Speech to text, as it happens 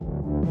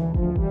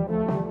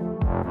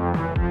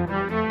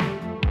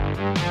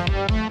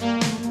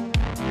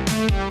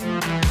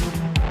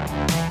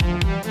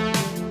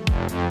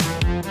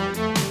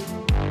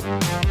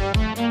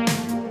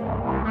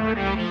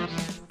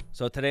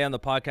So today on the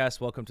podcast,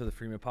 welcome to the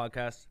Freeman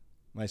Podcast.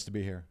 Nice to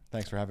be here.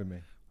 Thanks for having me.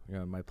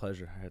 Yeah, my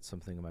pleasure. I had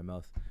something in my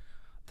mouth.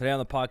 Today on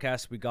the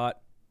podcast, we got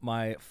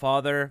my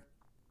father,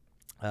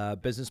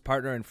 business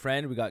partner and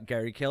friend. We got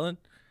Gary Killen.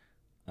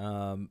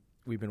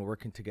 We've been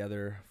working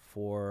together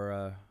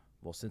for,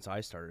 since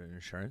I started in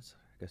insurance,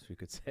 I guess we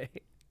could say.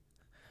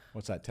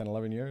 What's that, 10,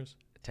 11 years?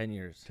 10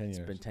 years. 10 years.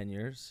 It's been 10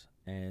 years.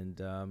 And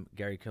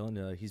Gary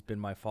Killen, he's been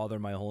my father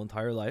my whole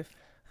entire life.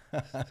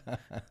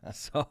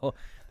 So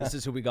this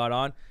is who we got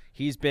on.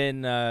 He's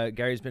been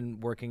Gary's been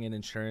working in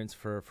insurance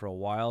for a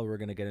while. We're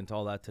going to get into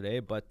all that today,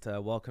 but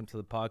welcome to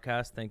the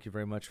podcast. Thank you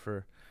very much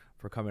for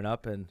coming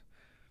up, and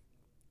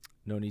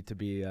no need to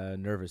be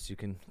nervous. You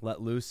can let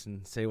loose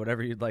and say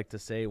whatever you'd like to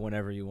say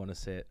whenever you want to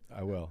say it.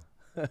 I will.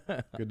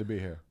 Good to be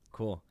here.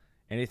 Cool.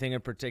 Anything in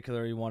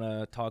particular you want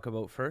to talk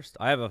about first?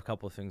 I have a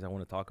couple of things I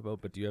want to talk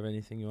about, but do you have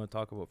anything you want to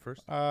talk about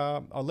first?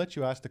 I'll let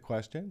you ask the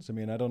questions. I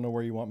mean, I don't know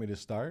where you want me to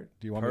start.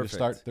 Do you want me to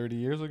start 30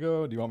 years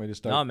ago? Do you want me to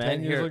start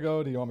 10 years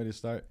ago? Do you want me to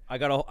start? I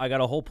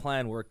got a whole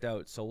plan worked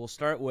out. So we'll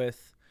start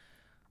with,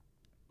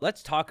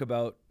 let's talk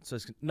about, so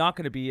it's not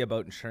going to be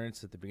about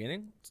insurance at the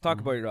beginning. Let's talk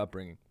about your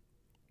upbringing.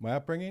 My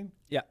upbringing?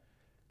 Yeah.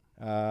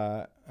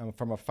 I'm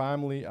from a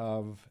family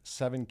of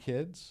 7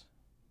 kids.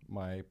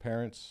 My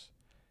parents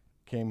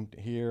came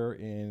here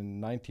in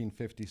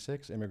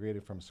 1956,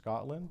 immigrated from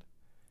Scotland,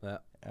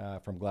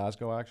 from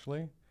Glasgow,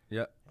 actually.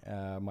 Yeah.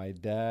 My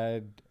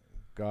dad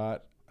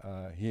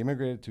he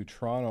immigrated to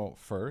Toronto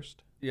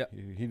first. Yeah.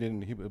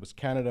 It was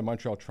Canada,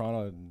 Montreal,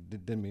 Toronto. The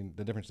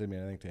difference didn't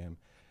mean anything to him.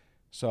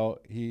 So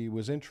he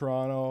was in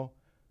Toronto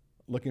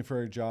looking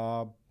for a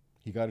job.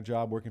 He got a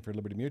job working for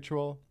Liberty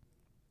Mutual.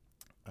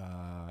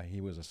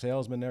 He was a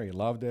salesman there. He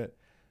loved it.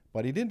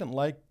 But he didn't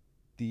like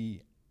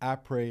the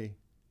après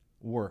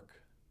work.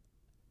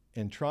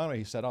 In Toronto,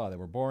 he said, they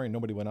were boring.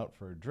 Nobody went out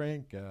for a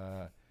drink.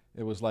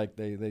 It was like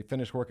they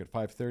finished work at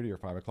 5:30 or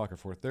 5 o'clock or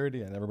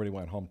 4:30, and everybody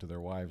went home to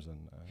their wives.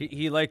 And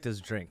he liked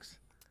his drinks.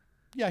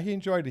 Yeah, he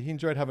enjoyed it. He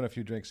enjoyed having a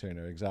few drinks here and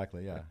there.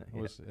 Exactly, yeah.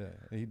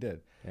 He did.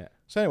 Yeah.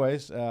 So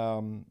anyways,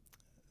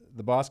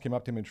 the boss came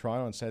up to him in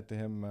Toronto and said to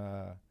him,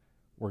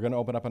 we're going to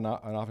open up an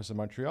office in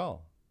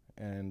Montreal.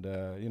 And,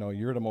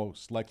 you're the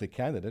most likely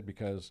candidate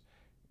because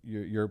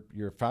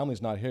your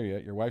family's not here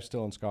yet. Your wife's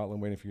still in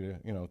Scotland waiting for you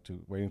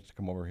waiting to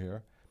come over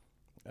here.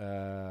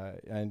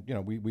 And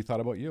we thought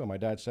about you, and my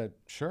dad said,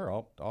 sure,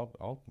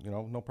 I'll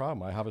no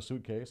problem. I have a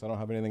suitcase. I don't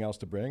have anything else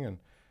to bring. And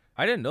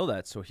I didn't know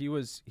that. So he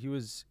was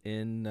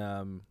in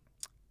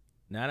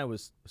Nana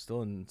was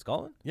still in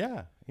Scotland?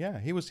 Yeah.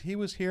 He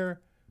was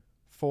here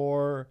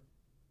for,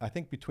 I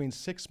think, between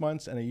 6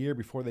 months and a year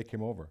before they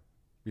came over.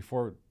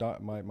 Before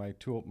my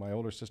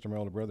older sister, my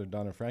older brother,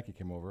 Don and Frankie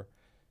came over.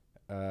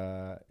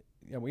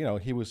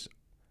 He was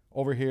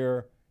over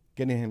here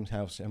getting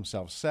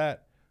himself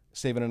set,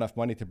 saving enough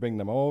money to bring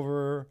them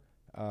over,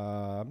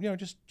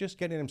 just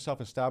getting himself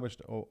established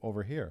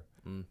over here.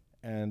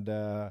 And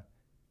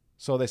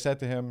so they said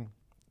to him,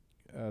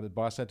 the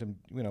boss said to him,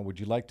 would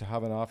you like to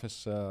have an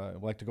office,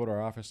 like to go to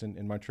our office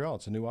in Montreal?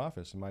 It's a new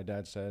office. And my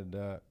dad said,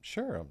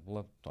 sure,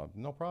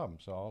 no problem.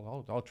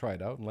 So I'll try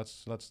it out, and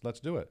let's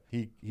do it.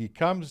 He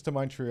comes to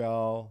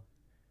Montreal,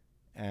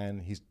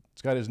 and he's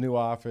got his new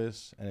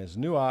office, and his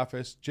new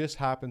office just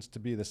happens to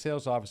be the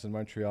sales office in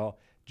Montreal,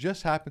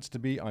 just happens to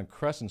be on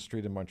Crescent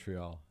Street in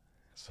Montreal.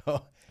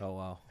 So, oh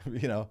wow,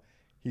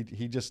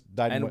 he just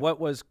died. And what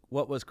was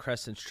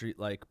Crescent Street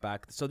like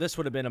back? So this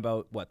would have been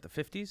about what, the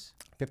 50s?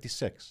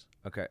 56.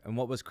 Okay, and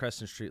what was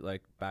Crescent Street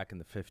like back in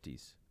the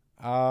 50s?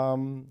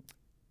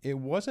 It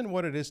wasn't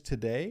what it is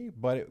today,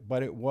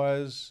 but it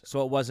was.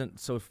 So it wasn't.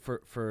 So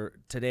for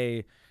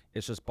today,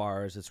 it's just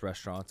bars, it's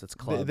restaurants, it's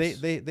clubs.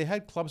 They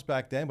had clubs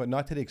back then, but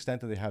not to the extent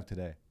that they have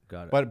today.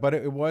 Got it. But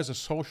it was a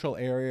social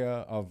area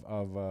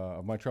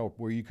of Montreal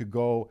where you could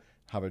go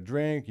have a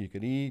drink, you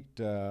could eat,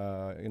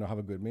 have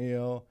a good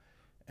meal,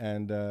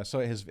 and so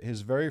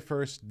his very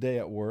first day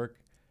at work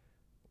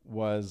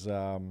was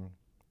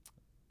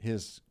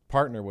his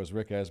partner was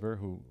Rick Esber,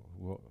 who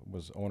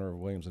was owner of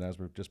Williams and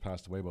Esber, just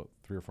passed away about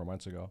 3 or 4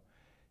 months ago,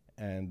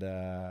 and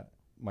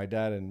my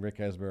dad and Rick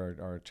Esber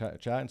are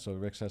chatting. So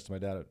Rick says to my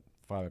dad at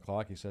 5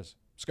 o'clock, he says,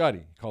 Scotty,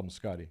 he called him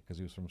Scotty because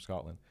he was from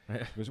Scotland. He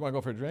goes, you want to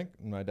go for a drink?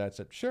 And my dad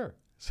said, sure.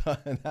 So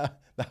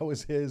that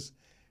was his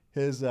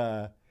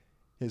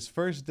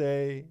first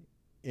day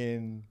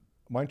in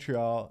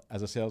Montreal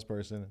as a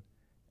salesperson,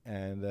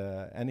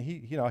 and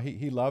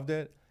he loved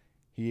it.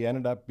 He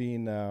ended up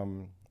being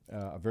a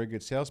very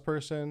good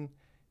salesperson.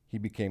 He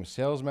became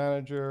sales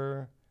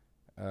manager.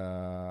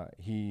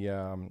 He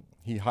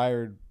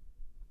hired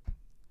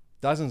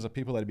dozens of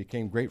people that he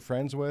became great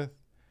friends with,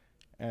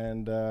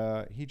 and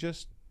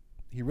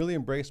he really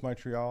embraced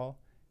Montreal,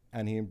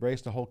 and he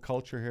embraced the whole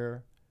culture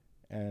here,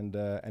 and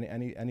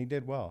he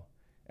did well.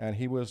 And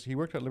he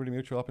worked at Liberty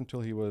Mutual up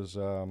until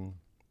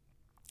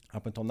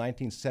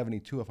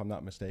 1972, if I'm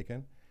not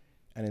mistaken.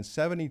 And in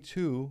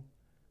 72,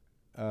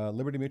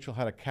 Liberty Mutual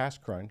had a cash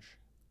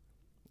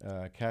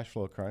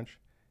flow crunch,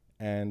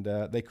 and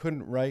they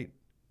couldn't write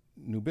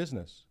new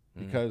business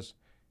because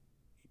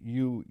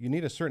you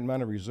need a certain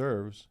amount of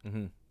reserves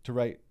Mm-hmm. to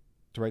write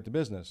the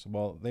business.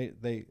 Well,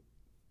 they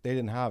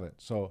didn't have it.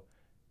 So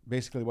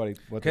basically,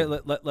 Okay,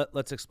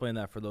 let's explain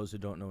that for those who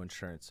don't know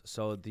insurance.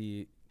 So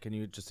can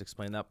you just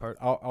explain that part?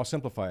 I'll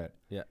simplify it.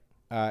 Yeah.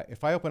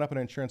 If I open up an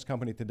insurance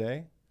company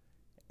today,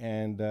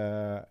 and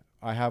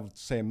I have,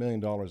 say, $1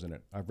 million in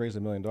it, I've raised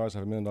 $1 million, I have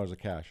 $1 million of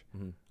cash.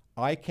 Mm-hmm.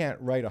 I can't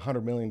write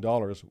 $100 million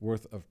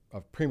worth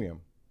of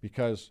premium,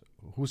 because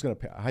who's going to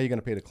pay? How are you going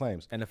to pay the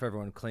claims? And if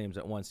everyone claims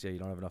at once, you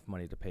don't have enough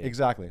money to pay.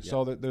 Exactly. Yeah.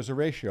 So there's a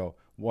ratio,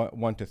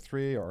 1 to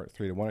 3 or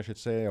 3 to 1, I should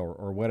say,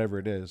 or whatever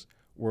it is,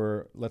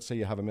 where let's say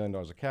you have $1 million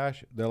of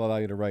cash, they'll allow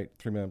you to write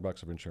 $3 million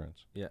of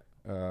insurance. Yeah.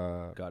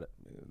 Got it.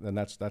 And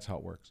that's how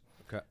it works.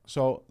 Okay.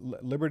 So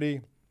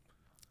Liberty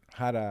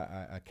had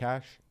a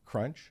cash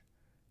crunch,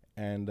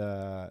 and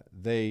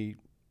they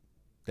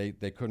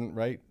couldn't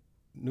write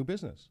new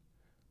business.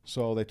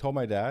 So they told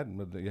my dad,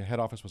 and the head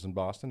office was in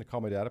Boston. They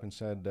called my dad up and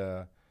said,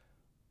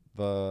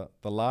 the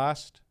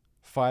last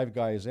 5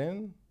 guys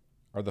in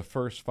are the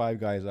first 5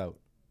 guys out,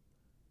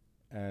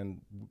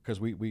 and because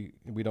we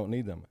don't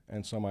need them.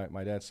 And so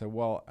my dad said,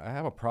 well, I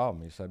have a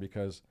problem. He said,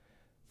 because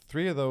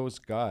 3 of those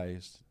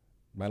guys,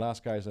 my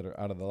last guys that are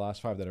out of the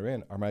last 5 that are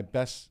in, are my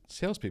best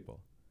salespeople.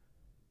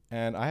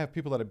 And I have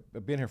people that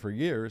have been here for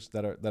years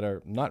that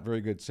are not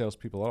very good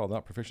salespeople at all,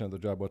 not proficient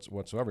at the job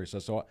whatsoever. He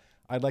says, so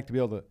I'd like to be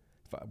able to.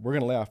 We're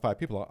going to lay off 5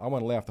 people. I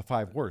want to lay off the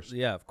 5 worst.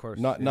 Yeah, of course.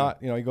 Not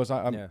he goes,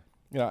 I'm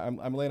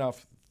laying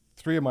off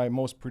 3 of my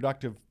most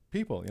productive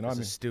people. This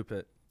is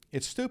stupid.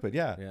 It's stupid.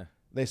 Yeah. Yeah.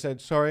 They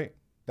said, sorry,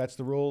 that's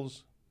the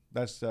rules.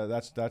 That's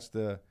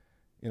the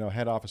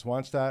head office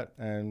wants that,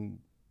 and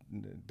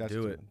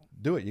do it.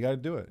 You got to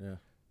do it. Yeah.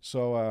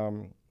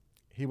 So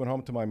he went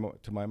home to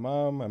my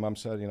mom. My mom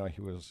said,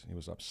 he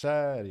was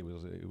upset. He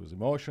was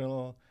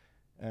emotional,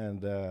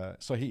 and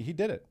so he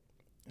did it,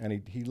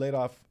 and he laid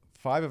off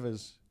 5 of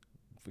his,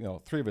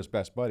 3 of his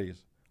best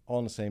buddies all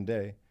on the same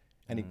day,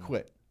 and he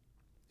quit.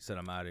 He said,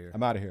 I'm out of here.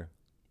 I'm out of here.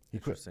 He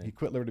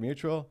quit Liberty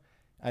Mutual,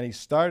 and he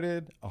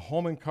started a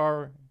home and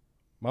car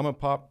mom and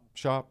pop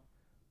shop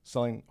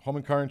selling home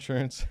and car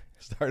insurance.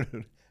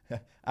 Started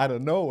out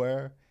of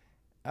nowhere,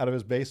 out of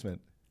his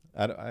basement,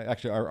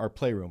 actually our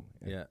playroom.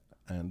 Yeah.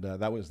 And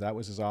that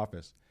was his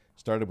office.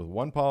 Started with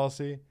 1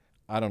 policy.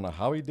 I don't know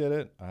how he did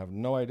it. I have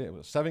no idea. It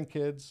was 7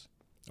 kids,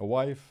 a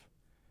wife.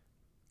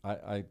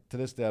 I to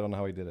this day I don't know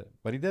how he did it,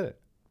 but he did it.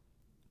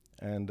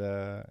 And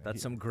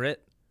that's some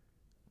grit.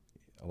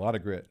 A lot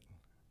of grit.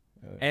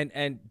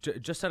 And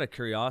just out of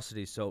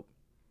curiosity, so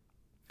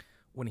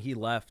when he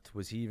left,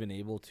 was he even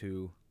able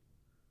to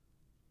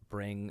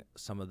bring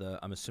some of the?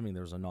 I'm assuming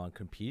there was a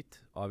non-compete,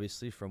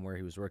 obviously, from where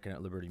he was working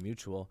at Liberty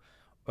Mutual.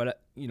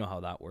 But you know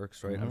how that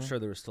works, right? Mm-hmm. I'm sure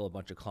there was still a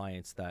bunch of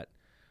clients that,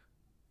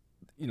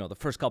 the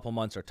first couple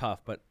months are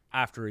tough, but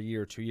after a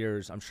year, 2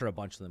 years, I'm sure a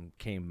bunch of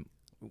them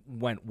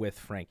went with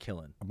Frank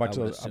Killen. A bunch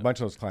of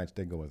those clients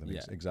did go with him.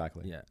 Yeah.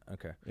 Exactly. Yeah.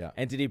 Okay. Yeah.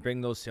 And did he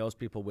bring those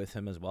salespeople with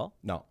him as well?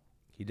 No,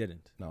 he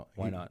didn't. No.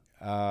 Why not?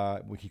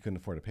 He couldn't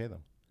afford to pay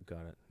them.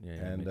 Got it. Yeah.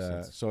 And makes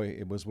sense. so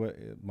it was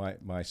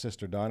my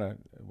sister Donna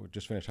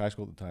just finished high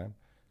school at the time.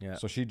 Yeah.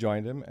 So she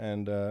joined him,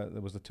 and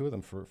it was the 2 of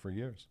them for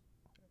years,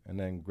 and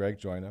then Greg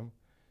joined him.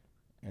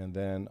 And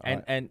then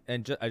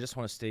I just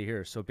want to stay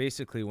here. So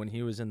basically, when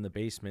he was in the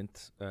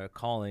basement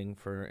calling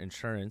for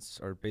insurance,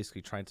 or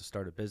basically trying to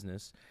start a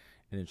business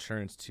in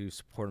insurance to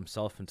support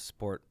himself and to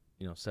support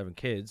 7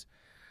 kids,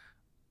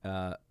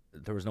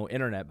 there was no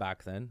internet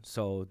back then.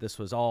 So this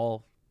was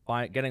all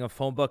getting a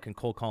phone book and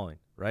cold calling,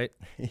 right?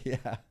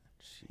 Yeah.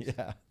 Jeez.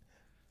 Yeah.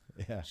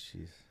 Yeah.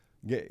 Jeez.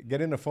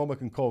 Get in a phone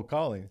book and cold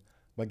calling,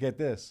 but get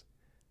this.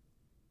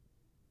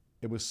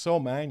 It was so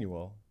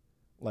manual.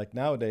 Like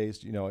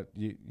nowadays,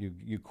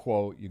 you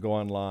quote, you go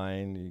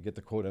online, you get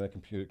the quote in the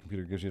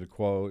computer gives you the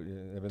quote.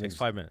 It takes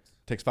 5 minutes.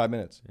 Takes 5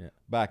 minutes. Yeah.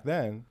 Back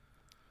then,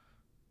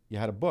 you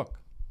had a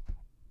book,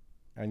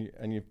 and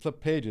you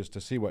flip pages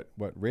to see what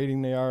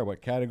rating they are,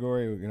 what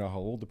category, how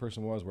old the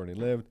person was, where they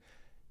lived,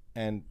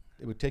 and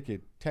it would take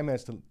you 10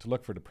 minutes to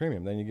look for the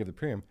premium. Then you give the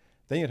premium.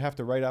 Then you'd have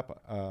to write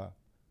up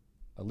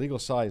a legal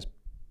size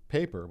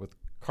paper with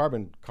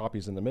carbon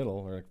copies in the middle,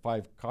 or like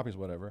 5 copies,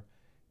 whatever.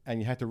 And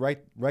you had to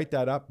write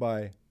that up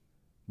by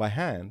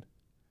hand,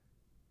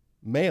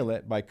 mail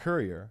it by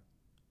courier,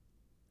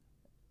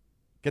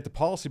 get the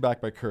policy back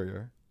by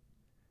courier,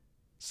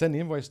 send the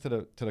invoice to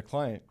the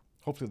client.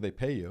 Hopefully they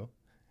pay you.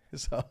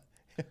 So,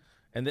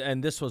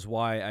 and this was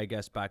why I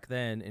guess back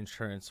then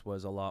insurance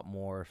was a lot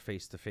more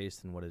face to face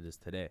than what it is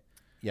today.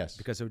 Yes,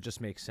 because it would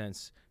just make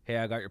sense. Hey,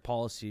 I got your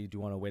policy. Do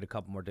you want to wait a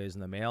couple more days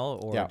in the mail,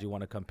 or do you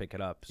want to come pick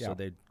it up? So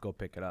they'd go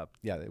pick it up.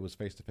 Yeah, it was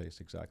face to face,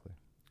 exactly.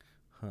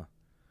 Huh.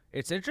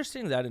 It's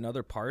interesting that in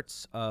other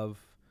parts of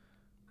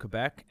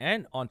Quebec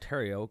and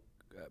Ontario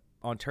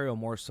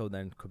more so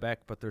than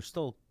Quebec, but there's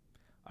still,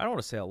 I don't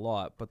want to say a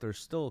lot, but there's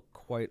still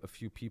quite a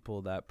few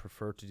people that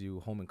prefer to do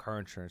home and car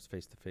insurance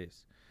face to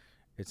face.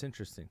 It's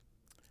interesting.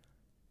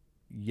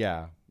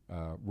 Yeah,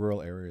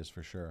 rural areas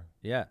for sure.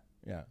 Yeah.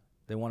 Yeah.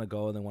 They want to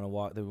go, they want to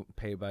walk, they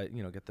pay by,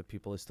 get the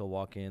people that still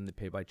walk in, they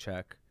pay by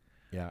check.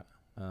 Yeah.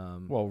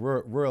 Well,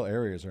 rural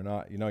areas are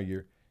not.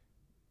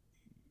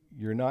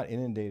 You're not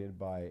inundated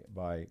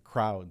by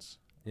crowds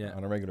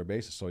on a regular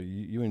basis, so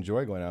you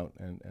enjoy going out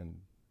and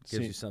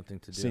gives you something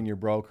to do. Seeing your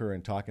broker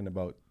and talking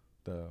about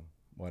the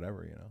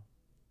whatever.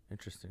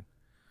 Interesting.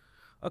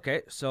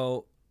 Okay,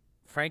 so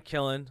Frank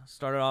Killen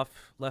started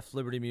off, left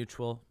Liberty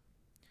Mutual,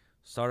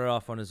 started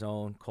off on his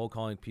own, cold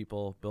calling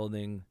people,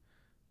 building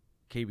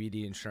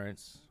KBD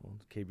insurance. Well,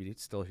 KBD,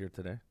 it's still here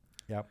today.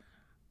 Yep.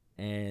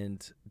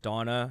 And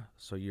Donna,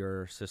 so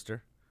your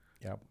sister,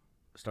 yep,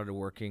 started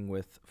working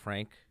with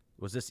Frank.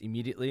 Was this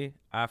immediately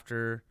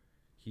after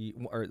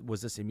or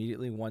was this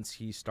immediately once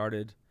he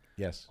started?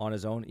 Yes. On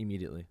his own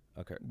immediately.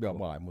 Okay.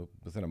 Well, I moved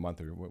within a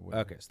month or.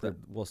 Okay, so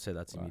we'll say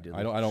that's immediately.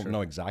 I don't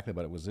know exactly,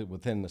 but it was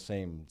within the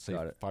same, say,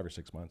 5 or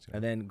 6 months.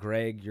 And then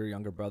Greg, your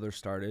younger brother,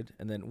 started.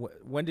 And then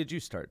when did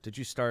you start?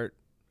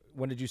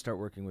 When did you start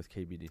working with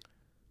KBD?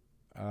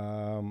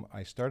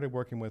 I started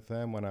working with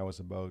them when I was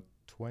about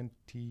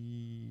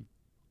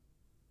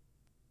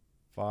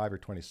 25 or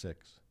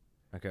 26.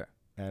 Okay.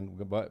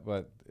 And but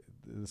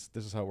this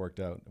is how it worked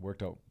out. It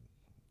worked out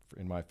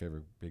in my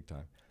favor big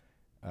time.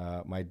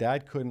 My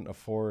dad couldn't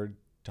afford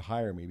to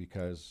hire me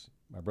because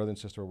my brother and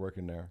sister were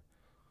working there,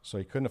 so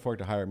he couldn't afford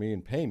to hire me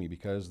and pay me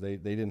because they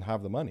didn't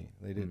have the money.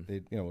 They did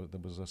there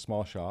was a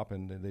small shop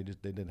and they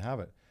didn't have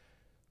it.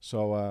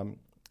 So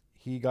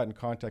he got in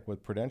contact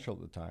with Prudential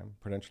at the time,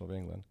 Prudential of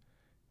England,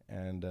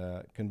 and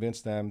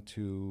convinced them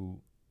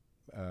to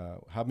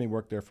have me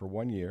work there for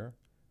 1 year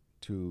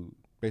to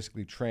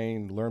basically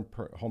train, learn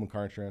home and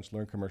car insurance,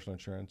 learn commercial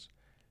insurance,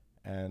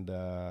 and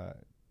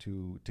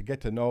to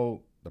get to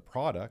know the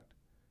product.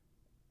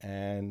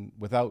 And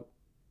without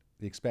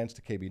the expense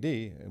to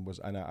KBD,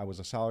 I was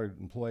a salaried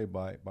employee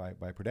by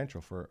Prudential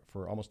for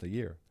almost a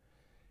year.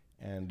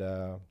 And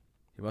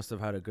you must have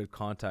had a good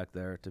contact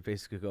there to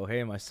basically go,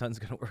 hey, my son's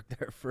going to work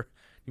there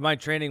you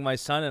mind training my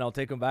son and I'll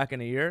take him back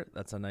in a year?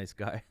 That's a nice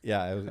guy.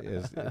 Yeah, it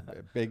was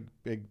a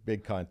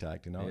big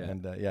contact, Yeah.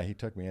 And he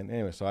took me in.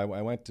 Anyway, so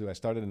I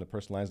started in the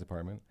personal lines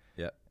department.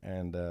 Yeah.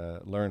 And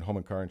learned home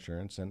and car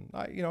insurance. And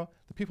the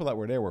people that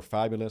were there were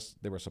fabulous.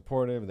 They were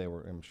supportive.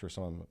 I'm sure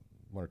some of them,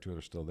 one or two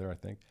are still there, I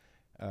think.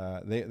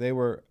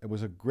 It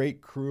was a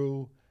great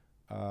crew.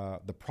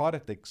 The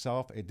product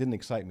itself, it didn't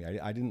excite me.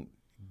 I didn't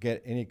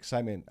get any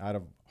excitement out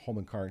of home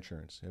and car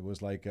insurance. It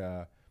was like,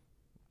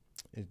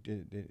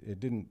 it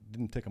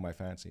didn't tickle my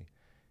fancy.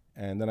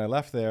 And then I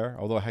left there,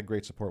 although I had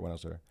great support when I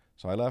was there.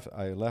 So I left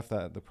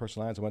the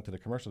personal lines. I went to the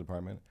commercial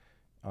department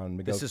on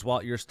McGill. This is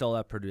while you're still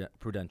at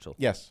Prudential.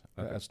 Yes,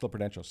 okay. Still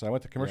Prudential. So I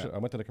went to commercial. Yeah. I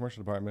went to the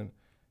commercial department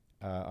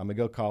on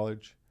McGill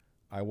College.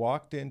 I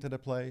walked into the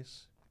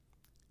place.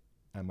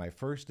 And my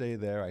first day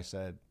there, I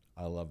said,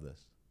 I love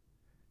this.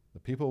 The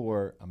people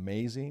were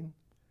amazing.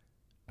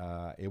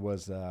 It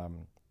was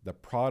the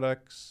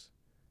products,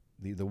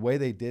 the way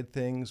they did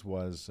things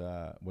was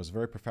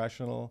very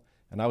professional.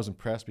 And I was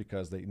impressed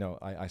because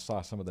I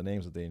saw some of the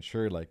names that they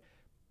insured, like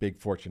big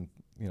Fortune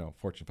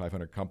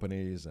 500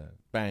 companies,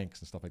 banks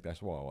and stuff like that.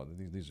 So, well,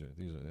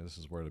 this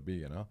is where to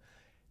be,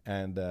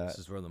 And this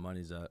is where the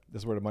money's at.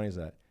 This is where the money's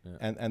at.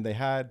 Yeah. And they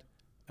had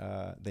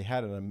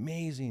an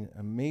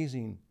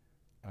amazing.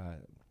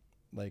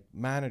 Like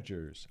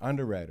managers,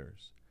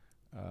 underwriters,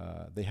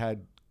 they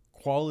had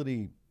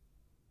quality.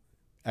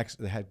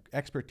 They had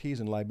expertise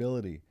in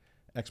liability,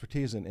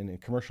 expertise in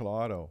commercial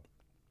auto.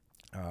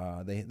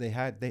 They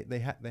had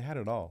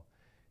it all,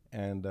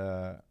 and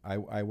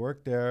I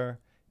worked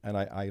there, and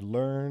I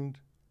learned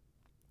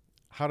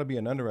how to be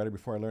an underwriter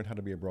before I learned how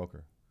to be a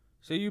broker.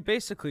 So you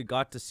basically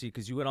got to see,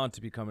 because you went on to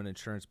become an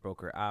insurance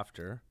broker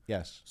after.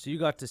 Yes. So you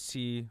got to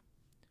see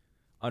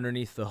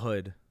underneath the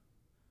hood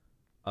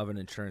of an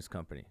insurance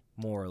company,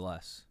 more or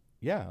less.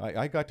 Yeah,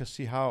 I got to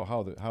see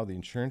how the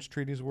insurance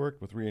treaties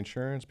worked with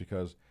reinsurance,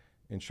 because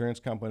insurance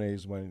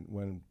companies,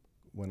 when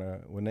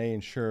they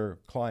insure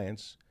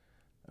clients,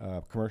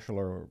 commercial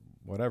or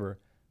whatever,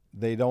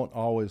 they don't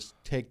always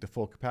take the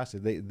full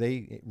capacity.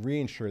 They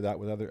reinsure that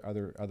with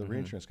other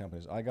reinsurance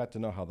companies. I got to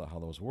know how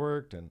those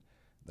worked and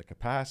the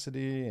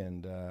capacity,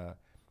 and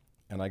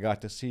I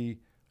got to see.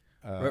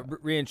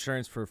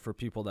 Reinsurance, for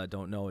people that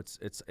don't know, it's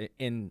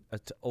in an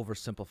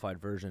oversimplified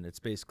version. It's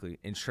basically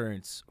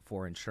insurance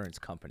for insurance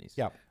companies.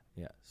 Yeah.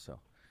 Yeah. So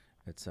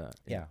it's a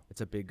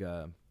big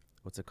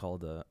what's it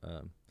called, a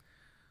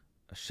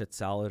shit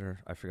salad, or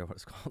I forget what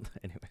it's called.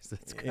 Anyways,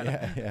 it's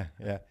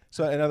yeah.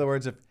 So in other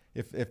words,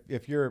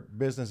 if your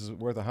business is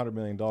worth $100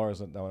 million,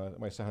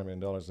 when I say $100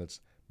 million, that's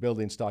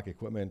building, stock,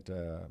 equipment,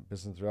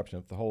 business interruption.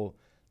 If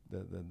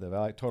the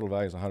value, total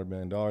value is $100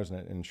 million, and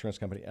an insurance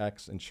company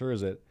X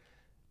insures it,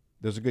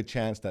 there's a good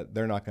chance that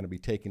they're not going to be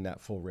taking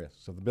that full risk.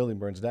 So if the building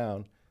burns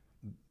down,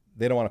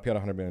 they don't want to pay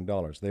out $100 million.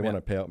 They want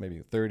to pay out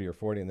maybe 30 or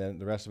 40, and then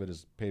the rest of it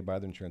is paid by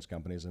the insurance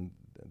companies, and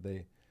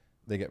they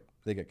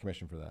get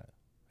commission for that,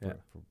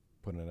 for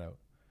putting it out.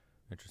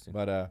 Interesting.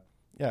 But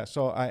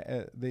so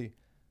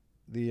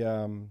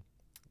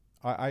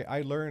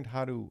I learned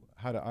how to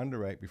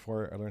underwrite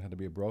before I learned how to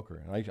be a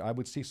broker, and I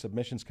would see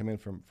submissions come in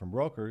from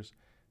brokers,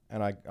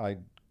 and I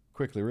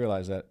quickly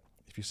realized that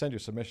if you send your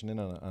submission in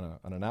on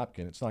a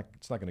napkin, it's not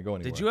going to go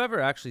anywhere. Did you ever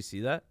actually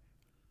see that?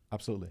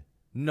 Absolutely.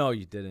 No,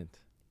 you didn't.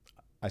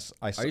 Are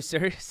you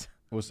serious?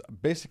 It was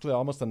basically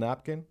almost a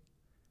napkin,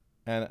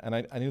 and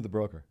I knew the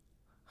broker.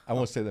 I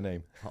won't say the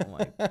name. Oh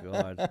my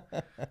God.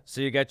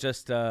 So you get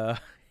just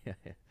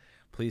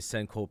please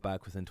send quote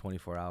back within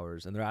 24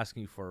 hours, and they're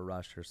asking you for a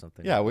rush or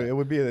something. Yeah, like it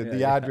would be the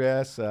yeah.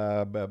 address,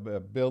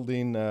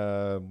 building,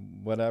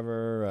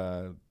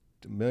 whatever,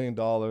 $1 million,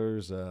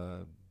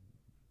 $5,000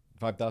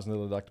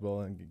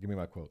 deductible, and give me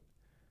my quote.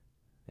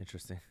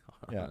 Interesting.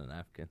 Yeah. On a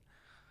napkin.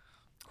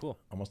 Cool.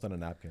 Almost on a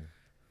napkin.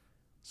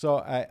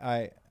 So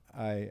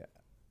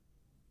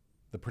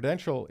the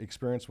Prudential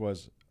experience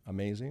was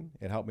amazing.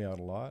 It helped me out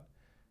a lot.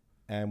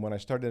 And when I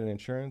started in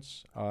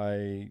insurance,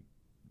 I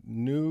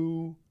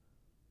knew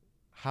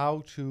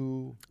how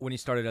to... When you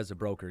started as a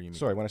broker, you mean?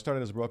 Sorry, when I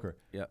started as a broker,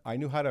 yeah, I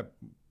knew how to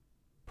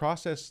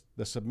process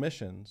the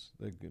submissions,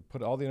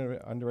 put all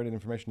the underwriting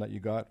information that you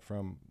got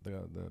from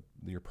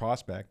your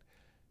prospect.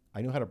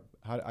 I knew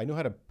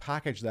how to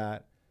package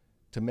that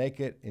to make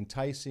it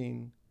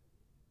enticing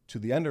to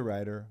the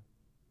underwriter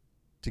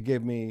to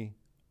give me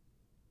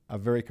a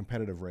very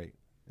competitive rate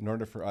in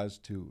order for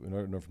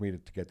me to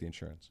get the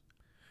insurance.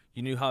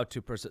 You knew how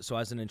to so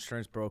as an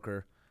insurance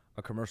broker,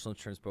 a commercial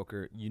insurance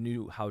broker, you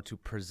knew how to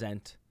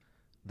present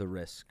the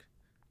risk.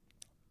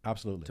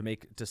 Absolutely.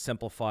 To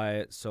simplify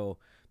it. So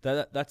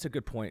that's a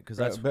good point, because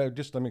that's... But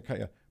just let me cut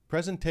you.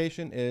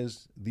 Presentation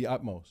is the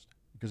utmost,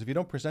 because if you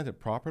don't present it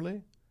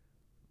properly,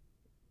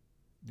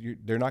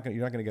 you're not going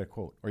to get a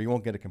quote, or you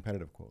won't get a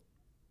competitive quote.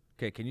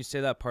 Okay, can you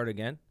say that part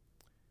again?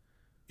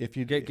 If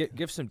you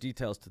give some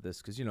details to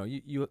this, because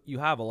you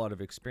have a lot of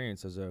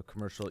experience as a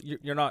commercial.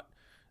 You're not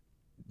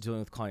dealing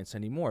with clients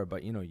anymore,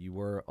 but you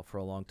were for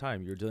a long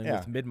time. You're dealing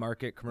with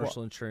mid-market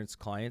commercial insurance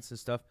clients and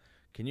stuff.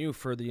 Can you,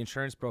 for the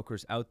insurance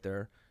brokers out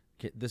there,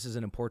 this is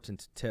an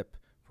important tip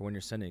for when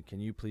you're sending.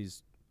 Can you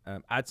please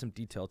add some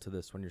detail to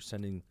this when you're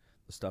sending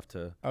the stuff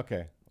to?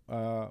 Okay,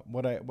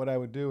 what I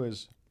would do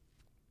is,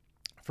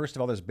 first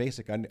of all, there's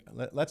basic.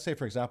 Let's say,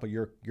 for example,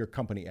 you're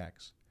company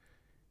X.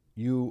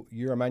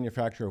 You're a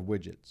manufacturer of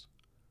widgets.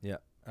 Yeah.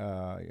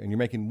 And you're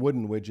making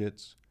wooden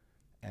widgets,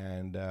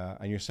 and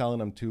you're selling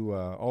them to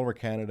all over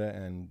Canada,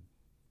 and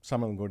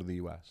some of them go to the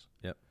U.S.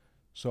 Yep.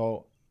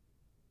 So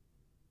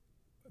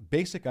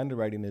basic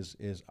underwriting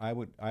is I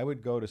would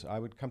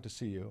come to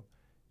see you,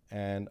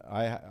 and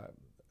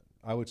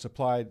I would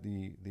supply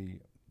the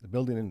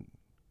building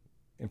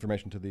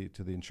information to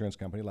the insurance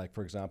company. Like,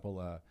 for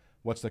example,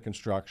 what's the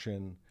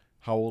construction?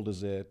 How old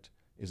is it?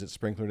 Is it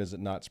sprinklered? Is it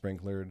not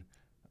sprinklered?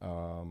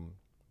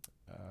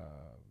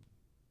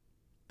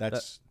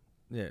 That's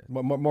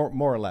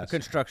more or less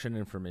Construction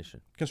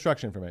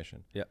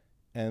information. Yeah.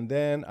 And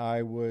then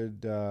I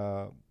would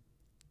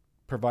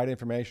provide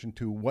information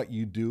to what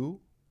you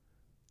do,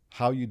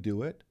 how you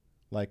do it.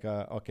 Like,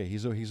 okay,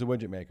 he's a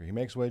widget maker. He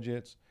makes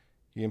widgets.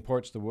 He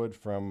imports the wood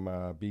from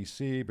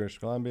BC, British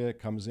Columbia. It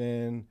comes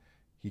in.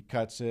 He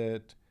cuts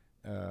it.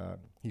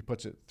 He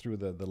puts it through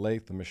the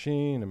lathe, the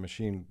machine. The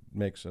machine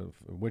makes a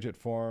widget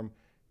form.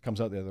 Comes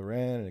out the other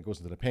end, and it goes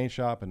into the paint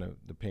shop, and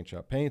the paint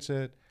shop paints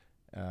it.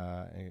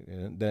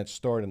 And then it's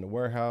stored in the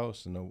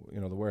warehouse, and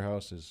the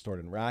warehouse is stored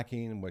in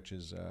racking, which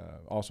is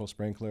also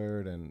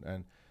sprinklered,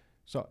 and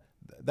so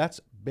that's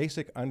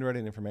basic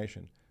underwriting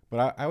information.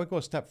 But I would go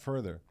a step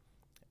further,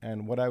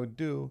 and what I would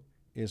do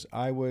is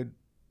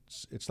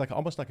it's like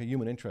almost like a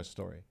human interest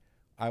story.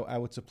 I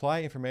would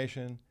supply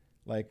information,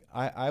 like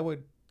I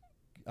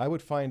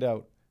would find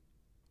out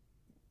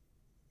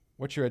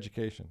what's your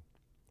education,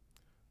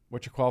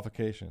 what's your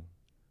qualification.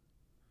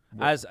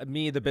 As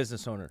me, the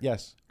business owner.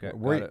 Yes. Okay,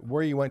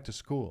 where you went to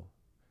school,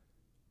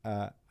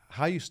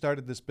 how you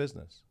started this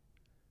business,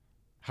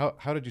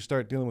 how did you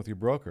start dealing with your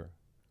broker?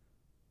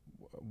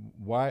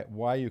 Why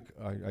are you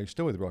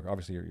still with the broker?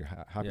 Obviously, you're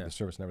happy with the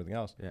service and everything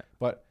else. Yeah.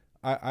 But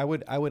I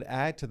would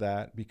add to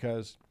that,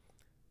 because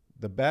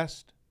the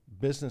best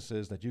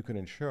businesses that you can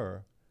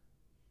insure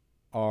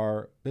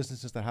are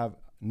businesses that have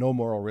no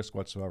moral risk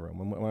whatsoever. And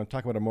when I'm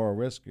talking about a moral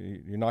risk,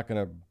 you're not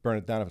going to burn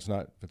it down if it's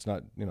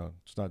not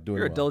doing.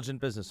 You're a well.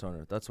 diligent business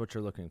owner. That's what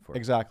you're looking for.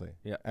 Exactly.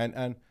 Yeah.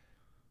 And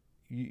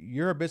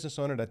you're a business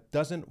owner that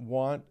doesn't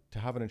want to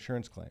have an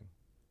insurance claim.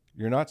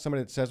 You're not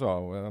somebody that says,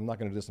 "Oh, well, I'm not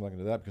going to do this, I'm not going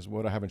to do that, because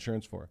what do I have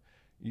insurance for?"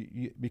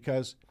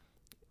 Because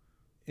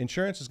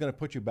insurance is going to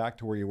put you back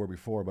to where you were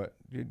before, but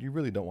you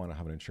really don't want to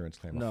have an insurance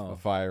claim, No, a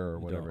fire or you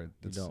whatever.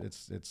 don't.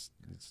 It's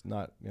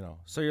not,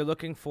 So you're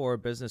looking for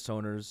business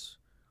owners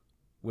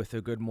with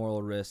a good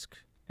moral risk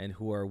and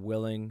who are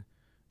willing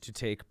to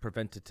take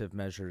preventative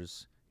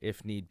measures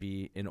if need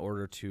be in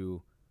order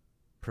to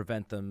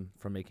prevent them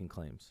from making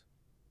claims.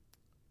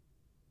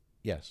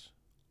 Yes.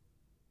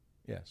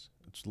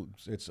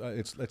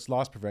 It's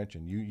loss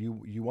prevention.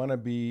 You want to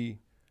be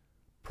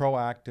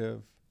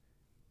proactive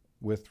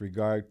with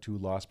regard to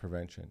loss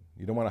prevention.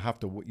 You don't want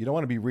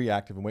to be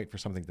reactive and wait for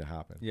something to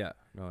happen. Yeah,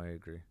 no, I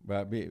agree.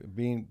 But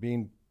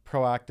being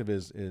proactive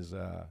is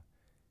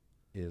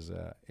is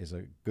a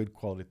good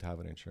quality to have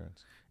in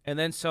insurance. And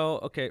then so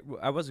okay,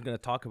 I wasn't going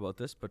to talk about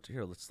this, but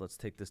here let's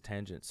take this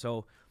tangent.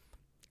 So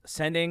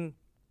sending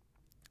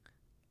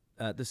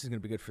this is going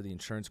to be good for the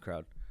insurance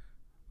crowd.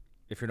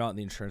 If you're not in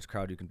the insurance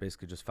crowd, you can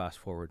basically just fast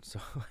forward. So,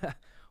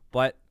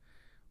 but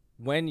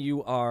when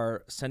you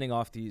are sending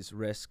off these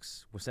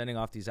risks, we're sending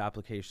off these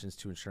applications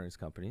to insurance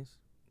companies.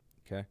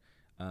 Okay,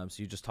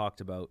 so you just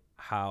talked about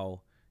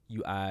how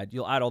you'll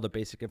add all the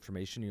basic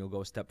information. You'll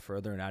go a step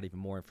further and add even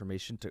more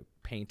information to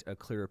paint a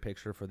clearer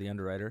picture for the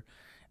underwriter.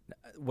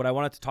 What I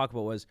wanted to talk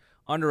about was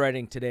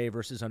underwriting today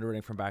versus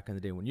underwriting from back in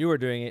the day. When you were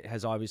doing it,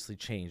 has obviously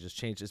changed. It's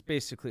changed. It's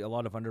basically a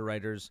lot of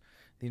underwriters,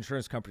 the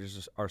insurance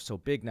companies are so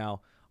big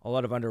now, a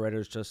lot of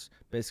underwriters just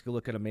basically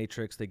look at a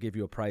matrix, they give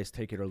you a price,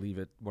 take it or leave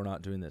it. We're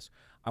not doing this.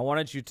 I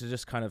wanted you to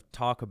just kind of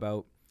talk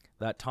about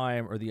that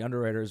time, or the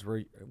underwriters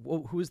were,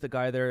 who's the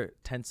guy there,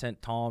 10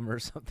 Cent Tom or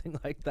something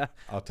like that?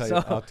 I'll tell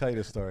you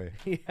the story.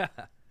 Yeah.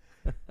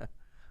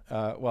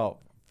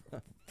 Well,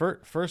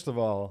 first of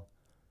all,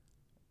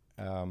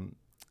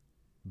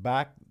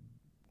 back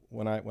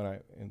when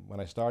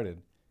I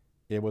started,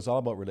 it was all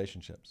about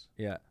relationships.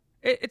 Yeah,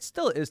 it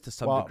still is to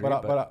some degree.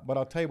 But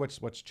I'll tell you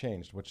what's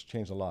changed. What's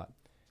changed a lot.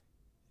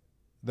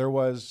 There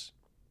was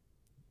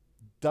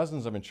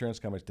dozens of insurance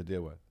companies to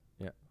deal with.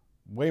 Yeah,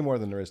 way more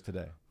than there is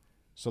today.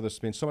 So there's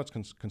been so much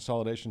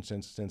consolidation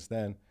since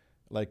then.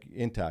 Like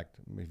Intact,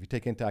 if you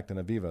take Intact and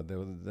Aviva,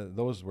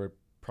 those were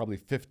probably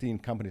 15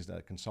 companies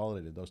that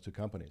consolidated those two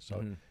companies.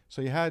 So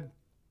so you had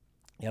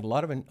a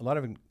lot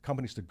of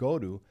companies to go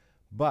to,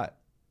 but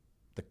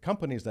the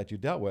companies that you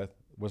dealt with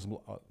was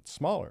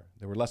smaller.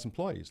 There were less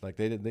employees. Like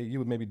you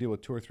would maybe deal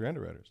with 2 or 3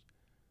 underwriters,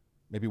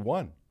 maybe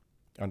 1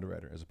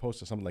 underwriter, as opposed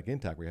to something like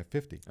Intact where you have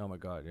 50. Oh my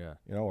God, yeah.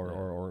 You know,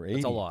 or 80.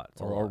 It's a lot.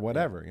 Or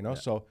whatever. Yeah. You know,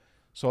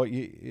 so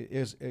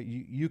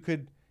you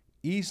could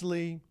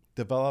easily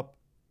develop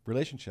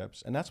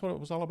relationships, and that's what it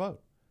was all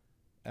about.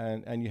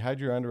 And you had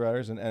your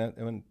underwriters, and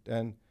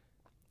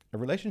a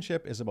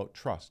relationship is about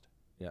trust.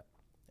 Yeah.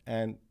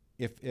 And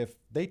if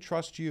they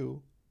trust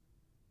you,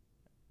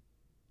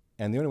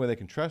 and the only way they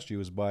can trust you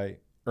is by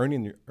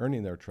earning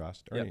their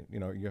trust. Yep. You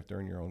know, you have to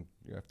earn your own.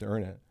 You have to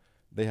earn it.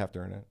 They have to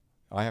earn it.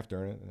 I have to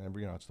earn it, and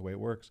you know, it's the way it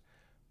works.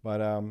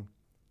 But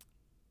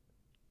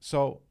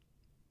so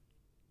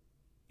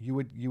you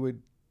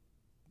would.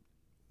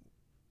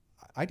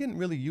 I didn't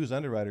really use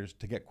underwriters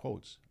to get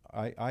quotes.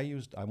 I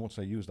won't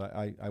say used.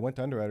 I went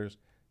to underwriters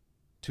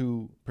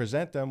to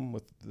present them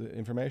with the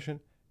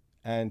information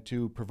and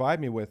to provide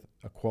me with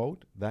a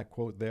quote, that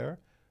quote there,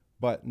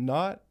 but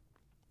not.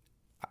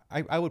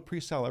 I would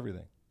pre-sell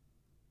everything.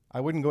 I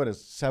wouldn't go to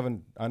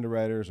 7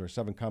 underwriters or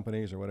 7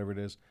 companies or whatever it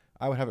is.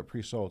 I would have it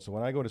pre-sold. So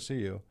when I go to see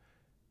you,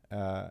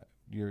 I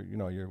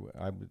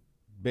would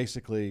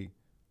basically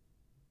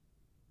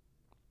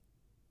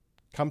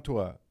come to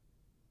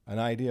an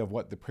idea of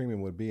what the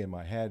premium would be in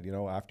my head. You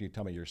know, after you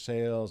tell me your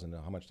sales and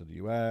how much to the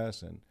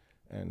U.S. and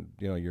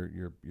you know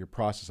your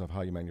process of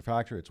how you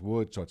manufacture. It's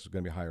wood, so it's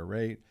going to be a higher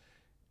rate.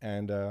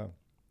 And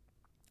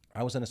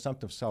I was an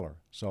assumptive seller,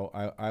 so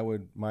I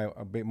would more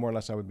or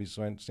less I would be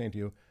saying to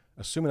you,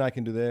 assuming I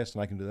can do this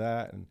and I can do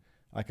that, and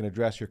I can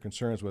address your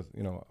concerns with,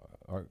 you know,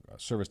 our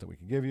service that we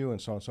can give you, and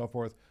so on and so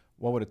forth.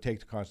 What would it take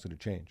to constitute a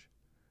change?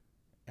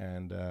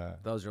 And that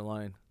was your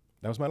line.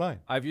 That was my line.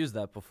 I've used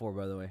that before,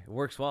 by the way. It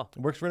works well.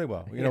 It works really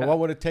well. You know, what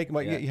would it take?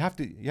 Yeah. You have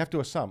to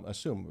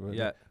assume.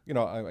 Yeah. You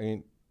know, I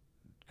mean,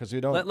 because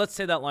you don't. Let's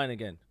say that line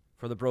again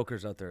for the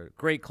brokers out there.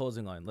 Great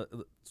closing line.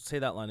 Say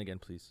that line again,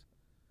 please.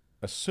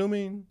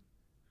 Assuming.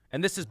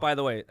 And this is, by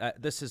the way,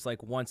 this is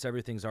like once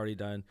everything's already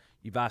done,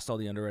 you've asked all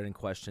the underwriting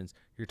questions,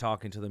 you're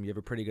talking to them, you have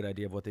a pretty good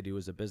idea of what they do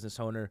as a business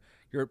owner,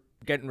 you're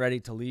getting ready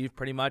to leave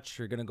pretty much,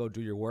 you're going to go do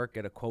your work,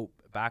 get a quote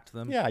back to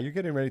them. Yeah, you're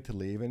getting ready to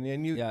leave,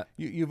 and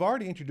you've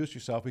already introduced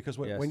yourself, because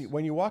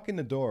when you walk in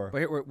the door.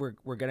 But here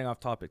we're getting off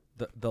topic.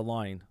 The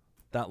line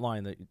that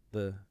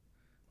the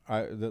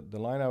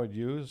line I would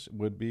use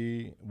would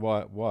be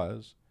what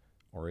was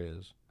or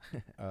is,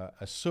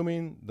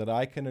 assuming that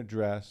I can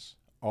address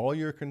all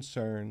your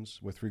concerns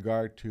with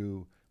regard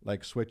to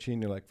like switching,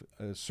 like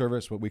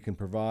service, what we can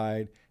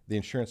provide, the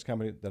insurance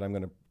company that I'm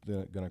going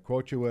to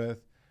quote you with.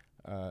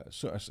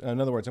 So in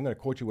other words, I'm going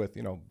to quote you with,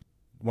 you know,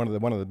 one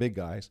of the big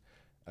guys.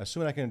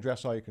 Assuming I can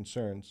address all your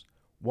concerns,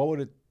 what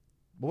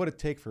would it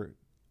take for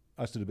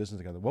us to do business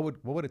together? What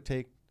would it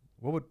take?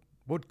 What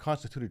would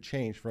constitute a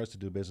change for us to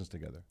do business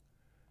together?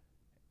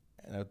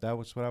 And that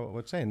was what I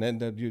would say. And then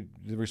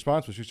the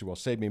response was usually, well,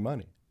 save me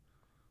money.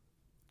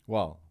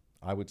 Well,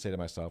 I would say to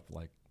myself,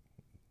 like,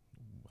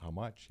 how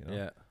much, you know?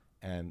 Yeah.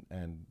 And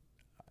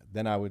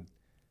then I would,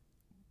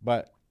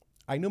 but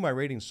I knew my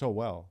rating so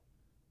well,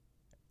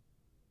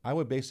 I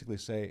would basically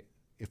say,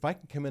 if I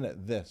can come in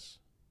at this,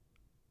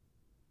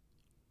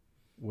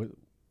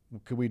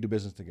 could we do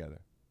business together?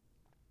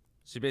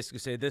 So you basically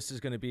say, this is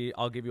going to be,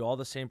 I'll give you all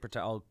the same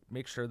I'll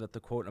make sure that the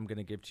quote I'm going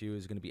to give to you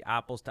is going to be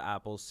apples to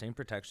apples, same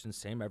protection,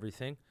 same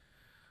everything.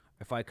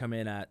 If I come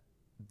in at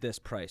this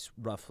price,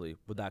 roughly,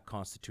 would that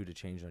constitute a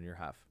change on your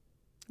half?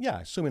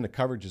 Yeah, assuming the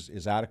coverage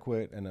is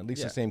adequate and at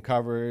least Yeah. the same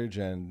coverage,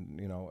 and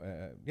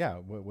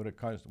would it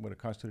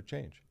constitute a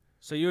change?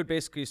 So you would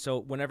basically, so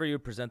whenever you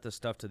present this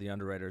stuff to the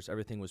underwriters,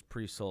 everything was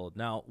pre-sold.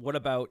 Now, what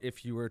about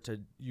if you were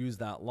to use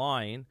that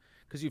line?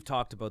 Because you've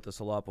talked about this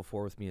a lot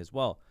before with me as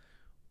well,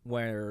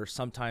 where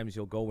sometimes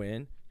you'll go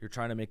in, you're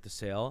trying to make the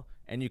sale,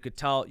 and you could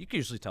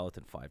usually tell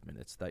within 5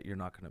 minutes that you're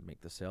not going to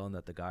make the sale and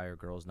that the guy or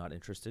girl is not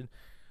interested.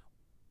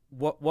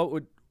 What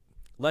would,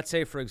 let's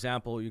say, for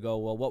example, you go,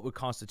 well, what would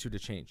constitute a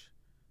change?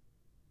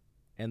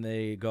 And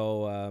they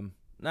go,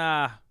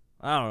 nah,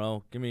 I don't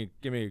know. Give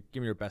me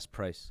your best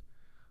price.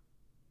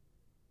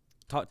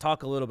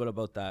 Talk a little bit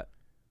about that.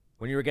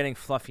 When you were getting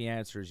fluffy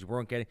answers, you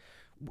weren't getting.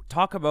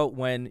 Talk about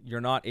when you're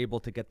not able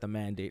to get the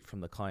mandate from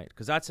the client,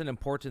 because that's an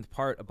important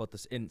part about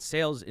this in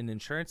sales, in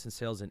insurance, and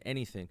sales in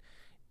anything.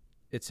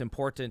 It's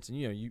important, and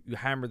you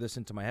hammer this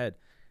into my head.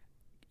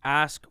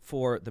 Ask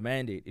for the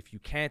mandate. If you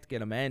can't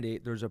get a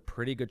mandate, there's a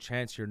pretty good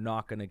chance you're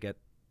not going to get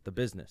the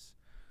business.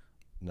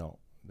 No,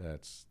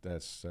 that's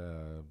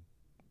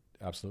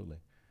absolutely.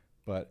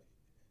 But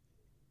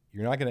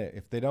you're not gonna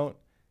if they don't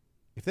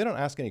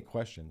ask any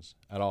questions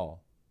at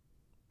all.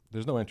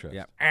 There's no interest.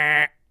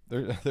 Yeah.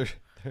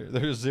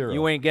 There's zero.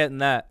 You ain't getting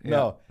that.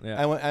 No.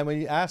 Yeah. And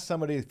when you ask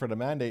somebody for the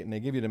mandate and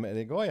they give you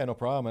they go, oh yeah, no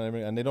problem,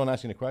 and they don't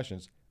ask you any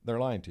questions, they're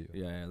lying to you.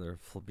 Yeah, they're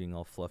being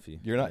all fluffy.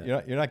 You're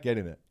not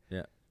getting it.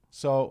 Yeah.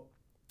 So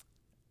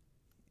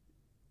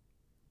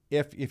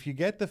if you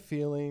get the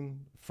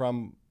feeling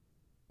from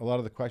a lot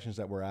of the questions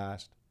that were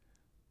asked,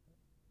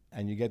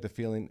 and you get the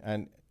feeling,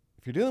 and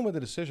if you're dealing with a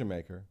decision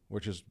maker,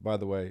 which is, by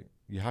the way,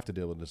 you have to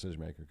deal with a decision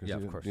maker because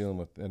you're dealing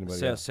with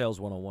anybody else. Sales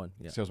 101.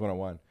 Yeah. Sales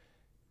 101.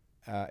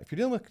 If you're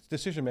dealing with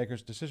decision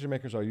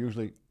makers are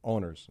usually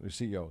owners or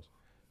CEOs,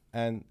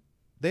 and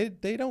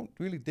they don't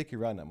really dick you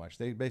around that much.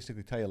 They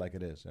basically tell you like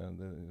it is,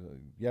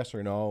 and yes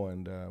or no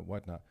and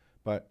whatnot.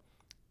 But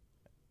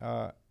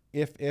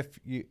if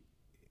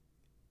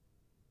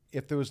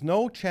there was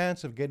no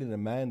chance of getting a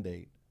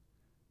mandate,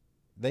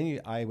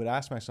 then I would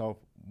ask myself,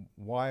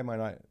 why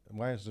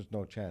is there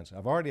no chance?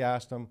 I've already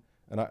asked them,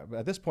 and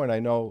at this point I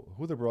know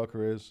who the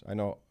broker is. I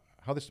know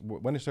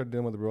when they started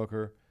dealing with the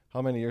broker,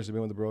 how many years they've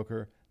been with the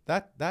broker.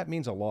 That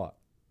means a lot.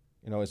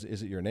 Is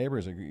it your neighbor?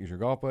 Is it your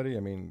golf buddy? I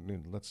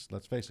mean, let's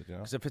face it.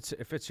 Because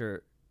if it's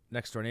your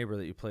next door neighbor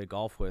that you play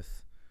golf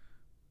with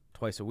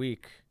twice a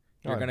week,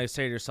 you're going to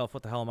say to yourself,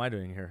 what the hell am I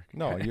doing here?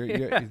 No,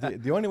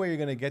 the only way you're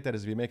going to get that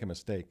is if you make a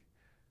mistake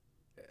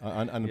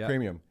on the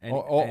premium.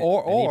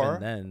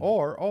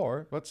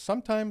 But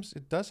sometimes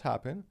it does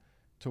happen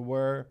to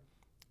where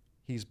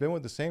he's been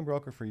with the same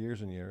broker for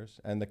years and years,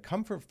 and the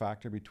comfort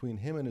factor between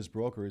him and his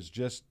broker is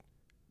just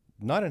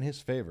not in his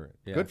favor.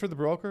 Yeah. Good for the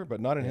broker, but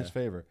not in his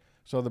favor.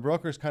 So the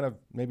broker's kind of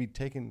maybe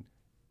taken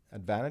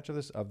advantage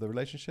of the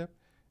relationship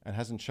and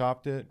hasn't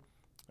shopped it,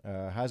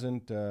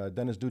 hasn't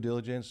done his due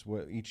diligence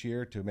each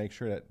year to make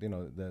sure that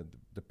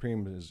the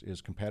premium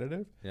is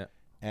competitive. Yeah.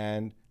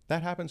 And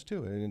that happens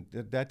too, and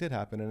that did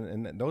happen.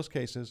 And in those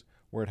cases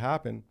where it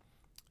happened,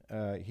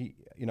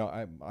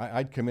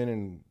 I'd come in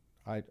and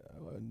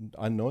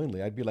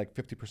unknowingly I'd be like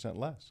 50%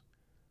 less.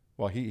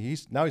 Well,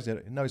 he's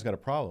got a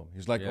problem.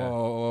 He's like,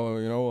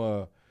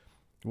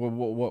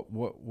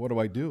 what do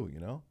I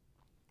do?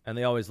 And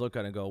they always look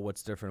at it and go,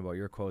 what's different about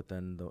your quote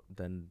than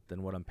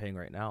what I'm paying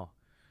right now?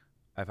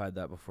 I've had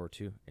that before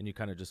too. And you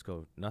kind of just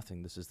go,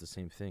 nothing. This is the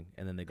same thing.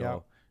 And then they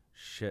go,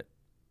 shit,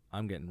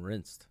 I'm getting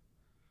rinsed.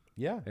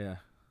 Yeah. Yeah.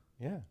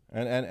 Yeah.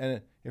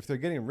 And if they're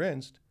getting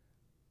rinsed,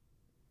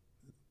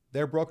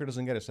 their broker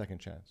doesn't get a second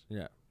chance.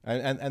 Yeah.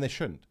 And they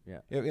shouldn't. Yeah.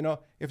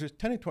 If there's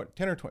 10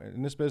 or 20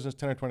 in this business,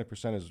 10 or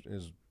 20%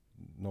 is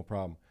no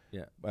problem.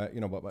 Yeah. But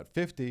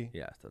 50.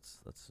 Yeah. That's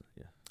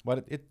yeah.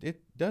 But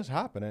it does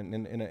happen,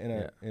 and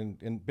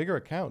in bigger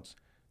accounts,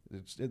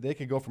 they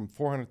could go from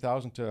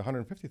 400,000 to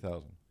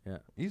 150,000. Yeah.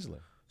 Easily.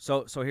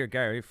 So here,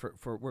 Gary,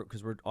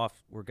 because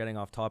we're getting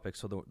off topic.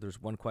 So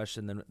there's one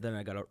question, then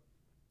I got to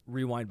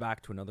rewind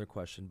back to another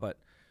question. But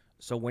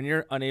so when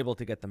you're unable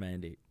to get the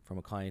mandate from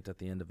a client at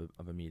the end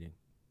of a meeting,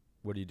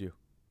 what do you do?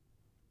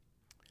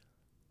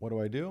 What do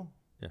I do?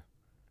 Yeah.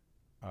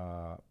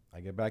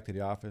 I get back to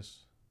the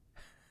office.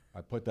 I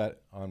put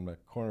that on the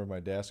corner of my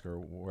desk or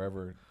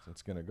wherever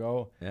it's going to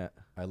go. Yeah.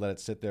 I let it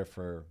sit there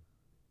for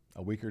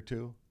a week or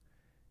two,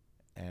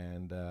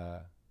 and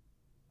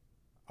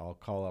I'll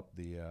call up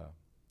the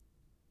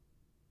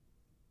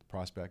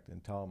prospect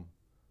and tell them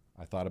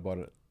I thought about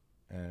it,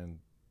 and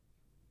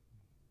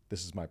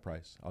this is my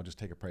price. I'll just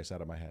take a price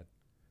out of my head,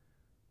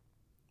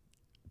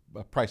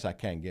 a price I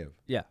can give.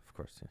 Yeah, of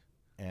course. Yeah.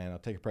 And I'll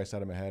take a price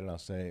out of my head, and I'll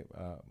say,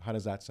 how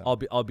does that sound?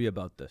 I'll be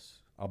about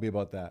this. I'll be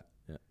about that.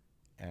 Yeah.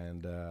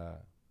 And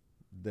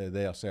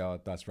they'll say, oh,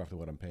 that's roughly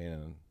what I'm paying,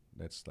 and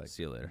that's like,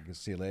 see you later.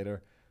 See you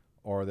later.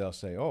 Or they'll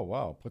say, oh,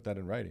 wow, put that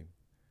in writing.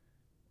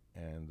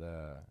 And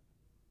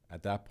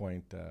at that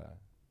point,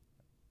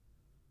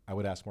 I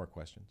would ask more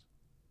questions.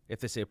 If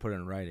they say put it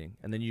in writing,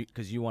 and then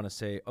because you want to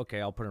say,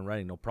 okay, I'll put it in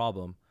writing, no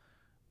problem.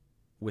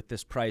 With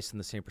this price and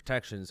the same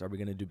protections, are we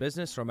going to do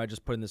business, or am I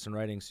just putting this in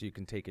writing so you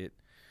can take it,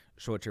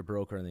 show it to your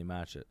broker, and they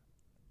match it?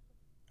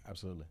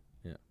 Absolutely.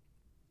 Yeah.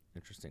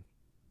 Interesting.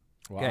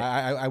 Well, Okay.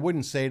 I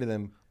wouldn't say to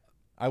them,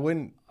 I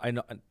wouldn't. I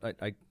know. I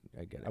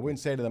get it. I wouldn't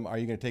say to them, "Are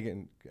you going to take it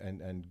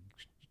and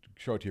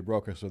show it to your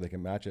broker so they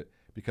can match it?"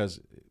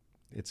 Because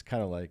it's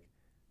kind of like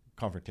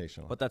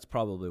confrontational. But that's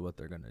probably what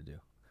they're going to do.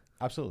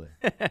 Absolutely.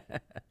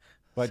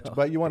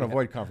 But you want to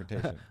avoid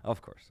confrontation.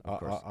 Of course.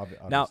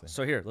 Obviously. Now,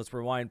 so here, let's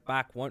rewind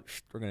back one.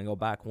 We're going to go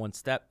back one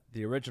step.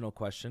 The original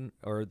question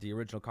or the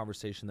original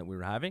conversation that we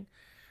were having,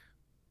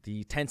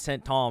 the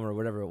 10-cent Tom or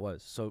whatever it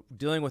was. So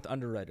dealing with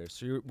underwriters.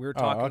 So we were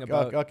talking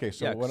about. Okay.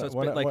 So when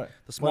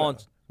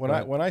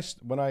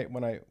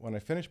I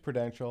finished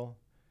Prudential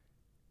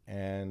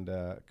and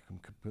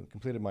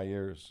completed my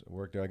years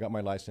work there, I got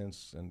my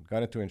license and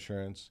got into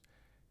insurance,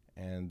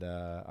 and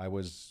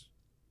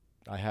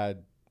I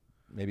had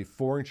maybe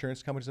 4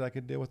 insurance companies that I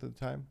could deal with at the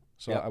time.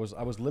 So I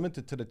was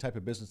limited to the type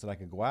of business that I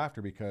could go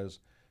after, because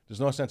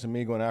there's no sense in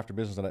me going after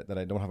business that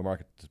I don't have a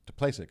market to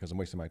place it, because I'm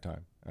wasting my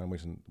time. And I'm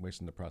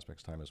wasting the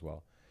prospect's time as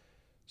well.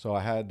 So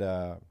I had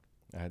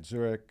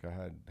Zurich, I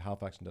had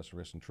Halifax Industrial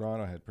Risk in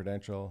Toronto, I had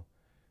Prudential,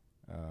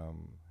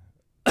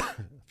 a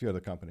few other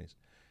companies.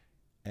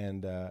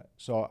 And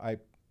so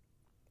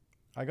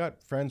I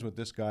got friends with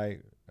this guy,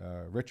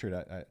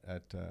 Richard,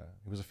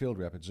 he was a field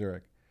rep at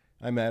Zurich.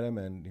 I met him,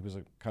 and he was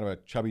a kind of a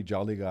chubby,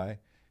 jolly guy.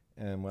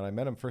 And when I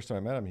met him, first time I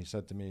met him, he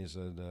said to me, he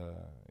said,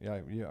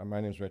 yeah, my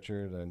name's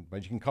Richard,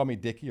 but you can call me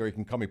Dickie or you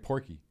can call me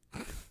Porky.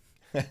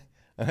 And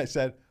I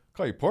said,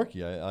 call you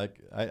Porky. I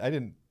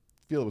didn't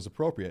feel it was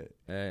appropriate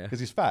because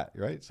he's fat,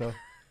 right? So,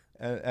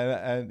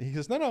 and he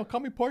says, no, call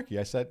me Porky.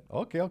 I said,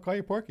 okay, I'll call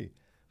you Porky.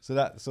 So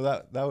that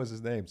was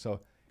his name.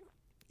 So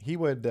he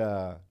would,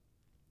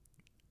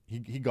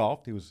 he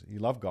golfed. He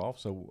loved golf.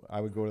 So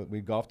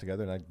we'd golf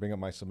together, and I'd bring up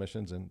my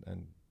submissions,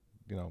 and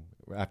you know,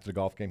 after the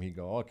golf game, he'd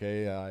go,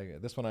 okay,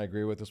 this one I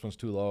agree with, this one's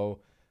too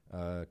low,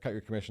 cut your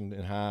commission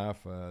in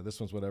half, this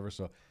one's whatever.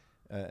 So,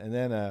 and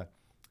then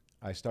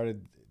I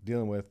started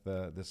dealing with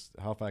this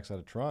Halifax out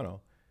of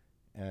Toronto,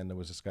 and there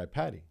was this guy,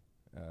 Patty.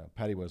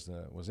 Patty was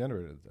the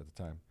underwriter at the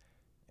time,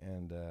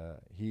 and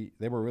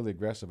they were really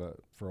aggressive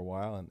for a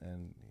while,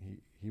 and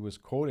he was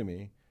quoting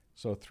me.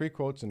 So 3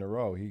 quotes in a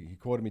row, he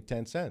quoted me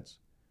 10 cents.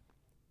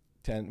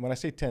 When I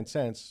say 10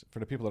 cents, for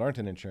the people that aren't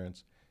in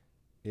insurance,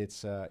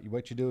 it's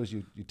what you do is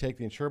you take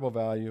the insurable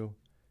value,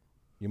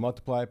 you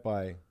multiply it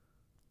by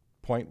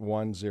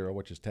 0.10,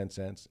 which is 10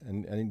 cents,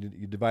 and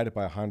you divide it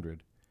by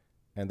 100,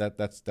 and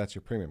that's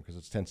your premium, because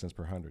it's 10 cents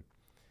per 100.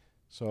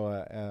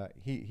 So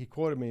he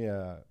quoted me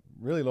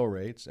really low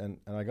rates, and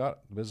I got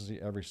the business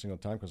every single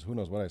time, because who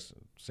knows what I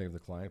saved the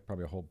client,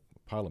 probably a whole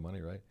pile of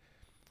money, right?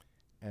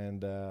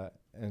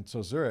 And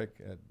so Zurich,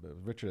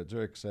 Richard at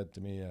Zurich said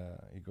to me,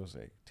 he goes,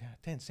 hey,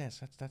 10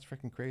 cents, that's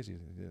freaking crazy.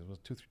 It was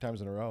 2-3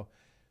 times in a row.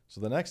 So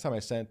the next time I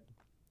sent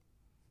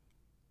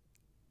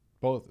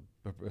a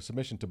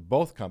submission to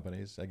both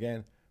companies,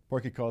 again,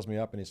 Porky calls me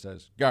up and he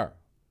says, Gar,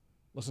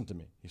 listen to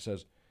me. He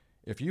says,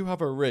 if you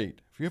have a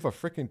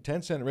freaking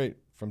 10-cent rate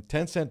from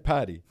 10-cent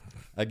Patty,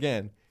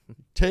 again,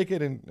 take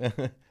it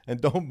and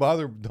don't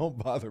bother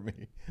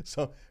me.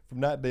 So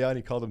from that day on,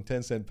 he called him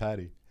 10-cent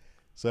Patty.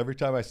 So every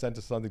time I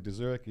sent something to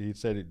Zurich, he'd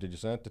say, did you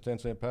send it to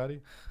 10-cent Patty?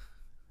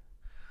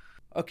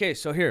 Okay,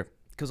 so here,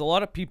 because a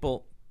lot of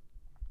people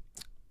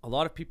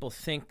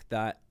think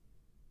that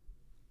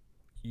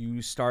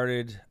you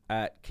started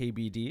at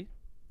KBD.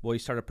 Well, you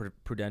started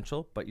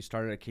Prudential, but you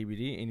started at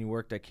KBD, and you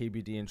worked at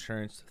KBD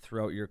Insurance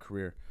throughout your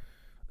career.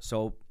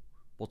 So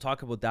we'll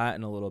talk about that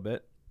in a little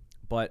bit.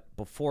 But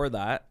before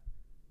that,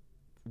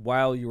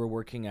 while you were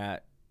working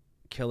at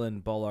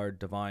Killen, Bullard,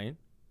 Divine,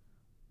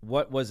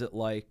 what was it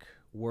like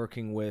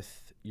working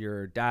with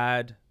your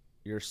dad,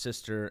 your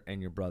sister, and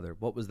your brother?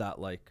 What was that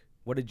like?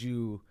 What did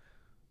you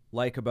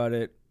like about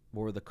it?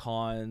 What were the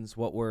cons?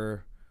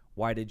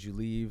 Why did you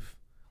leave?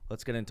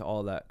 Let's get into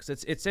all of that,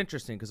 because it's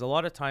interesting, because a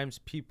lot of times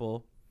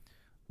people,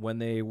 when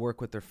they work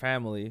with their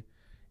family,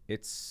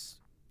 it's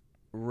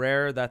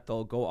rare that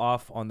they'll go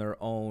off on their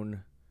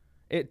own.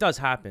 It does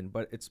happen,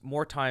 but it's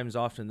more times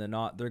often than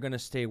not they're going to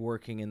stay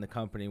working in the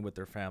company with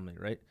their family,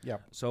 right? Yeah.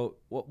 So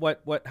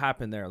what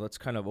happened there? Let's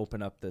kind of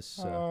open up this.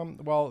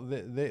 Well,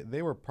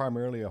 they were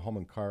primarily a home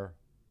and car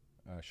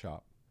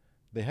shop.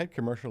 They had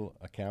commercial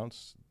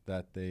accounts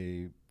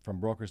from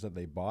brokers that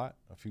they bought,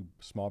 a few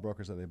small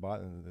brokers that they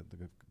bought, and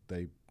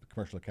the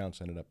commercial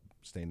accounts ended up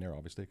staying there,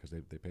 obviously, because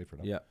they paid for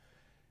them. Yeah.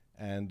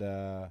 And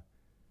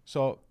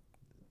so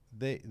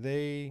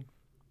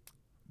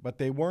but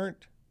they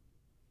weren't.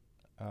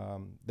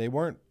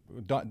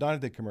 Donna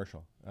did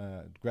commercial.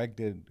 Greg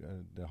did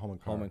the home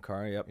and car. Home and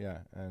car, yep. Yeah,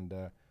 and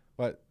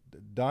but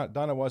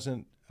Donna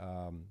wasn't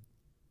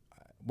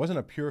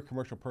a pure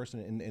commercial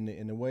person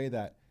in a way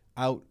that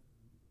out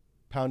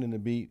pounding the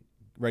beat,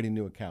 writing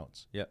new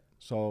accounts. Yeah.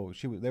 So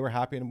they were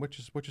happy, and which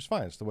is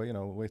fine. It's the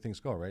way things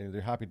go, right?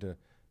 They're happy to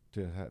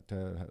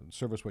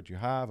service what you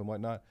have and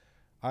whatnot.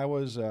 I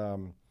was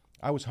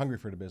hungry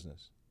for the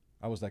business.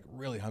 I was like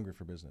really hungry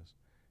for business,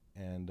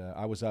 and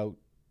I was out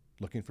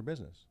looking for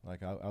business,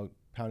 like out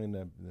pounding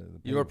the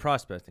You were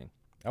prospecting.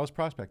 I was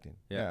prospecting.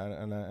 Yeah.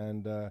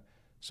 And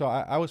So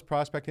I was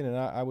prospecting, and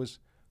I was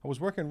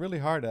working really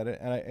hard at it,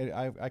 and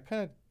I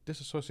kind of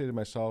disassociated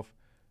myself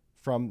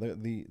from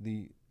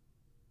the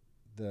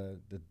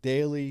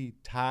daily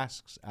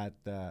tasks at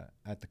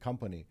the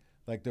company.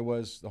 Like there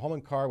was the home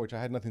and car, which I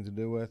had nothing to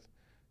do with.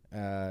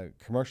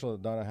 Commercial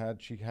that Donna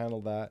had, she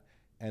handled that,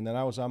 and then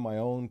I was on my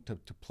own to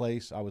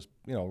place. I was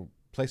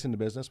placing the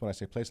business. When I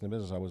say placing the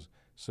business, I was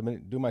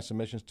doing my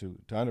submissions to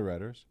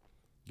underwriters,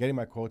 getting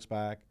my quotes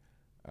back.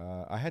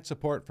 I had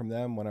support from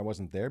them when I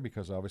wasn't there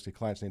because obviously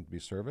clients need to be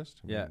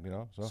serviced. Yeah.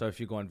 So if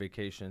you go on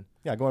vacation.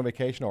 Yeah, go on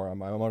vacation or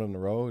I'm out on the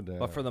road.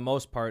 But for the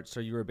most part, so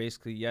you were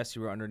basically, yes,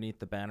 you were underneath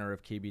the banner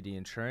of KBD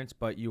Insurance,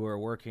 but you were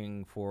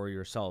working for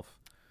yourself.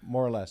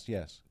 More or less,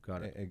 yes.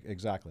 Got it.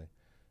 Exactly.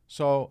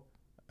 So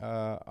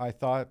I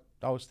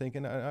was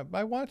thinking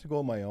I wanted to go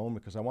on my own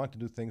because I wanted to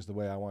do things the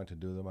way I wanted to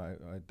do them.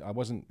 I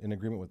wasn't in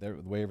agreement with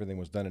the way everything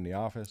was done in the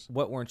office.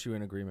 What weren't you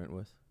in agreement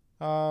with?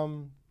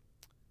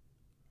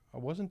 I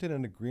wasn't in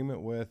an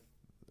agreement with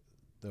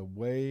the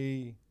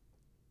way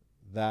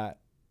that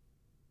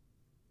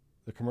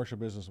the commercial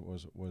business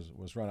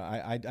was run.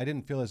 I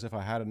didn't feel as if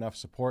I had enough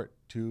support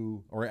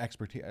or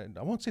expertise.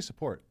 I won't say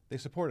support. They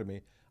supported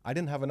me. I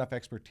didn't have enough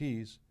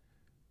expertise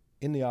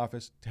in the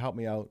office to help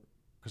me out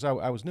because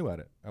I was new at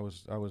it. I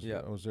was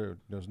there.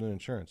 There was new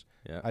insurance.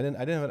 Yeah. I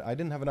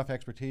didn't have enough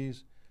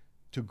expertise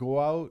to go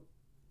out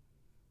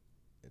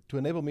to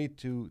enable me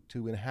to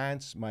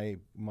enhance my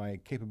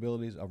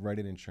capabilities of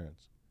writing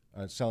insurance,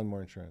 selling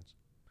more insurance.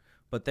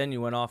 But then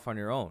you went off on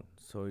your own,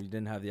 so you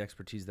didn't have the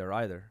expertise there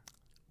either.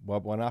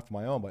 Well, went off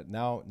my own, but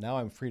now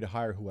I'm free to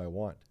hire who I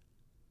want.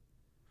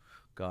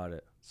 Got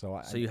it.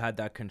 So you had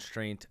that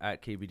constraint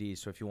at KBD.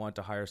 So if you want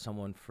to hire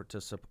someone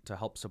to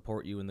help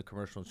support you in the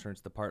commercial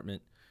insurance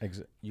department,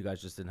 you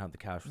guys just didn't have the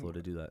cash flow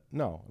to do that.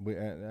 No,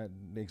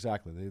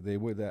 exactly. They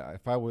would.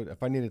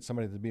 If I needed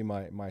somebody to be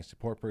my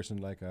support person,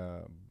 like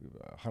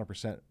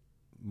 100%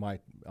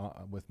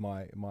 with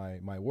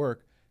my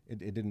work, I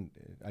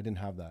didn't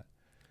have that.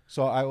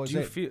 So I was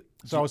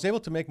I was able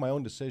to make my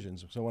own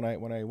decisions. So when I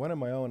went on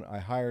my own, I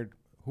hired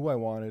who I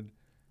wanted,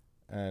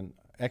 and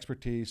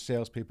expertise,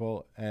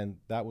 salespeople, and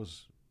that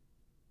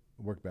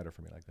worked better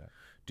for me like that.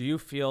 Do you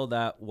feel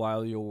that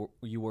while you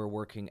were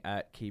working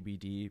at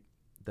KBD,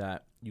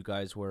 that you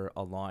guys were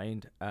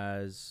aligned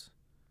as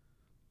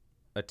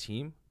a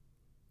team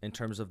in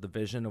terms of the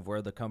vision of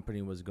where the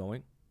company was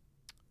going?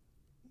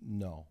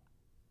 No.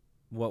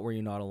 What were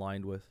you not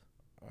aligned with?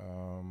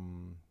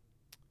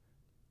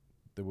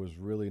 There was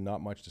really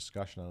not much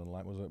discussion on it.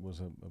 It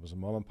was a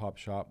mom and pop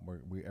shop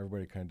where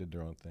everybody kind of did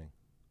their own thing.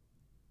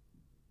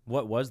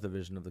 What was the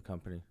vision of the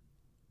company?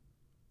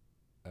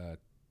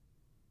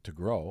 To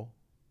grow,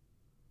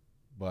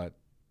 but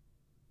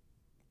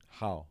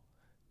how,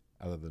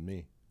 other than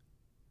me?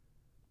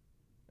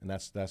 And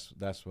that's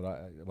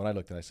what when I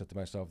looked at it, I said to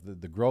myself,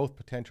 the growth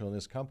potential in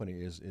this company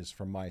is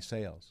from my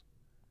sales.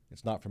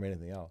 It's not from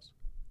anything else.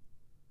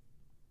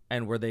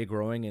 And were they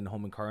growing in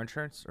home and car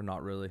insurance or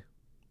not really?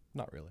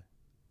 Not really.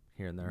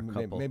 Here and there, a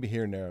couple. Maybe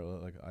here and there.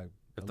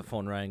 If the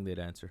phone rang, they'd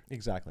answer.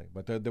 Exactly,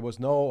 but there was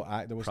no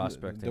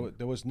prospecting.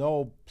 There was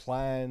no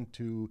plan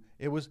to.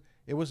 It was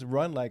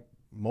run like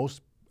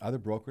most other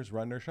brokers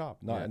run their shop.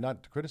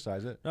 Not to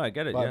criticize it. No, I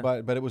get it.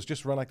 But it was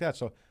just run like that.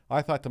 So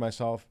I thought to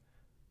myself,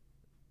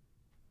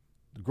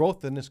 the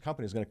growth in this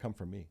company is going to come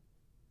from me,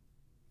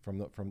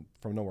 from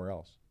nowhere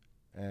else,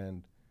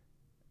 and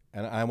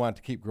I wanted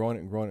to keep growing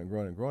it and growing it and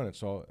growing it and growing it.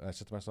 So I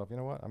said to myself, you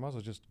know what? I might as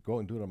well just go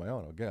and do it on my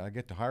own. I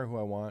get to hire who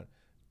I want,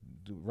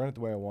 run it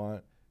the way I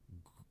want,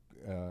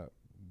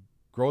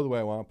 grow the way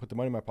I want, put the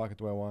money in my pocket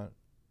the way I want.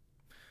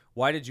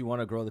 Why did you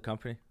want to grow the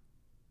company?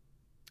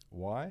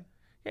 Why?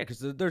 Yeah, because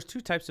there's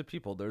two types of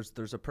people.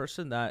 There's a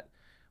person that,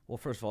 well,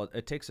 first of all,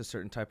 it takes a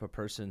certain type of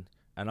person,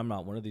 and I'm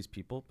not one of these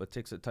people, but it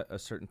takes a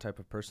certain type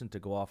of person to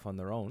go off on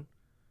their own.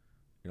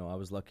 I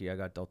was lucky I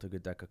got dealt a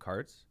good deck of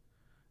cards.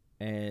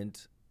 And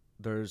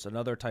there's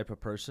another type of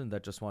person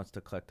that just wants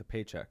to collect a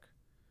paycheck.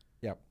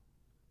 Yep.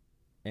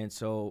 And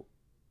so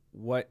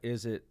what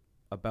is it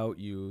about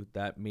you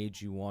that made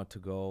you want to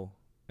go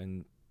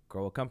and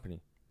grow a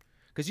company?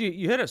 Because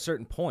you hit a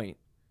certain point.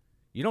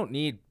 You don't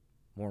need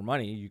more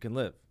money. You can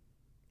live.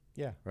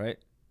 Yeah. Right?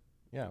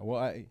 Yeah.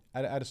 Well,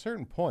 at a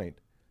certain point,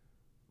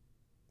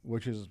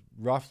 which is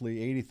roughly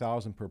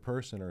 $80,000 per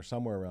person or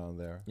somewhere around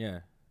there. Yeah.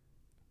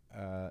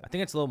 I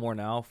think it's a little more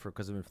now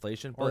because of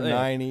inflation. Or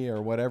 90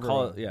 or whatever.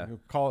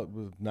 Call it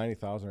with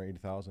 90,000 or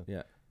 80,000.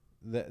 Yeah.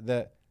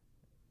 That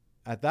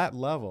at that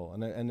level,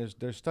 and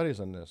there's studies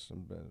on this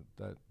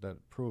that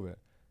prove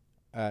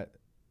it.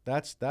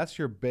 That's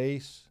your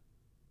base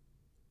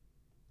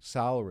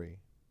salary,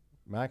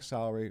 max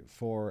salary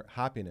for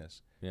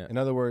happiness. Yeah. In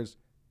other words,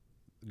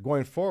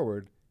 going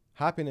forward,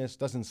 happiness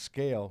doesn't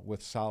scale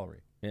with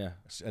salary. Yeah.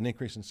 An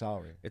increase in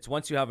salary. It's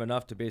once you have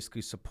enough to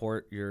basically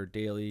support your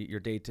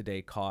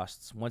day-to-day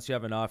costs. Once you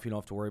have enough, you don't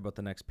have to worry about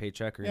the next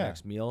paycheck or your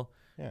next meal.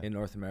 Yeah. In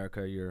North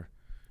America, you're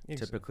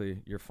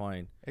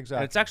fine. Exactly.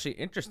 And it's actually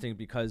interesting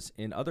because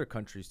in other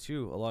countries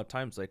too, a lot of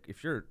times, like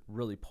if you're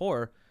really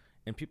poor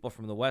And people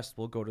from the West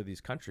will go to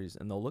these countries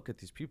and they'll look at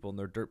these people and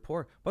they're dirt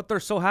poor, but they're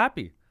so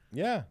happy.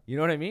 Yeah. You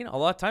know what I mean? A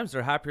lot of times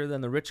they're happier than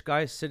the rich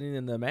guy sitting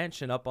in the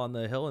mansion up on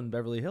the hill in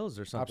Beverly Hills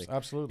or something.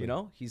 Absolutely. You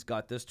know, he's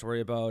got this to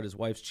worry about. His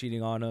wife's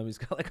cheating on him. He's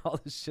got like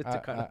all this shit to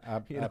kind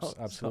of,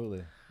 absolutely.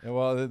 So. And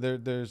well,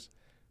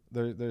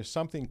 there's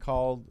something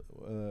called,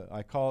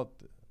 I call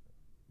it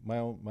my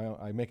own,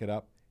 I make it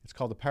up. It's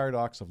called the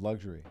paradox of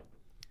luxury.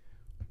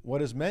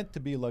 What is meant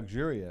to be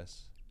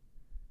luxurious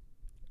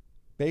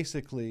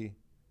basically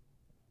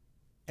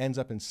ends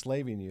up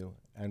enslaving you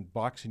and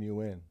boxing you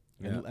in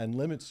and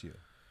limits you.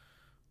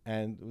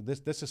 And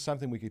this is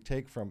something we could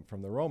take from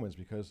the Romans,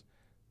 because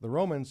the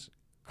Romans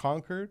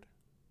conquered,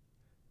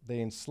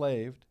 they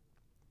enslaved,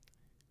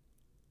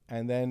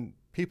 and then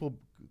people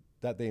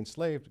that they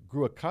enslaved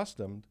grew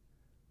accustomed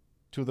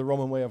to the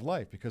Roman way of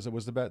life, because it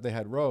was they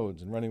had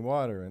roads and running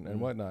water and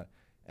whatnot.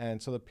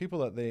 And so the people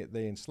that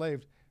they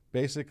enslaved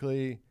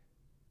basically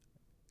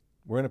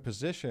were in a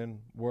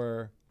position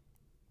where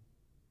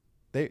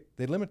they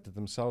limited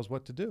themselves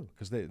what to do,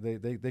 because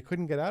they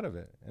couldn't get out of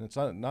it. And it's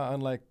not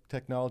unlike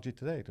technology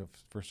today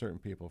for certain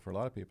people, for a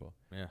lot of people.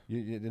 Yeah.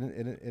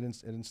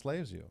 It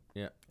enslaves you.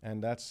 Yeah.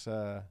 And that's,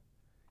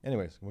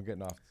 anyways, we're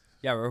getting off.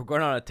 Yeah, we're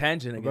going on a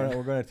tangent again.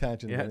 We're going on a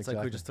tangent. Yeah, again, it's exactly.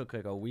 like we just took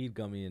like a weed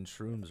gummy and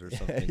shrooms or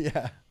something.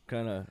 Yeah.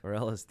 Kind of, or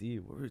LSD.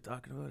 What were we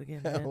talking about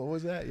again, man? What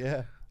was that?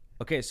 Yeah.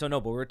 Okay, so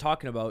no, but we're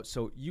talking about,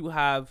 so you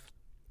have,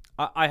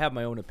 I have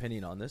my own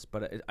opinion on this,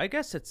 but I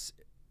guess it's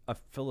a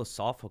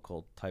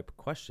philosophical type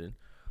question.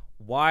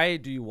 Why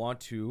do you want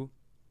to,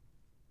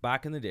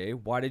 back in the day,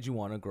 why did you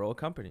want to grow a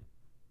company?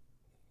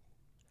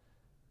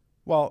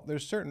 Well,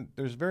 there's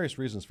various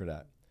reasons for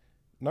that.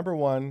 Number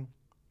one,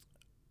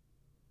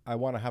 I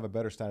want to have a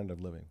better standard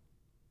of living,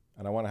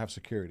 and I want to have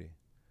security.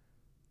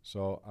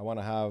 So I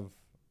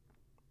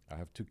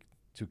have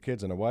two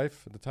kids and a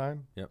wife at the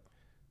time. Yep.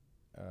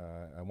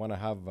 I want to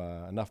have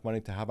enough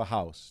money to have a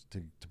house,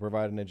 to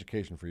provide an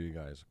education for you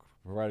guys,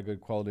 provide a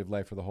good quality of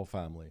life for the whole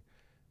family,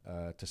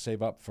 to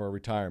save up for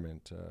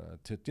retirement,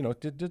 to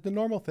the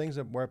normal things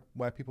that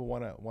why people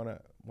want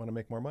to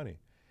make more money.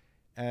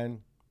 And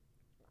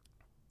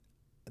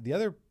the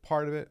other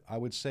part of it, I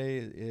would say,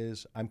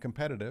 is I'm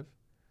competitive,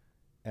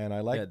 and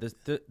I like.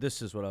 Yeah,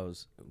 this is what I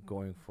was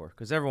going for,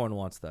 because everyone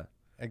wants that.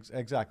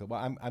 Exactly.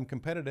 Well, I'm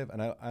competitive,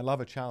 and I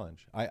love a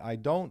challenge. I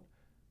didn't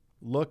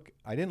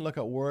look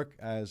at work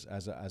as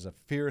a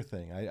fear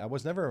thing. I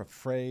was never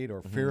afraid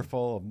or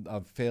fearful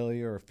of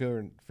failure, or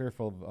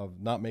fearful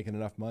of not making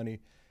enough money.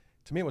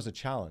 To me, it was a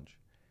challenge.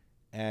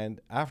 And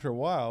after a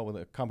while, when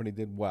the company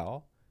did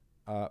well,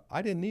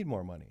 I didn't need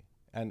more money.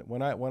 And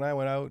when I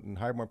went out and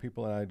hired more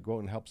people, and I'd go out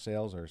and help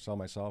sales or sell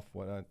myself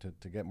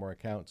to get more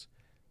accounts,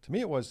 to me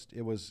it was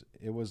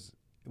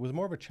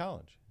more of a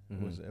challenge.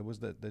 Mm-hmm. It was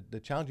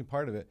the challenging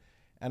part of it.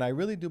 And I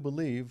really do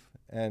believe,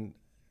 and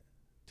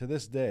to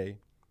this day,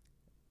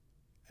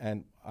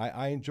 and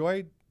I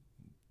enjoyed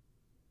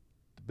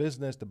the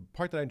business. The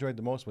part that I enjoyed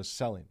the most was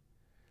selling.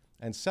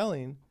 And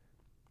selling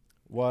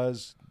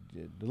was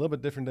a little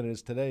bit different than it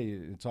is today.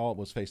 It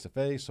was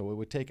face-to-face, so it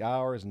would take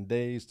hours and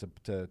days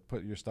to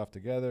put your stuff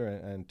together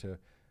and to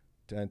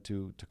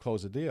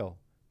close a deal.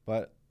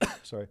 But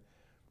sorry,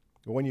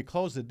 but when you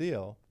close the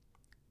deal,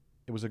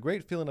 it was a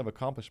great feeling of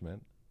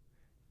accomplishment,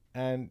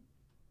 and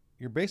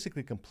you're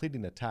basically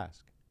completing a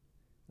task.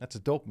 That's a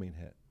dopamine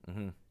hit.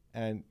 Mm-hmm.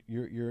 And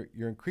you're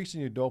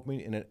increasing your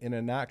dopamine in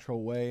a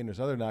natural way, and there's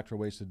other natural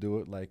ways to do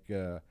it, like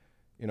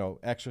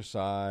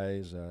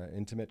exercise,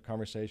 intimate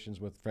conversations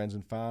with friends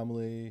and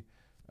family,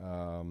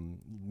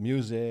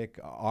 music,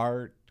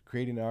 art,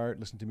 creating art,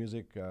 listening to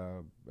music,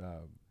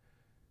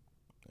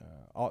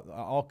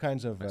 all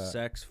kinds of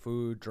sex,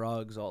 food,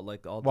 drugs, all.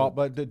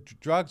 But the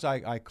drugs,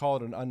 I call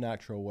it an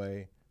unnatural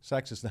way.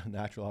 Sex is not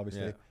natural,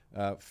 obviously.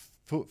 Yeah.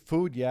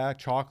 Food, yeah,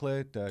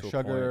 chocolate,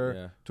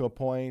 sugar, to a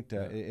point.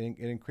 It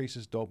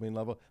increases dopamine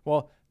level.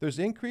 Well, there's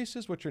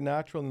increases which are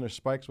natural, and there's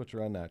spikes which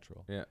are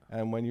unnatural. Yeah.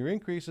 And when your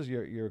increases,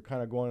 you're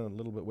kind of going a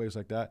little bit ways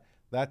like that.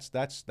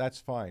 That's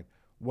fine.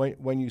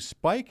 When you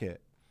spike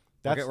it,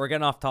 we're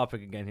getting off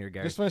topic again here,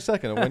 Gary. Just for a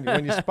second.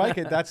 When you spike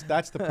it,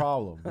 that's the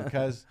problem,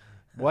 because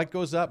what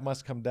goes up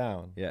must come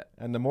down. Yeah.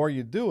 And the more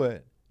you do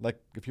it,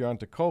 like if you're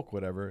onto Coke,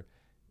 whatever.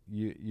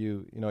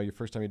 Your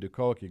first time you do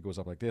Coke, it goes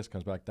up like this,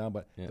 comes back down.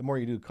 But the more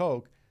you do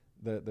Coke,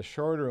 the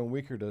shorter and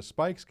weaker the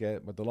spikes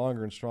get, but the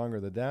longer and stronger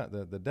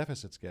the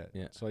deficits get.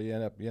 Yeah. So you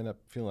end up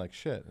feeling like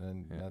shit,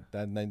 and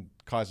that then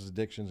causes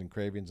addictions and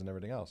cravings and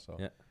everything else. So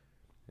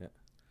yeah.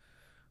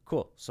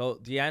 Cool. So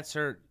the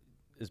answer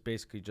is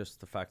basically just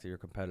the fact that you're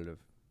competitive.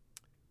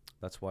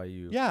 That's why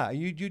you. Yeah,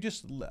 you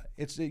just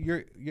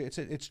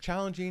it's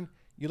challenging.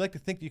 You like to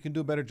think that you can do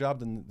a better job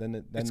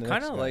than it's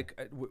kind of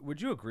like,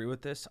 would you agree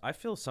with this? I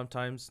feel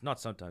not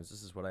sometimes,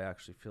 this is what I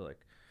actually feel like,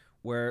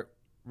 where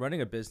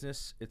running a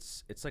business,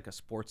 it's like a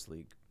sports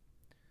league.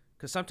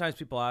 Because sometimes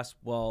people ask,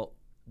 well,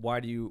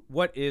 what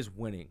is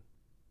winning?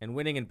 And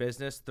winning in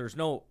business, there's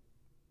no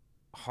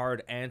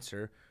hard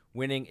answer.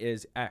 Winning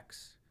is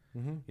X.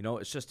 Mm-hmm.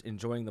 It's just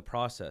enjoying the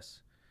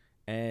process.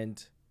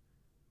 And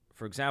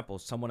for example,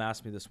 someone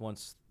asked me this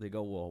once. They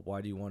go, well, why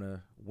do you want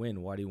to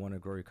win? Why do you want to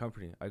grow your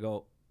company? I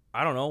go,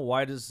 I don't know.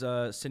 Why does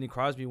Sidney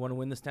Crosby want to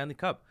win the Stanley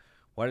Cup?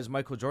 Why does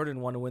Michael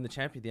Jordan want to win the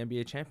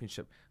NBA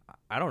championship?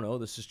 I don't know.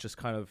 This is just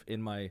kind of in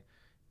my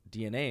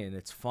DNA, and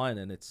it's fun.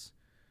 And it's,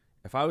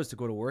 if I was to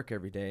go to work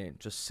every day and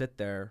just sit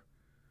there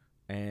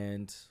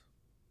and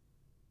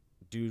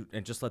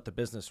just let the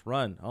business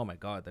run, oh my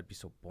God, that'd be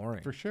so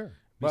boring. For sure.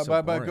 But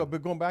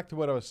Going back to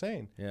what I was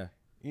saying, yeah,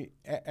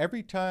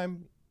 every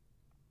time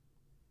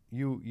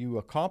you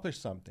accomplish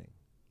something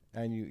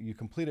and you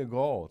complete a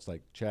goal, it's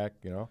like check,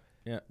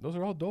 yeah, those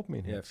are all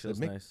dopamine hits. Yeah, it feels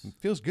nice. It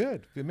feels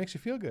good. It makes you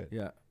feel good.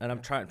 Yeah, and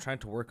I'm trying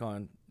to work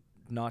on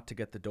not to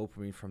get the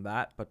dopamine from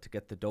that, but to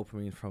get the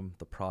dopamine from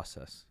the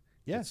process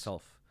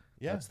itself.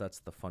 Yeah, that's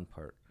the fun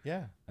part.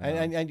 Yeah,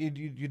 and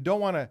you don't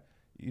want to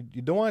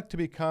you don't want it to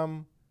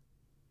become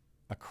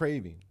a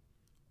craving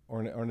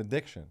or an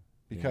addiction,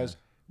 because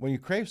when you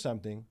crave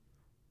something,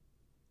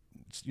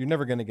 you're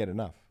never going to get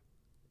enough.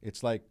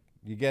 It's like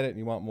you get it and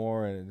you want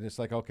more, and it's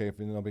like, okay, if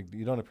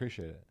you don't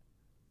appreciate it,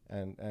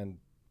 and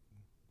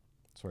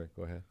sorry,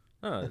 go ahead.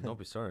 No, don't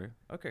be sorry.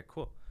 Okay,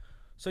 cool.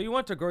 So you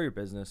want to grow your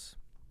business.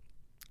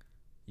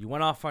 You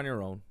went off on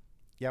your own.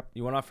 Yep.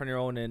 You went off on your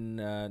own in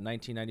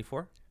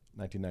 1994?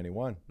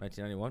 1991.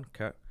 1991,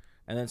 okay.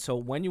 And then so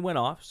when you went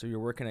off, so you're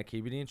working at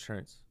KBD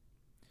Insurance,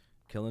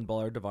 Killen,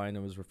 Ballard, Devine,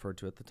 it was referred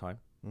to at the time.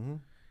 Mm-hmm.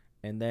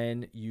 And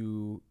then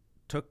you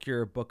took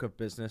your book of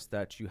business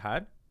that you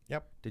had.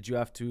 Yep. Did you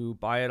have to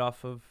buy it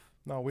off of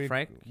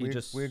Frank? We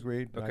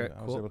agreed. Okay,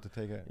 I was able to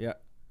take it. Yeah.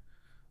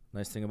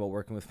 Nice thing about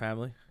working with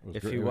family.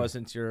 If great. he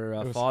wasn't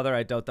your father,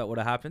 I doubt that would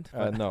have happened.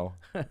 No,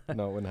 it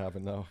wouldn't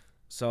happen. No.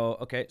 So,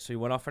 okay, so you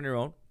went off on your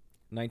own,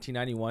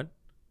 1991.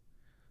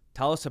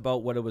 Tell us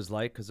about what it was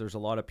like, because there's a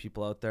lot of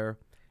people out there.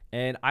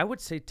 And I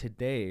would say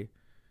today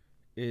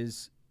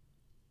is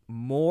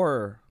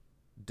more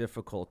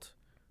difficult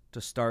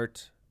to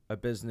start a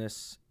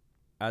business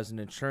as an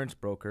insurance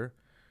broker,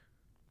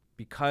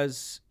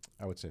 because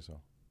I would say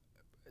so.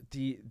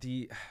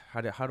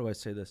 How do I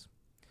say this?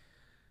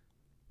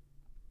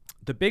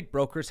 The big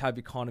brokers have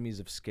economies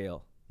of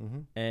scale.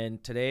 Mm-hmm.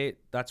 And today,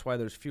 that's why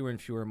there's fewer and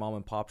fewer mom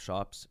and pop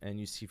shops, and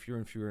you see fewer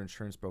and fewer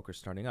insurance brokers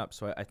starting up.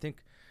 So I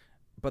think,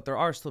 but there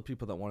are still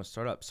people that want to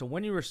start up. So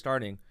when you were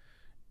starting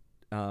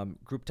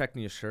Group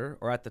Techni Assure,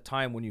 or at the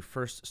time when you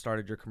first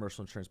started your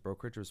commercial insurance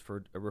brokerage, it was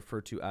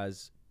referred to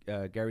as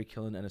Gary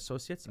Killen and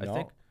Associates, I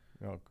think.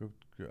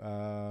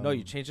 No,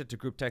 you changed it to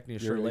Group Techni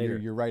Assure later.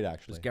 You're right,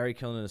 actually. It was Gary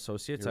Killen and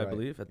Associates, I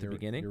believe, at the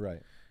beginning. You're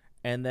right.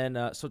 And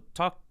then, so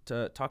talk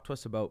to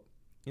us about,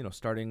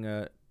 starting,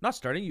 not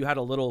starting, you had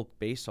a little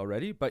base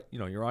already, but,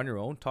 you're on your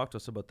own. Talk to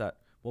us about that.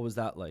 What was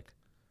that like?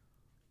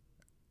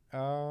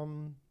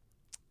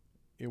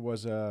 It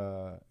was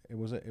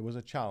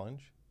a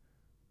challenge,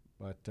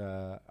 but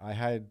I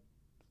had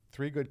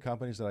 3 good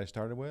companies that I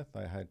started with.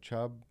 I had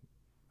Chubb,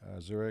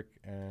 Zurich,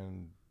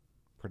 and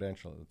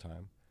Prudential at the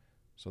time.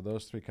 So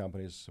those 3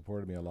 companies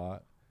supported me a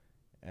lot,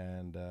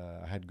 and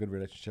I had good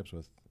relationships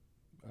with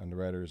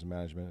underwriters and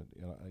management,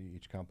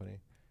 each company.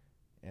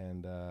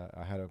 And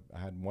I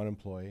had one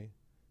employee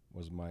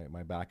was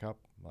my backup.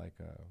 Like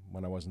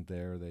when I wasn't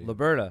there,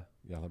 Liberta.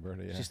 Yeah,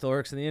 Liberta. Yeah. She still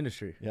works in the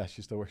industry. Yeah,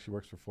 she still works. She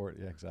works for Fort.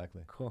 Yeah,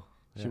 exactly. Cool.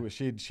 Yeah.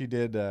 She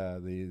did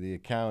the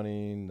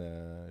accounting.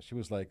 She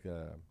was like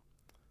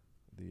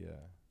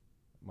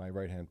my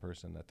right hand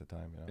person at the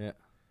time. Yeah.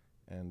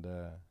 And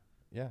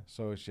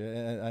so she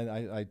and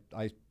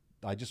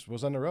I just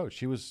was on the road.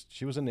 She was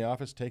in the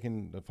office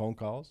taking the phone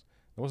calls.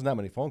 There wasn't that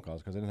many phone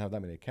calls because I didn't have that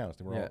many accounts.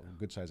 They were all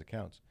good sized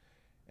accounts.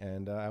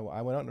 And I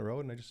went out on the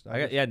road, and I just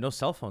no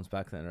cell phones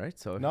back then, right?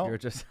 So no, you're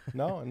just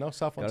no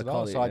cell phones at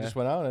all. So I just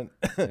went out and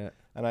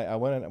and I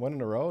went on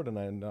the road, and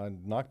I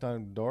knocked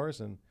on doors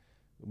and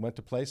went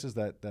to places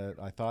that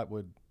I thought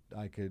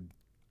I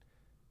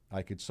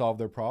could solve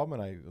their problem,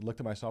 and I looked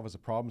at myself as a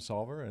problem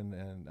solver,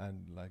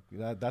 and like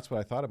that's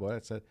what I thought about it. I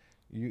said,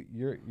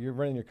 you're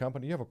running your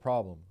company, you have a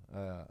problem.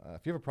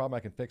 If you have a problem, I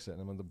can fix it.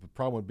 And the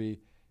problem would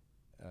be,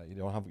 you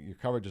don't have, your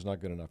coverage is not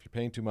good enough. You're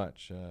paying too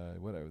much.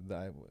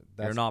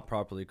 You're not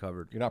properly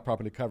covered. You're not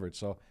properly covered.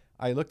 So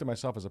I looked at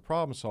myself as a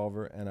problem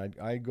solver, and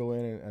I go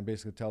in and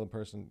basically tell the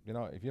person,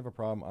 if you have a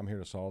problem, I'm here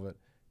to solve it.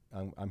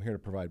 I'm here to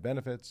provide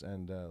benefits,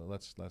 and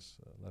let's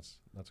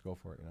go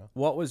for it.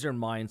 What was your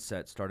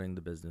mindset starting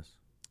the business?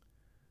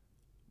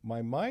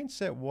 My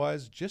mindset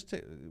was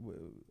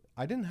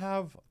I didn't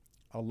have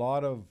a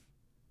lot of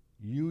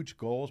huge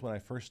goals when I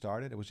first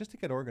started. It was just to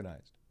get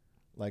organized.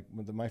 Like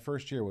my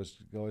first year was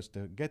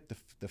to get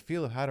the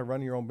feel of how to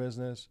run your own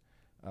business,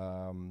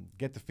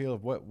 get the feel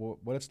of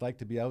what it's like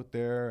to be out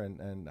there,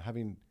 and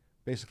having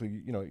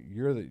basically,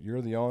 you're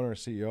the owner,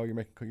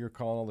 CEO, you're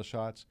calling all the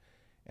shots.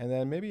 And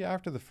then maybe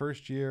after the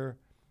first year,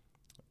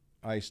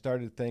 I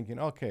started thinking,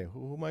 okay,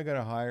 who am I going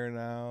to hire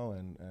now,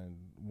 and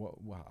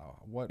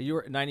what? You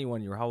were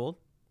 91. You were how old?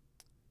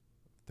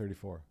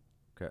 34.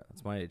 Okay,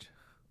 that's my age.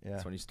 Yeah,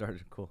 that's when you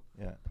started. Cool.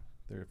 Yeah,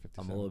 57.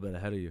 I'm a little bit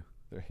ahead of you.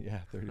 Yeah,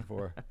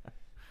 34.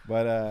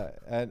 But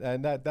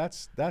and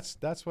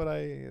that's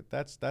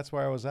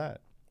where I was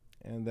at.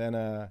 And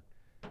then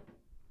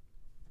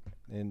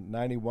in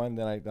 '91,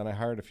 then I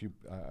hired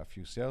a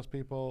few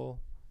salespeople.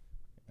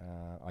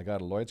 I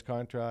got a Lloyd's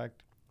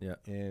contract. Yeah.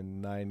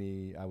 In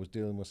 '90, I was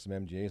dealing with some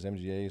MGAs.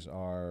 MGAs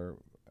are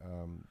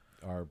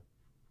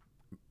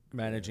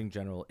Managing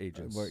general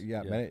agents.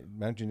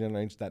 Managing general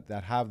agents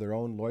that have their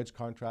own Lloyd's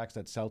contracts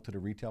that sell to the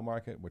retail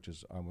market, which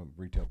is I'm a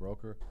retail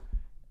broker,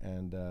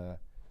 and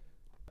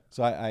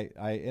so I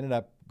ended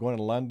up going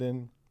to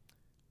London.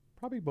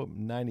 Probably about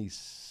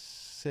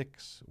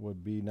 96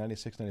 would be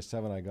 96,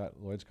 97. I got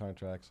Lloyd's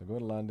contracts. I go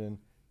to London,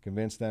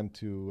 convince them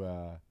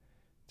to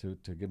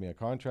give me a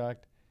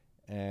contract,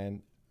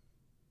 and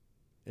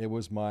it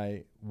was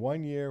my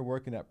 1 year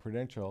working at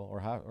Prudential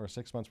or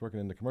 6 months working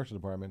in the commercial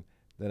department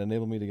that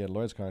enabled me to get a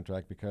Lloyd's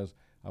contract, because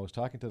I was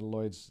talking to the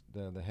Lloyd's,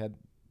 the head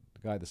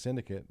guy, the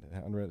syndicate, the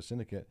underwriter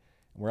syndicate,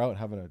 and we're out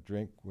having a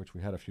drink, which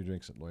we had a few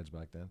drinks at Lloyd's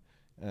back then.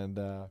 And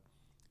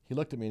he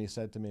looked at me and he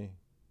said to me,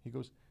 he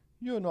goes,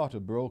 "You're not a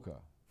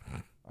broker."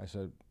 I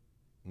said,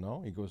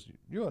 "No." He goes,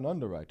 "You're an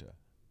underwriter,"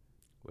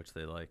 Which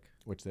they like.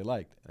 which they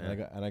liked,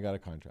 Yeah. and I got a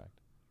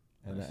contract.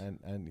 Nice.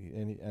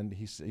 And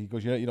he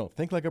goes, "You don't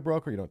think like a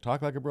broker, you don't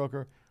talk like a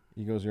broker."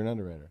 He goes, "You're an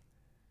underwriter."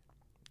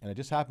 And it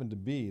just happened to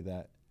be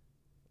that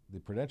the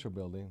Prudential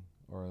building,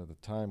 or at the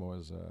time it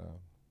was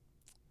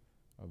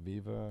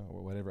Aviva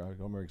or whatever, I don't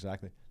remember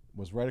exactly,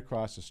 was right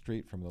across the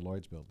street from the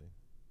Lloyd's building,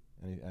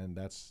 and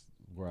that's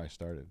where I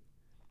started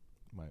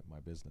my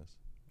business,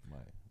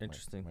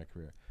 Interesting. my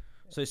career.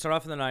 So you start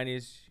off in the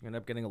 90s, you end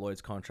up getting a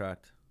Lloyd's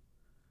contract.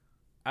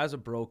 As a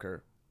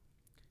broker,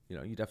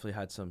 you definitely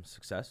had some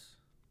success.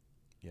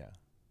 Yeah.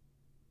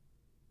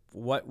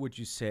 What would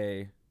you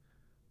say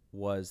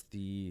was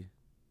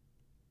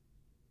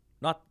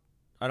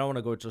I don't want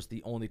to go just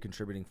the only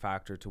contributing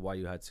factor to why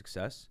you had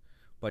success,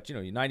 but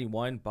you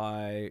 91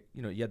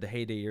 you had the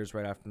heyday years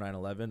right after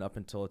 9/11 up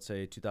until, let's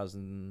say,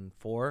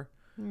 2004.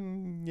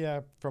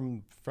 Yeah,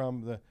 from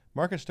the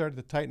market started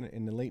to tighten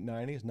in the late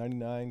 90s,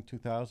 99,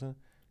 2000.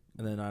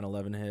 And then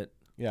 9/11 hit.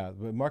 Yeah,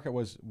 the market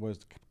was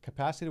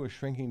capacity was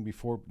shrinking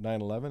before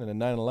 9/11, and then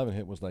 9/11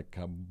 hit was like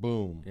a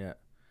boom. Yeah.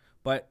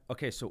 But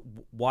okay, so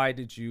what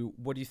do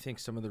you think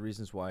some of the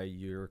reasons why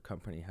your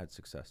company had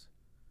success?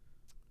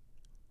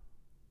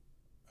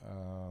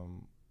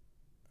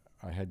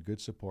 I had good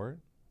support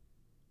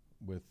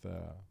with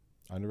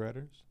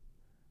underwriters.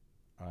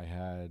 I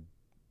had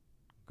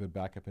good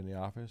backup in the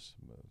office,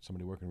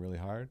 somebody working really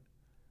hard,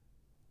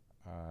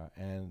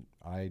 and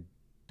I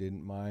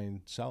didn't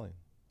mind selling.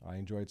 I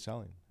enjoyed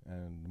selling,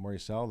 and the more you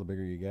sell, the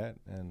bigger you get,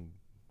 and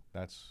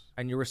that's.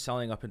 And you were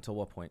selling up until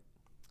what point?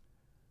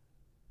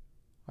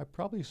 I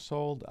probably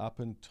sold up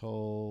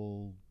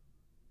until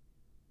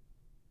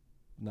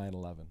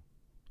 9/11.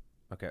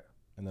 Okay.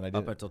 And then I did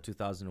Up until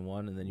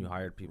 2001, and then you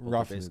hired people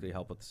roughly to basically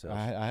help with the sales.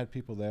 I had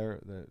people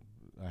there that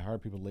I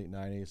hired people late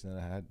 90s, and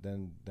I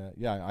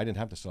didn't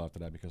have to sell after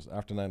that, because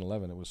after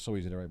 9/11 it was so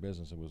easy to write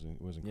business. It was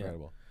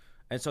incredible.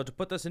 And so to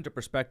put this into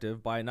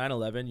perspective, by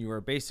 9/11 you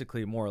were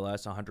basically more or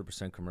less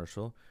 100%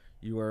 commercial.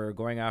 You were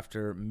going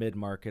after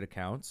mid-market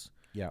accounts.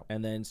 Yeah.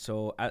 And then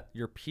so at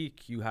your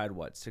peak you had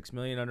what, $6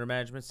 million under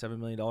management, $7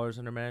 million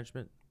under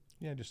management?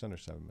 Yeah, just under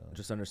 7 million.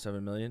 Just under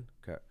 7 million.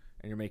 Okay.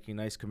 And you're making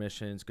nice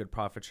commissions, good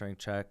profit sharing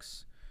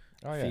checks,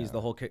 Oh, fees, yeah. the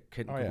whole kit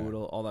and Oh, yeah.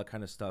 caboodle, all that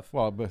kind of stuff.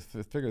 Well, but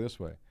figure this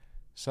way: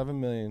 7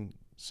 million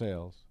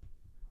sales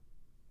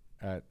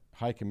at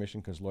high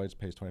commission, because Lloyd's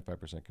pays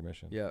 25%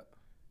 commission. Yeah.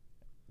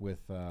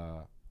 With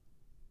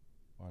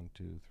 1,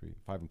 2, 3,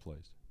 5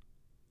 employees.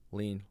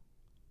 Lean.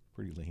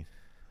 Pretty lean.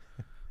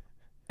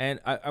 And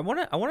I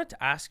wanted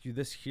to ask you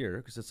this here,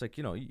 because it's like,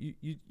 you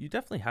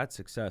definitely had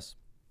success,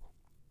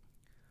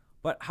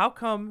 but how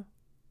come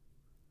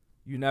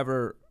you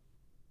never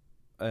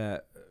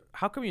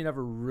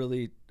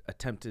really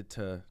attempted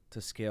to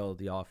scale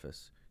the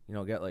office?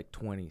 Get like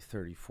 20,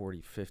 30,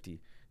 40,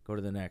 50, go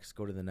to the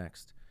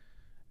next.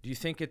 Do you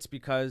think it's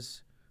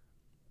because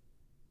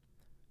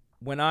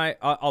when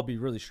I'll be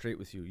really straight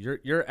with you.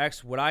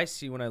 What I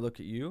see when I look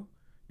at you,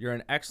 you're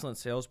an excellent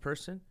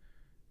salesperson.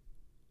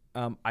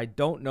 I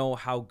don't know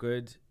how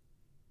good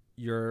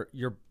your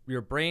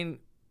brain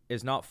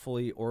is not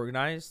fully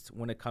organized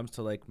when it comes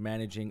to like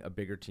managing a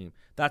bigger team.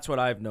 That's what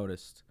I've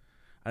noticed.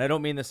 And I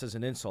don't mean this as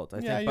an insult.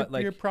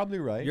 You're probably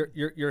right.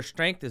 Your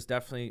strength is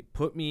definitely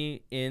put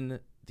me in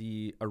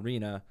the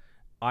arena.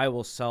 I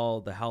will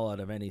sell the hell out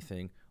of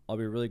anything. I'll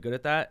be really good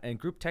at that. And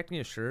group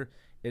techni,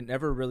 it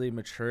never really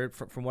matured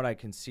from what I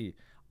can see.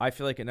 I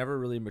feel like it never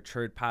really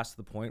matured past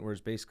the point where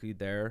it's basically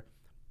there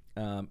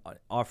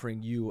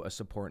offering you a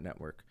support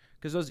network.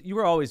 Because you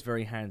were always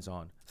very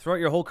hands-on. Throughout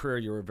your whole career,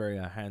 you were very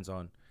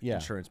hands-on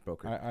insurance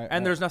broker.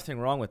 And there's nothing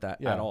wrong with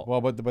that at all. Well,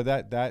 but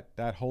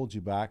that holds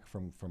you back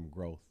from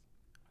growth.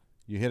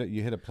 You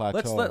hit a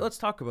plateau. Let's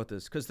talk about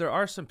this, because there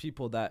are some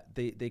people that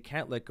they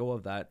can't let go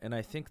of that, and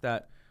I think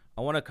that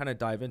I want to kind of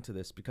dive into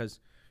this,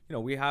 because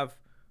we have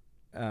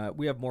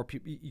more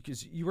people,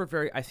 because you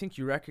were I think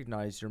you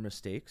recognize your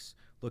mistakes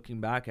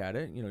looking back at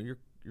it. You're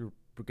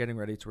getting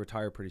ready to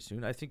retire pretty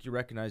soon. I think you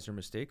recognize your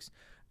mistakes,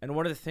 and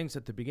one of the things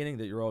at the beginning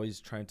that you're always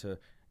trying to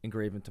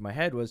engrave into my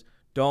head was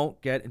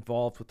Don't get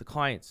involved with the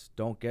clients.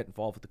 Don't get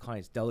involved with the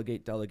clients.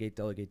 Delegate, delegate,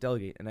 delegate,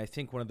 delegate. And I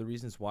think one of the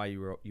reasons why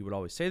you would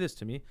always say this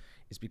to me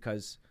is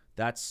because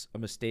that's a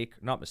mistake,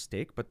 not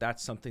mistake, but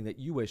that's something that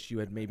you wish you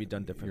had maybe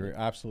done differently. You're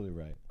absolutely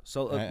right.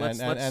 So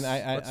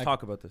let's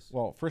talk about this.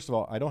 Well, first of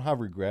all, I don't have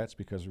regrets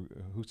because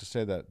who's to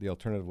say that the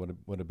alternative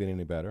would have been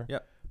any better? Yeah.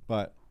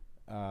 But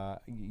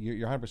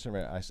you're 100%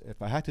 right.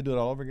 If I had to do it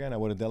all over again, I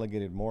would have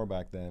delegated more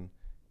back then,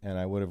 and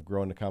I would have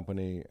grown the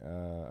company,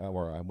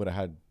 or I would have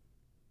had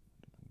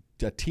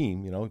a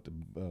team,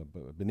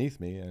 beneath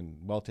me and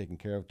well taken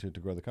care of to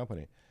grow the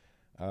company.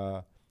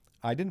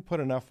 I didn't put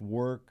enough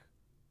work,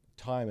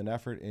 time, and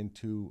effort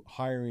into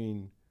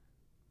hiring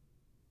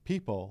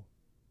people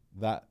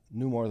that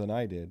knew more than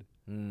I did,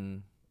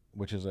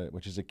 which is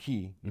a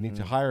key. You need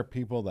to hire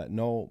people that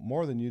know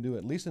more than you do,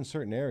 at least in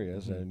certain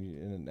areas,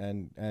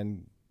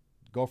 and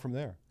go from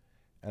there.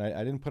 And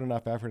I didn't put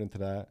enough effort into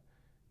that,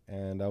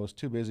 and I was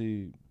too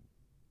busy.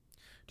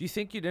 Do you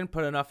think you didn't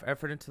put enough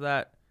effort into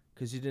that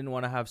because you didn't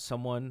want to have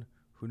someone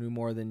who knew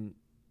more than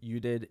you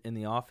did in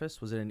the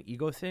office? Was it an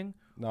ego thing?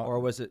 No, or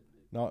was it?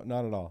 No,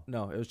 not at all.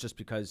 No, it was just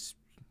because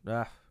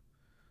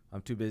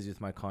I'm too busy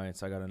with my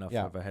clients. I got enough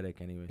of a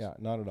headache anyways. Yeah,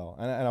 not at all.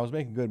 And I was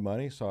making good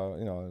money, so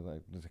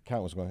like the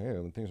account was going,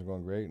 hey, things are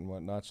going great and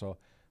whatnot. So,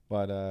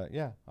 but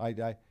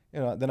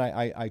then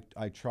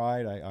I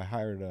tried. I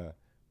hired a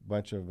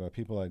bunch of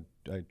people.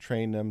 I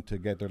trained them to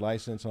get their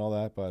license and all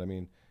that. But I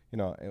mean,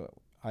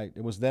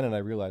 it was then, and I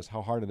realized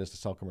how hard it is to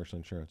sell commercial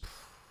insurance.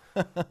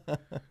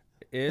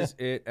 Is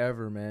it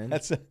ever, man?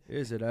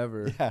 Is it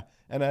ever? Yeah.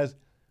 And I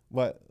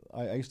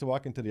used to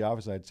walk into the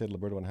office. I'd say to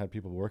Liberta when I had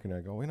people working there,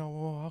 I go,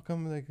 well, how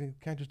come they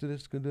can't just do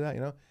this, do that,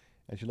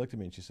 And she looked at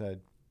me and she said,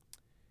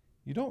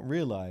 you don't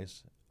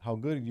realize how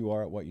good you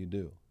are at what you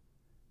do.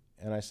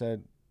 And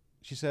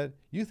she said,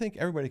 you think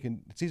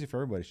it's easy for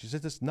everybody. She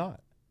said, it's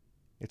not.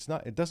 It's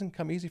not. It doesn't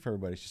come easy for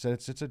everybody. She said,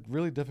 it's a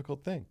really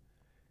difficult thing.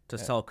 To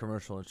sell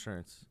commercial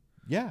insurance.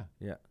 Yeah.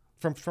 Yeah.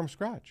 From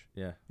scratch.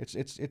 Yeah.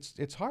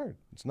 It's hard.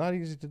 It's not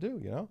easy to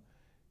do,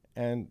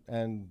 And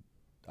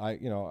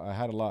I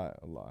have a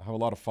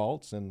lot of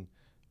faults, and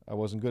I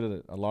wasn't good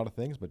at a lot of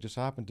things, but just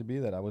happened to be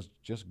that I was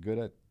just good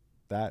at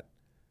that,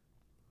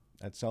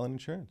 at selling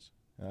insurance.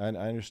 And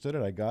I understood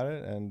it. I got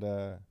it, and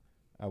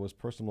I was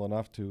personable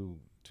enough to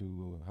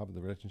have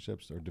the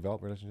relationships or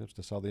develop relationships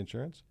to sell the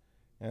insurance,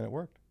 and it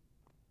worked.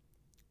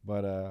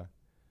 But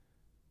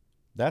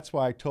that's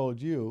why I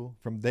told you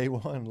from day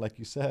one, like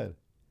you said,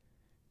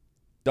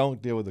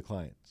 don't deal with the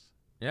clients.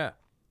 Yeah.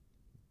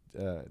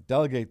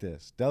 Delegate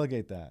this,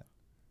 delegate that.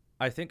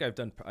 I think I've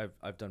done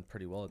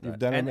pretty well at that. You've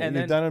done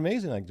an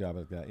amazing job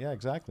at that. Yeah,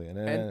 exactly.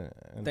 And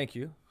thank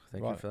you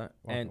for that.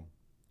 Welcome.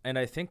 And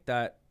I think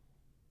that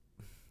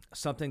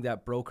something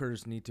that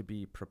brokers need to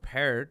be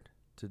prepared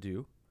to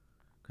do,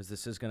 because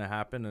this is going to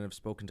happen, and I've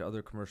spoken to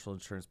other commercial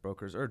insurance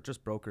brokers or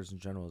just brokers in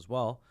general as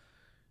well.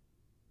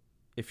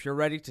 If you're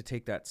ready to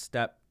take that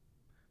step,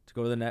 to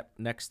go to the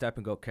next step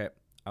and go, okay,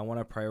 I want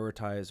to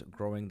prioritize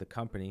growing the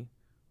company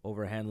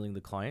over handling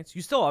the clients.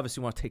 You still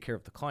obviously want to take care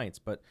of the clients,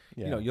 but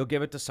you'll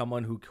give it to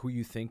someone who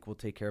you think will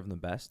take care of them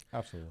the best.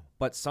 Absolutely.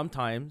 But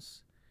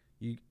sometimes,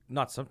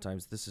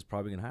 this is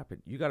probably going to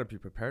happen. You got to be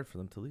prepared for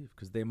them to leave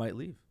because they might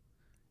leave.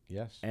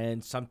 Yes.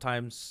 And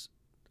sometimes,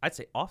 I'd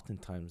say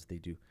oftentimes they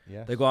do.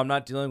 Yes. They go, I'm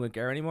not dealing with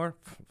Gary anymore.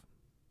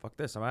 Fuck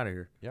this. I'm out of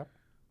here. Yep.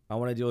 I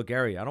want to deal with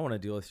Gary. I don't want to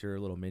deal with your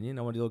little minion.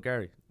 I want to deal with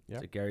Gary.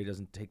 Yep. So Gary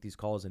doesn't take these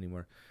calls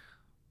anymore.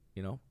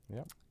 Yep.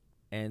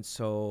 And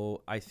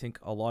so I think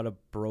a lot of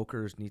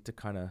brokers need to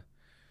kind of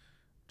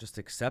just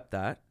accept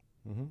that.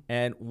 Mm-hmm.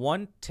 And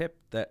one tip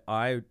that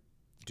I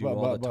do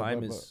all the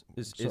time is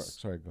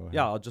sorry, go ahead.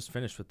 Yeah, I'll just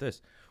finish with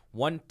this.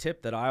 One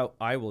tip that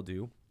I will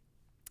do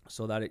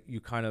so that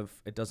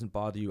it doesn't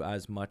bother you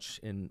as much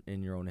in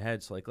your own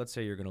head. So like, let's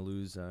say you're going to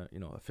lose a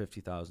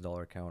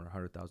 $50,000 account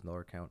or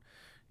 $100,000 account,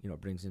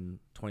 it brings in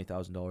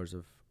 $20,000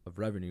 of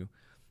revenue.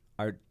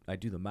 I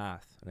do the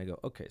math and I go,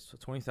 okay, so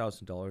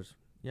 $20,000,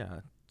 yeah,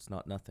 it's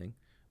not nothing.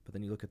 But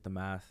then you look at the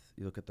math,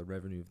 you look at the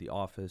revenue of the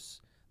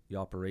office, the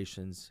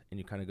operations, and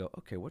you kind of go,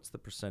 okay, what's the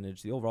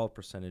overall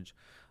percentage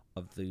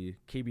of the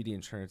KBD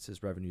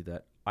Insurance's revenue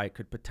that I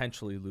could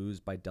potentially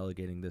lose by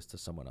delegating this to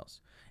someone else?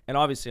 And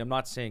obviously, I'm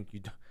not saying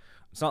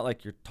it's not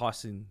like you're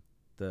tossing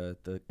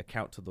the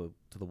account to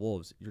the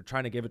wolves. You're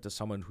trying to give it to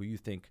someone who you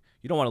think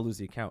you don't want to lose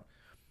the account.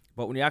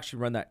 But when you actually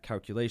run that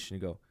calculation,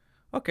 you go,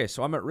 okay,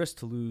 so I'm at risk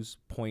to lose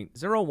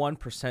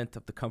 0.01%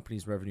 of the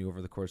company's revenue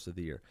over the course of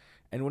the year.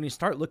 And when you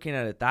start looking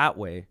at it that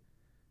way,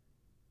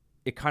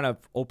 it kind of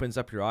opens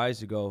up your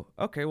eyes. You go,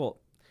 okay, well,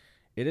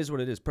 it is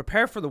what it is.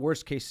 Prepare for the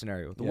worst case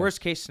scenario. The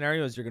worst case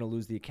scenario is you're going to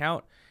lose the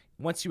account.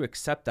 Once you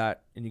accept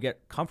that and you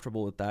get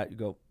comfortable with that, you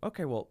go,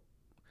 okay, well,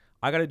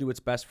 I got to do what's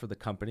best for the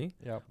company.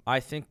 Yep. I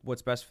think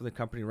what's best for the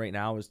company right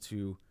now is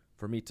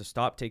for me to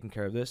stop taking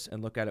care of this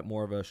and look at it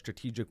more of a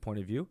strategic point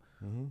of view.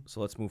 Mm-hmm.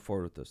 So let's move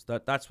forward with this.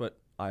 That's what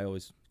I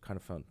always kind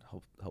of found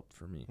helped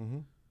for me. Mm-hmm.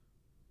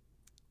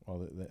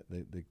 Well,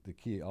 the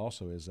key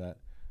also is that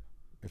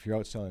if you're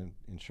out selling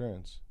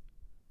insurance,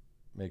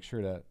 make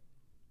sure that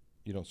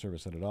you don't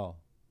service it at all.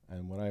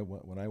 And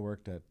when I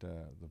worked at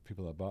the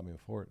people that bought me a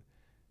Fort,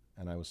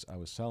 and I was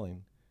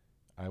selling,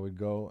 I would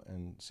go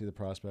and see the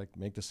prospect,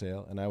 make the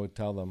sale, and I would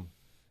tell them,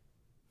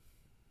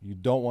 you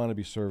don't want to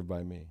be served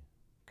by me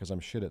because I'm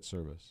shit at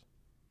service.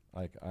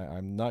 Like,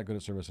 I'm not good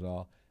at service at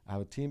all. I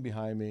have a team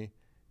behind me,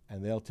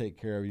 and they'll take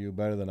care of you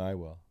better than I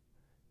will.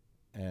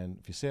 And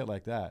if you say it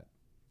like that,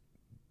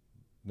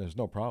 there's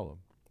no problem.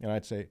 And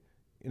I'd say,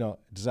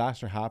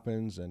 disaster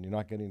happens and you're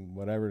not getting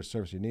whatever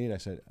service you need. I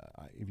said,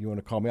 if you want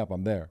to call me up,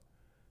 I'm there.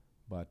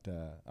 But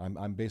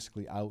I'm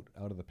basically out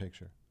of the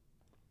picture.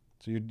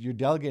 So you're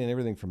delegating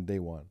everything from day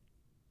one.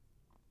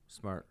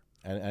 Smart.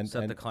 And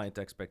set the client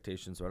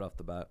expectations right off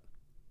the bat.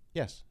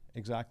 Yes,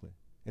 exactly.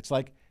 It's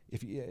like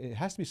it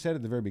has to be said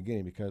at the very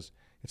beginning, because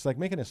it's like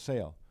making a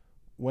sale.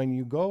 When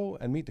you go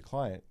and meet the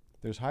client,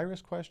 there's high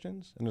risk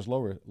questions and there's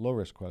low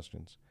risk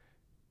questions.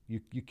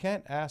 You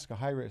can't ask a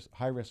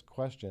high risk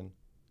question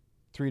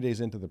 3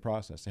 days into the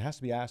process. It has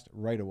to be asked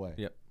right away.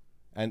 Yep.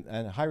 And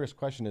a high risk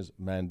question is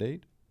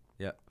mandate.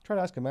 Yeah. Try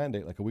to ask a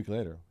mandate like a week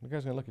later. The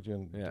guy's gonna look at you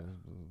and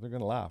they're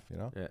gonna laugh,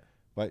 Yeah.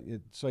 But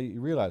so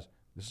you realize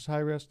this is high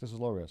risk, this is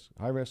low risk.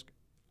 High risk,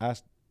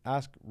 ask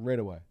right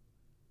away.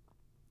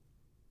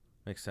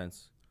 Makes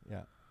sense.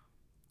 Yeah.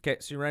 Okay,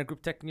 so you ran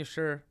Group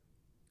Technischer.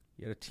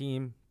 You had a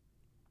team.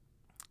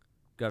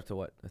 Got up to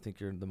what? I think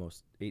you're the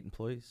most 8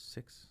 employees,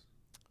 6.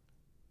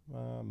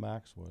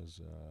 Max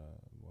was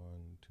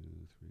 1, 2,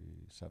 3,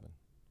 7.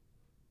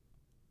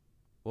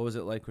 What was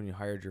it like when you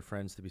hired your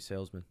friends to be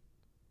salesmen?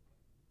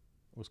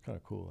 It was kind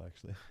of cool,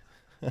 actually.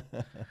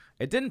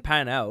 It didn't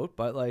pan out,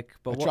 but I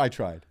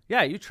tried.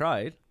 Yeah, you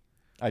tried.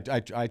 I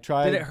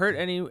tried. Did it hurt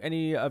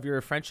any of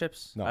your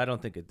friendships? No. I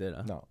don't think it did.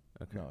 Huh? No.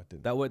 Okay. No, it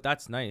didn't.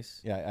 That's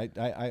nice. Yeah,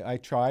 I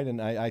tried, and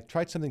I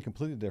tried something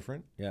completely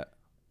different. Yeah.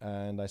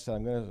 And I said,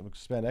 I'm going to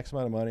spend X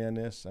amount of money on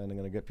this, and I'm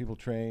going to get people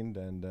trained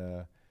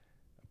and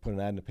put an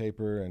ad in the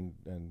paper. And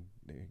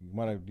you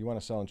want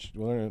to sell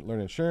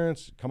learn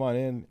insurance? Come on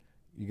in.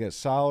 You get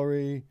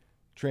salary,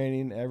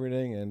 training,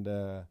 everything,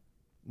 and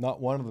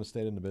not one of them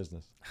stayed in the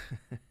business.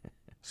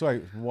 Sorry,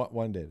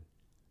 one did.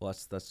 Well,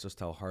 that's just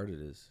how hard it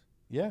is.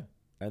 Yeah.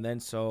 And then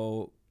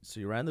so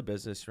you ran the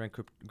business, you ran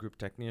Group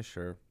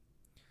Technischer,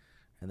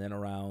 and then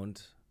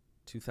around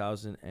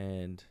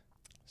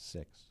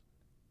 2006.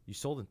 You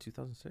sold in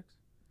 2006?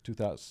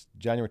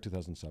 January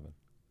 2007.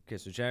 Okay,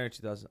 so January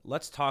 2000.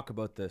 Let's talk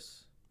about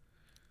this,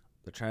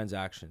 the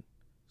transaction.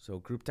 So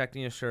Group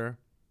Technischer,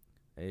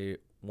 a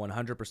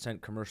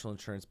 100% commercial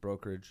insurance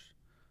brokerage,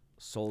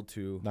 sold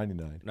to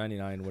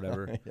 99,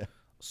 whatever. Yeah.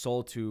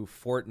 Sold to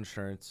Fort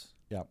Insurance.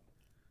 Yep.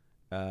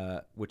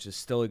 Which is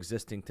still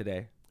existing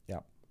today.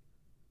 Yep.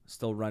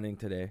 Still running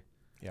today.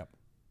 Yep.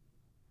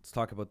 Let's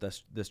talk about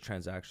this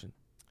transaction.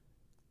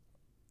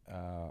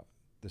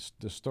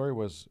 The story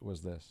was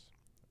this.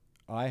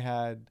 I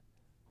had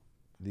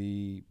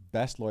the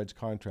best Lloyd's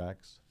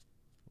contracts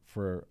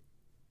for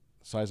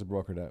the size of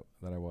broker that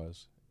I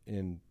was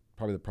in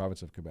probably the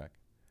province of Quebec.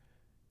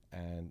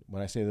 And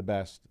when I say the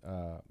best,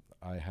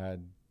 I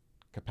had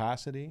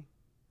capacity,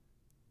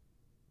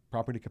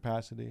 property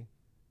capacity,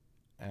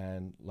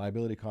 and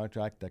liability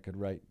contract that could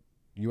write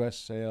U.S.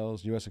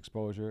 sales, U.S.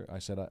 exposure. I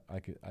said I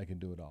could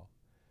do it all.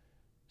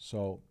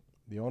 So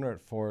the owner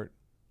at Fort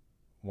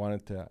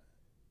wanted to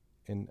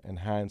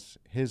enhance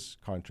his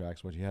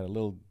contracts, which he had a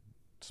little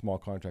small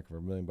contract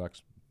for $1 million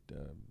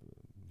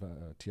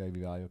TIV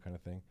value kind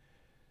of thing.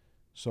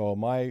 So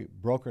my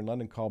broker in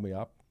London called me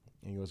up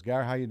and he goes,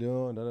 "Gary, how you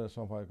doing?"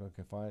 So I'm like,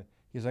 "Okay, fine."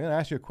 He says, "I'm going to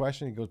ask you a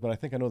question." He goes, "But I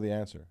think I know the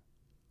answer."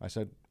 I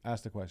said,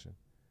 "Ask the question."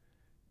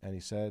 And he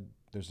said,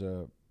 "There's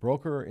a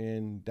broker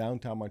in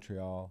downtown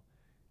Montreal,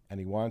 and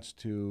he wants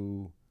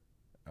me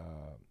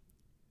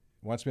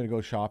to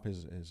go shop he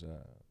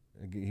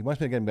wants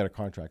me to get him better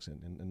contracts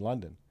in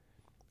London."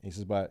 He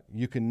says, "But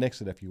you can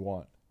nix it if you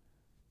want."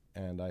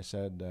 And I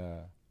said,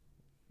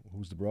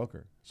 "Who's the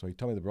broker?" So he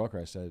told me the broker.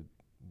 I said,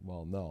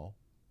 "Well, no,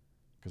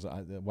 because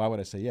why would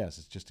I say yes?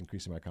 It's just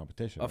increasing my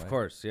competition." Of right?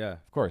 course, yeah.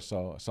 Of course.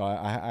 So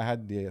I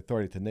had the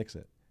authority to nix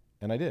it,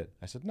 and I did.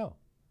 I said no.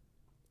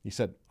 He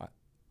said,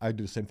 "I'd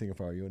do the same thing if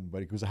I were you," but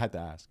because I had to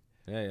ask.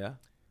 Yeah.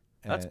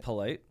 That's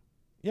polite.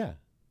 Yeah.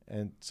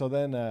 And so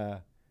then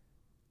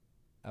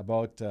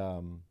about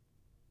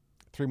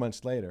 3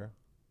 months later,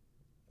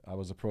 I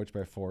was approached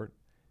by Fort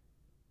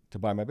to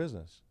buy my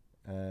business.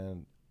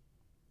 And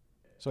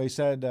so he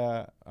said,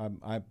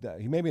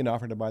 he made me an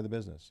offer to buy the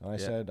business. And I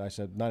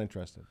said, not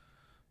interested.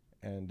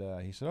 And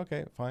he said,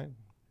 "Okay, fine."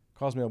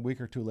 Calls me a week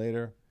or two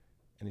later,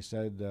 and he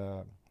said,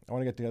 "I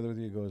want to get together with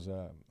you." He goes,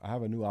 "I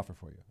have a new offer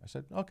for you." I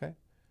said, "Okay."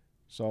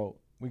 So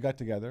we got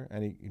together,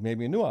 and he made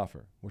me a new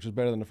offer, which was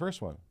better than the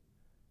first one.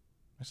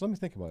 I said, "Let me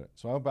think about it."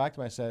 So I went back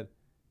to him. I said,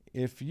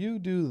 "If you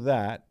do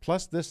that,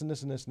 plus this and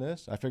this and this and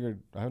this," I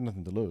figured I have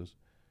nothing to lose.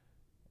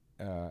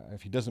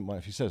 If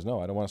he says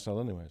no, I don't want to sell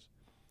anyways.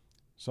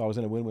 So I was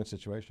in a win-win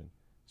situation.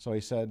 So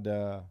he said,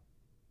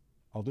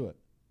 "I'll do it."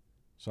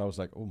 So I was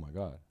like, "Oh my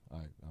God,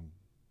 I'm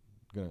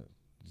gonna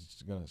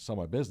sell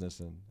my business,"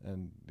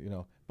 and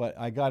but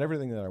I got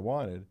everything that I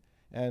wanted,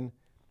 and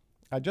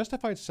I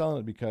justified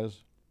selling it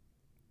because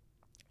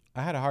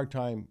I had a hard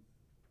time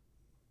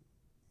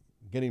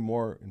getting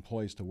more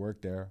employees to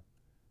work there,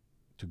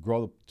 to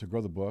grow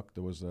the book.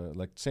 There was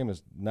like same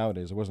as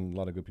nowadays. There wasn't a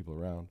lot of good people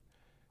around.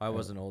 I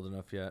wasn't old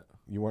enough yet.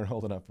 You weren't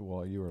old enough.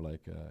 Well, you were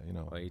like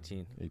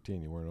 18.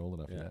 18. You weren't old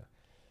enough yet.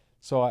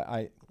 So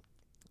I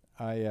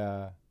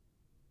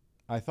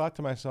thought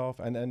to myself,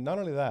 and not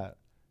only that,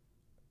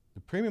 the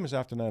premiums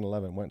after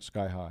 9/11 went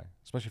sky high,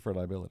 especially for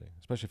liability,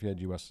 especially if you had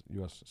U.S.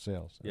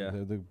 sales. Yeah.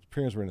 The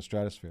premiums were in the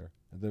stratosphere.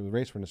 The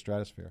rates were in the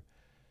stratosphere.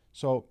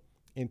 So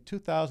in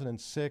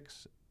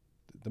 2006,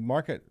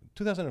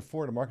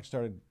 2004, the market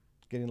started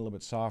getting a little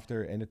bit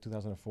softer. End of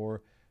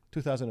 2004,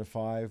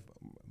 2005,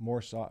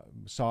 more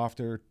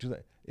softer.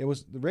 The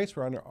rates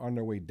were on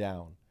their way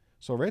down.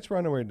 So rates were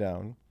on their way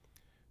down.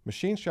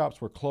 Machine shops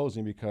were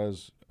closing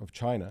because of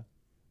China,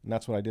 and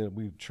that's what I did.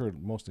 We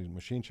insured mostly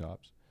machine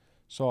shops.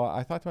 So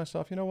I thought to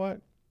myself, you know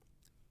what?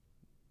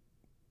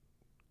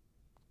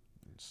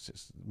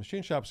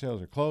 Machine shop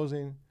sales are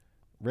closing,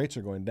 rates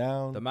are going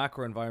down. The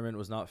macro environment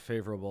was not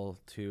favorable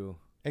to.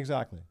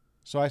 Exactly.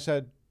 So I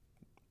said,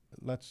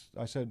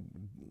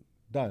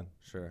 done.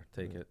 Sure,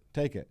 take it.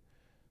 Take it.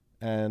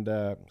 And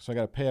so I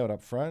got a payout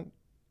up front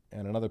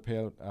and another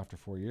payout after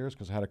 4 years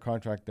because I had a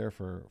contract there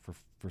for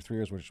 3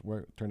 years, which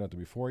turned out to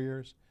be 4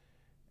 years.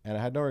 And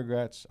I had no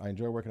regrets. I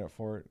enjoyed working at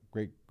Fort.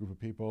 Great group of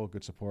people,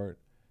 good support.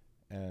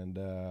 And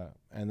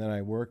then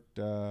I worked,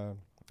 I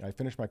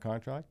finished my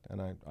contract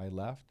and I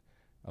left.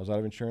 I was out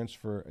of insurance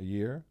for a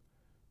year,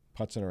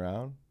 putzing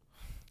around.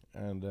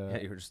 And Yeah,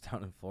 you were just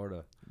down in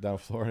Florida. Down in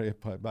Florida,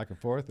 back and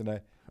forth. And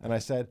I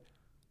said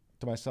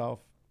to myself,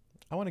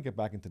 I want to get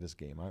back into this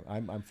game.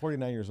 I'm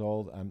 49 years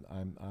old.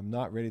 I'm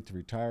not ready to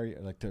retire,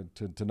 like to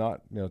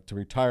not, to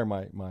retire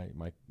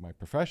my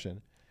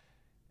profession.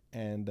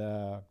 And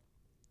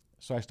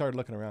so I started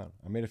looking around.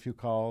 I made a few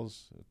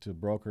calls to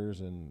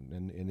brokers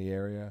in the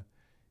area.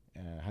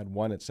 I had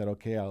one that said,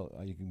 okay,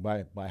 you can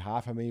buy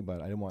half of me,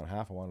 but I didn't want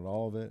half. I wanted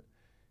all of it.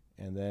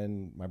 And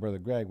then my brother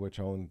Greg, which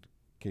owned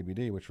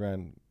KBD, he was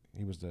running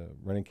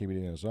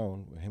KBD on his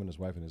own, with him and his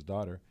wife and his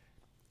daughter.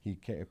 He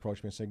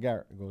approached me and said,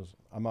 Garrett, he goes,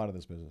 I'm out of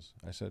this business.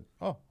 I said,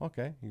 oh,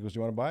 okay. He goes, do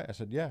you want to buy it? I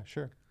said, yeah,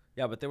 sure.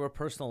 Yeah, but they were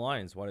personal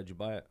lines. Why did you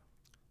buy it?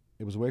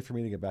 It was a way for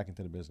me to get back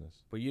into the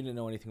business. But you didn't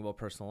know anything about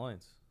personal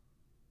lines.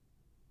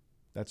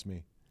 That's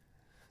me.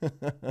 I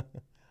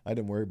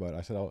didn't worry about it.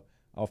 I said,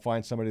 I'll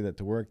find somebody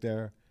to work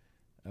there.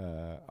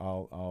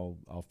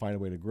 I'll find a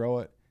way to grow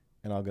it,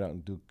 and I'll get out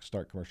and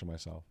start commercial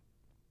myself.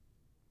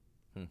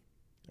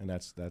 And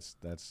that's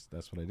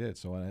what I did.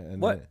 So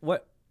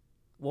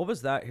what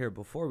was that here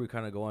before we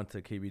kind of go on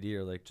to KBD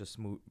or like just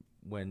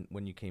when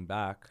you came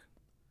back?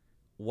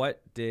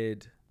 What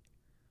did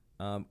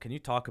can you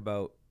talk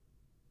about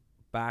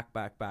back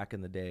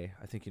in the day?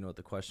 I think you know what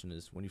the question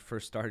is. When you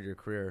first started your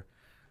career,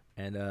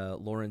 and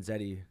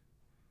Lorenzetti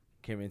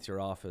came into your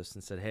office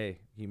and said, "Hey,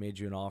 he made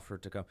you an offer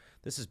to come."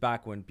 This is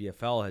back when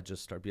BFL had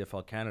just started.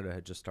 BFL Canada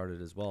had just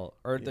started as well,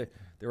 or they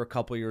were a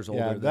couple years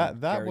older. Yeah, than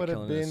that would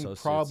Killen have been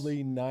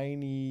probably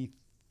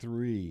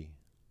 93.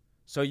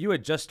 So you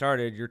had just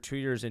started. You're 2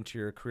 years into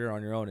your career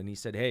on your own, and he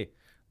said, "Hey,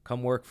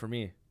 come work for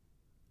me."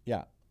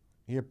 Yeah,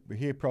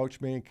 he approached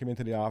me and came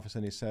into the office,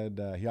 and he said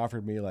he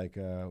offered me like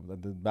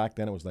back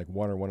then it was like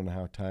 1 or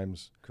 1.5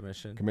 times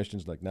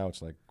commissions. Like now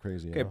it's like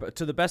crazy. Okay, but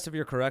to the best of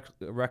your correct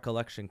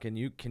recollection, can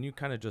you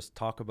kind of just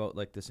talk about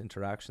like this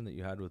interaction that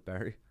you had with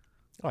Barry?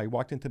 Oh, he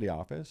walked into the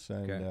office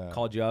and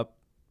called you up.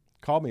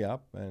 Called me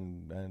up,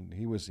 and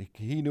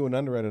he knew an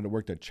underwriter that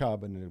worked at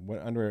Chubb, and when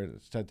underwriter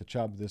said to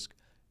Chubb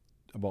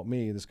about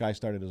me, this guy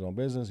started his own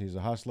business. He's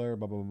a hustler,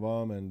 blah blah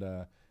blah, blah and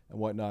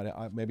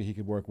whatnot. Maybe he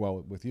could work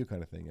well with you,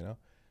 kind of thing,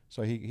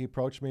 So he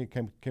approached me,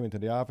 came into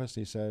the office.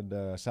 He said,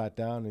 sat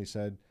down, and he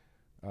said,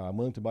 "I'm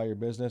willing to buy your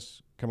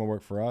business. Come and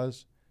work for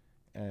us,"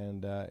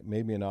 and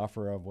made me an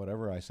offer of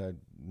whatever. I said,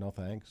 "No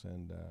thanks."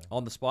 And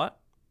on the spot.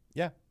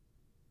 Yeah.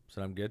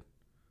 Said I'm good.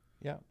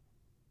 Yeah.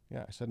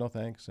 Yeah, I said no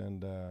thanks,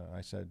 and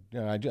I said,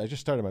 I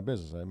just started my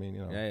business. I mean,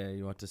 Yeah,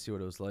 you want to see what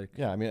it was like.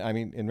 Yeah, I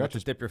mean, in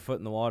retrospect, dip your foot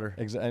in the water.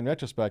 In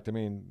retrospect, I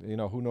mean,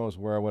 who knows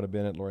where I would have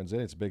been at Lorenzetti?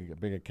 It's a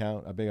big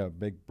account, a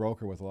big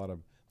broker with a lot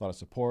of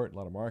support, a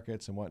lot of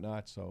markets and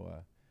whatnot.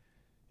 So,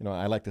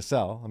 I like to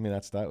sell. I mean,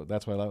 that's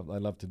what I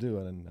love to do,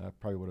 and I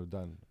probably would have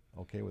done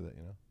okay with it.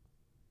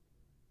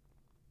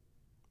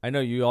 I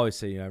know you always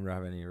say you never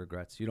have any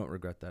regrets. You don't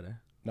regret that, eh?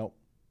 Nope.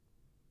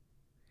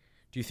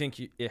 Do you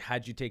think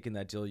had you taken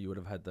that deal, you would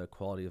have had the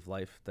quality of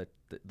life not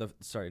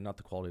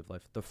the quality of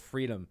life, the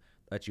freedom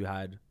that you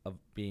had of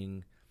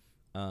being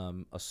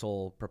a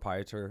sole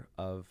proprietor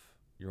of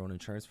your own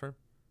insurance firm?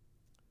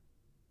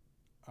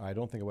 I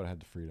don't think I would have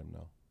had the freedom,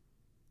 no.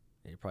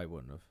 Yeah, you probably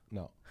wouldn't have.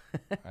 No, I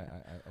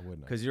wouldn't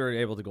have. Because you were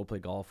able to go play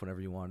golf whenever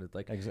you wanted.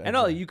 Exactly. And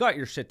no, you got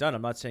your shit done.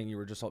 I'm not saying you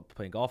were just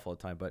playing golf all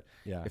the time, but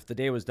yeah. If the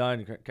day was done,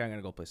 I'm going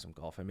to go play some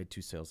golf. I made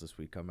 2 sales this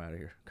week. I'm out of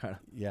here. Kind of.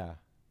 Yeah.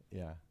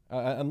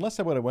 Unless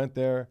I would have went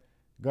there,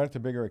 got into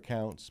bigger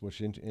accounts,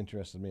 which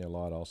interested me a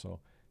lot also,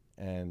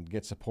 and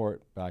get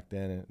support back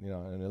then. And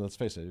and let's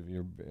face it, if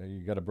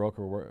you got a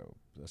broker,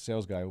 a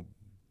sales guy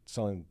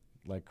selling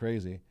like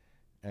crazy,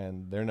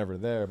 and they're never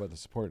there, but the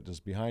support is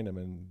behind them,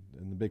 and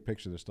in the big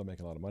picture, they're still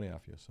making a lot of money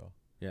off you. So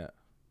Yeah.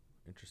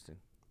 Interesting.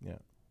 yeah,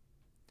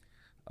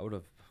 I would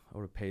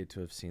have paid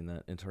to have seen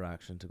that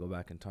interaction, to go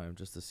back in time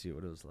just to see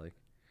what it was like.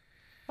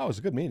 oh, it was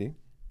a good meeting.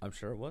 I'm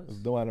sure it was.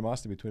 There's no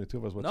animosity between the two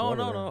of us No,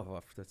 whatsoever.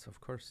 no. That's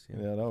of course. Yeah,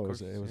 Yeah, no, of it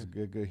was course,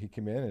 good. He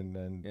came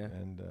in Yeah.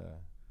 and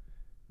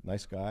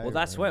nice guy. Well,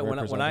 that's very why when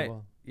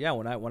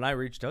presentable. I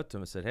reached out to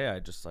him, I said, "Hey,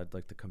 I'd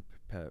like to come,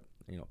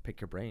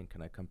 pick your brain.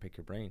 Can I come pick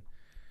your brain?"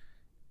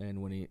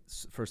 And when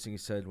first thing he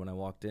said when I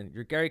walked in,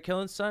 "You're Gary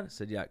Killen's son?" I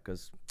said, "Yeah,"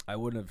 because I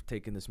wouldn't have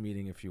taken this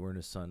meeting if you weren't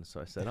his son. So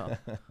I said, "Oh,"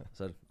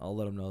 I'll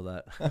let him know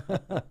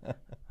that.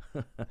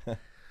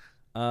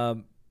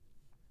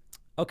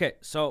 Okay,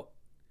 so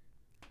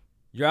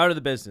you're out of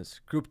the business.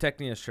 Group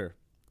Technia, sure.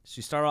 So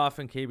you start off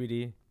in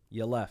KBD,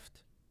 you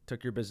left,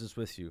 took your business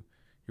with you.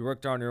 You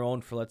worked on your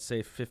own for, let's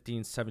say,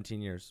 15,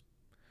 17 years.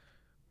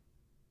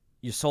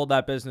 You sold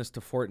that business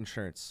to Fort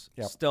Insurance.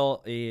 Yep.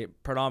 Still a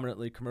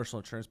predominantly commercial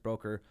insurance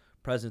broker.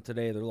 Present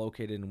today, they're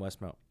located in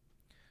Westmount.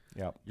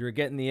 Yep. You were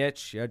getting the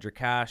itch. You had your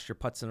cash. You're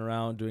putzing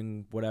around,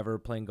 doing whatever,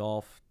 playing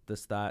golf,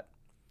 this, that.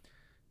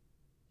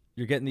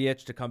 You're getting the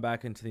itch to come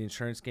back into the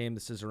insurance game.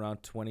 This is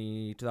around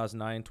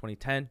 2009,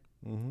 2010.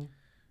 Mm-hmm.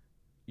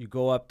 You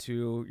go up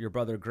to your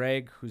brother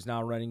Greg, who's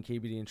now running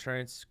KBD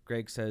Insurance.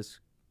 Greg says,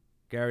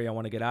 "Gary, I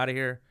want to get out of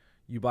here."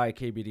 You buy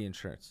KBD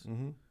Insurance.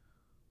 Mm-hmm.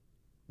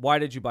 Why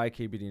did you buy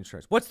KBD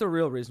Insurance? What's the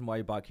real reason why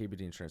you bought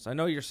KBD Insurance? I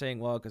know you're saying,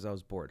 well, because I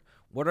was bored.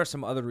 What are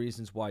some other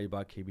reasons why you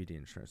bought KBD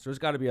Insurance? There's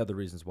got to be other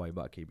reasons why you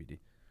bought KBD.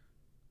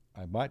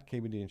 I bought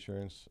KBD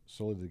Insurance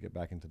solely to get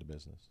back into the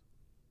business.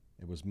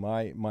 It was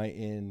my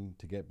in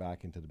to get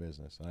back into the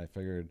business, and I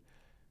figured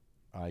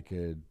I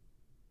could,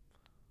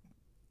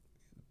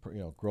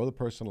 grow the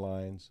personal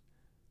lines,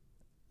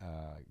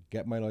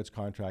 get my Lloyd's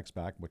contracts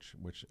back,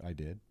 which I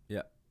did.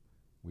 Yeah,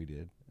 we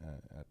did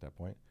at that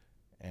point,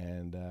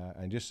 and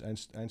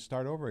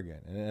start over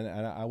again.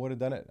 And I would have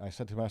done it. I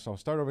said to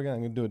myself, start over again. I'm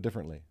going to do it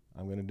differently.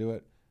 I'm going to do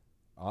it.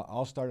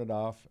 I'll start it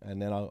off,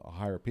 and then I'll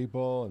hire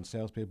people and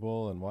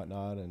salespeople and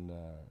whatnot, and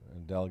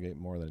delegate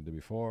more than I did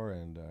before,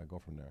 and go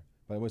from there.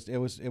 But it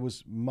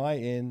was my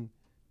in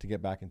to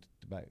get back into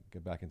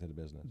the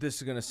business. this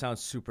is going to sound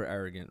super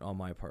arrogant on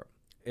my part.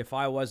 If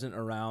I wasn't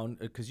around,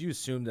 because you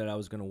assumed that I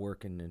was going to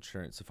work in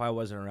insurance. If I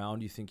wasn't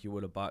around, you think you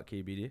would have bought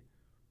KBD?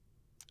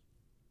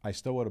 I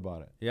still would have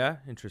bought it. Yeah,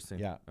 interesting.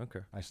 Yeah.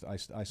 Okay. I Oh,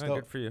 still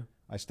good for you.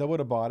 I still would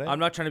have bought it. I'm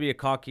not trying to be a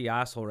cocky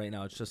asshole right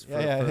now. It's just for,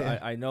 Yeah.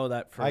 I know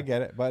that for. I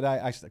get it, but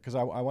because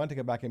I wanted to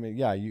get back in.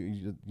 Yeah,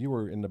 you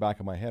were in the back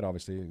of my head.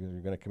 Obviously,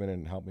 you're going to come in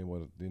and help me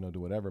with do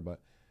whatever. But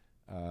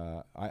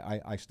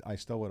I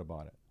still would have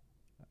bought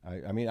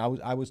it. I mean,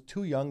 I was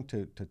too young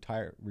to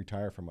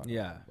retire from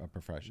a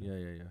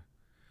profession.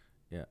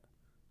 Yeah.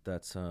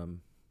 That's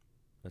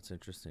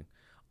interesting.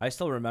 I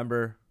still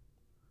remember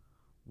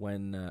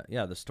when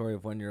the story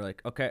of when you're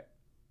like, okay,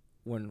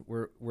 when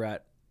we're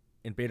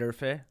in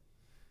Bederfe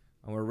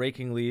and we're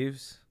raking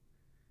leaves,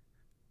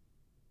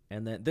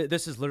 and then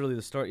this is literally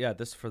the story. Yeah,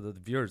 this for the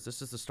viewers.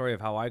 This is the story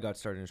of how I got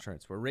started in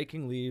insurance. We're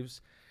raking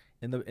leaves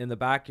in the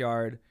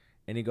backyard,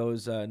 and he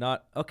goes,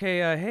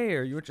 hey,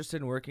 are you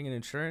interested in working in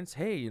insurance?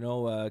 Hey,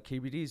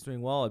 KBD is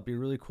doing well. It'd be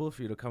really cool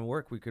for you to come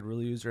work. We could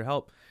really use your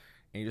help.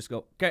 And you just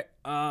go, okay,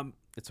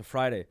 it's a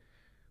Friday.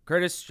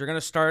 Curtis, you're going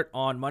to start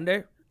on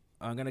Monday.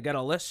 I'm going to get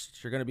a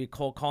list. You're going to be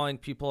cold calling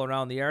people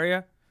around the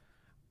area.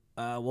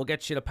 We'll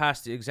get you to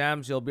pass the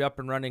exams. You'll be up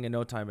and running in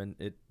no time. And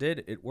it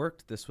did. It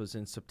worked. This was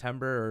in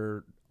September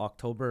or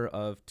October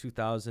of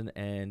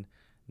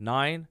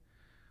 2009.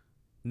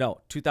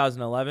 No,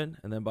 2011.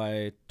 And then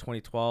by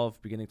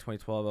 2012, beginning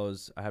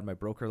 2012, I had my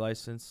broker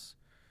license.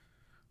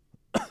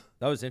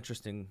 That was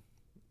interesting.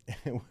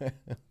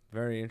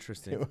 Very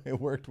interesting.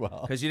 It worked well.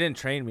 Because you didn't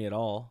train me at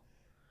all.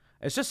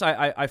 It's just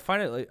I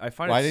find it I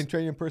didn't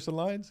train you in personal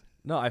lines?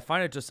 No, I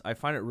find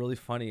it really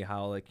funny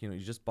how you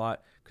just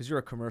bought, because you're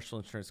a commercial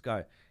insurance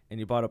guy and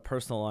you bought a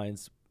personal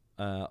lines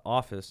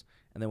office,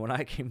 and then when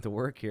I came to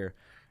work here,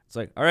 it's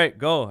like, all right,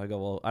 go. I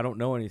go, well, I don't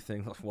know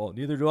anything. Well,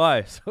 neither do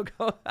I. So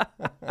go.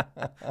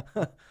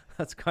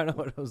 That's kind of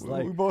what it was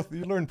like.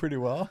 You learned pretty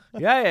well.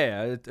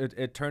 Yeah.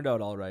 It turned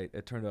out all right.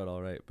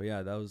 But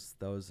yeah, that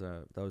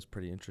was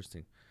pretty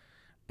interesting.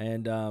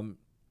 And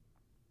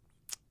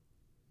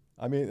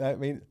I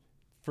mean,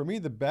 for me,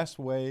 the best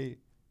way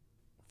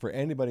for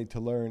anybody to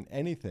learn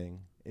anything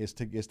is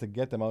to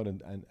get them out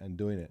and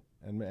doing it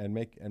and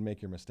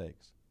make your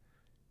mistakes.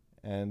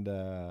 And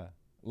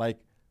like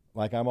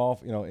I'm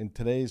all, in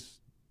today's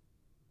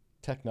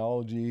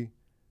technology,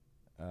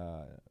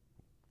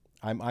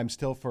 I'm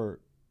still for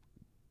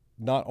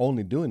not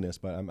only doing this,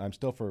 but I'm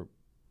still for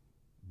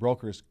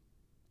brokers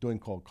doing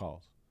cold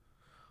calls.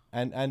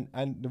 And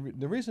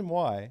the reason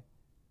why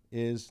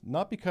is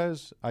not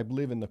because I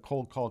believe in the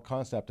cold call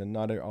concept and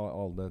not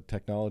all the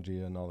technology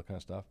and all the kind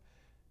of stuff.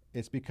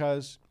 It's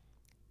because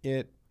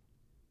it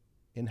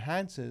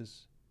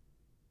enhances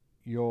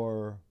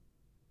your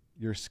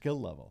skill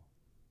level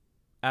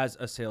as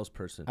a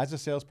salesperson.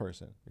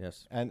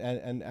 Yes. And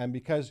And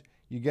because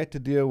you get to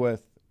deal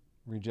with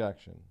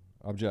rejection,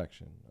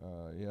 objection.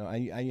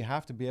 And you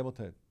have to be able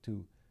to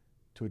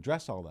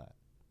address all that.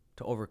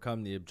 To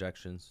overcome the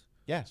objections.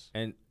 Yes.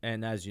 And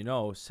as you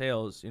know,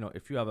 sales,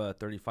 if you have a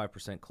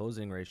 35%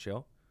 closing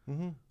ratio,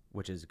 Mm-hmm.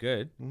 which is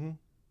good,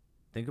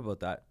 think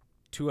about that.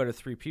 2 out of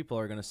 3 people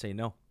are going to say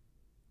no.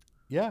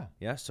 Yeah.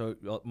 Yeah. So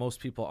most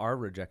people are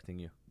rejecting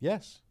you.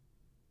 Yes.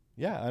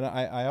 Yeah. And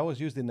I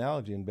always use the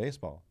analogy in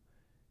baseball.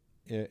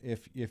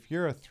 If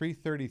you're a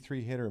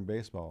 333 hitter in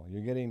baseball,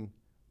 you're getting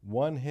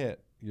one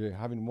hit, you're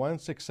having one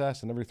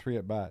success in every 3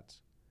 at bats,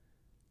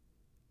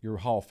 you're a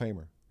Hall of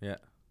Famer. Yeah.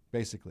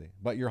 Basically.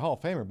 But you're Hall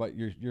of Famer, but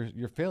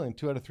you're failing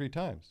 2 out of 3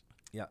 times.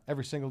 Yeah.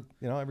 Every single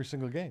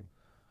game.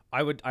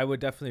 I would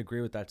definitely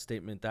agree with that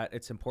statement that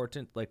it's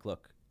important. Like,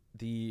 look,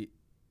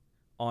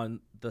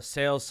 on the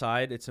sales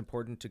side, it's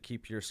important to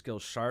keep your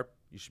skills sharp.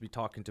 You should be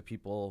talking to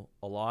people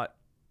a lot.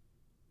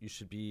 You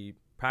should be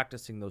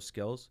practicing those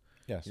skills.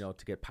 Yes. To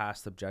get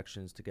past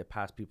objections, to get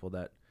past people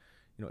that,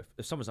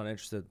 if someone's not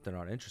interested, they're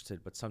not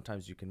interested. But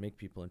sometimes you can make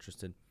people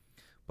interested.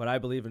 But I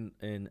believe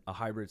in a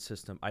hybrid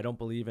system. I don't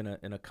believe in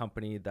a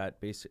company that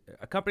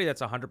a company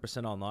that's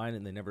 100% online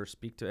and they never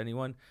speak to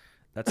anyone.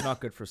 That's not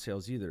good for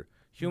sales either.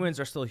 Humans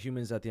are still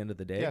humans at the end of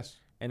the day. Yes.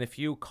 And if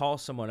you call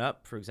someone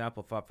up, for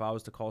example, if I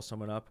was to call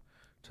someone up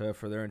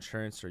for their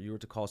insurance, or you were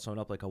to call someone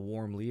up like a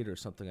warm lead or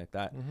something like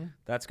that,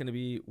 that's going to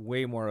be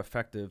way more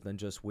effective than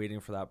just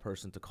waiting for that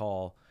person to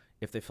call.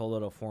 If they fill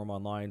out a form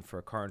online for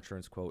a car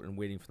insurance quote and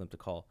waiting for them to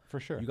call. For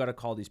sure. You got to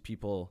call these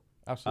people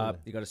Absolutely. up.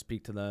 You got to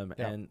speak to them.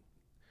 Yeah. And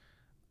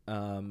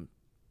I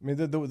mean,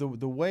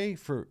 the way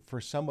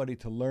for somebody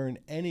to learn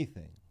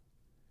anything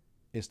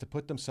is to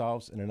put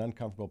themselves in an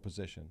uncomfortable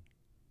position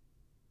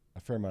a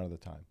fair amount of the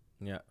time.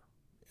 Yeah.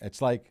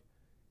 It's like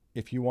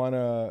if you want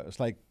to, it's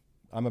like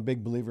I'm a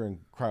big believer in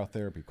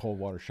cryotherapy, cold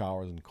water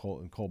showers and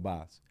cold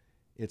baths.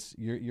 It's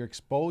you're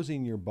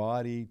exposing your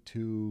body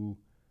to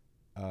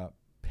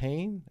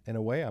pain in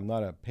a way. I'm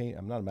not a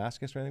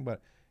masochist or anything,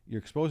 but you're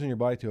exposing your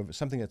body to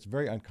something that's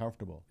very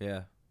uncomfortable.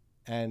 Yeah.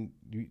 And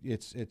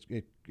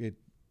it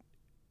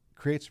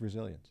creates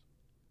resilience.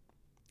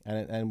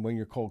 And when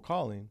you're cold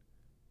calling,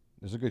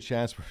 there's a good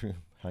chance where you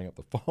hang up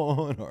the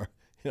phone, or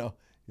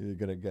you're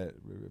gonna get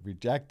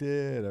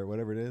rejected or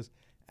whatever it is.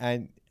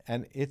 And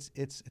it's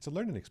a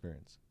learning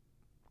experience.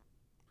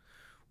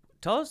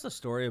 Tell us the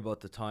story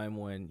about the time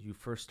when you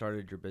first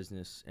started your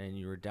business and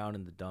you were down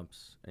in the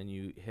dumps and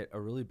you hit a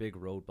really big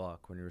roadblock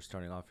when you were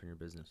starting off in your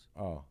business.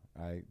 Oh,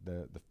 it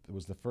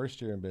was the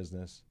first year in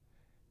business,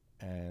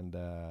 and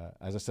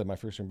as I said, my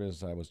first year in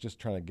business, I was just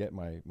trying to get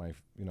my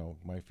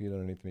feet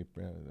underneath me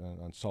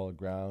on solid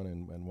ground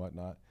and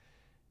whatnot,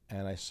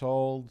 and I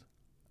sold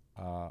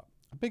a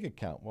big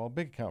account. Well, a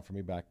big account for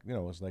me back, it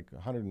was like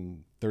 $130,000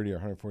 or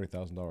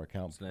 $140,000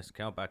 account. It's a nice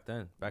account back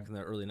then, back in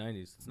the early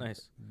 90s. It's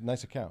nice.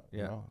 Nice account.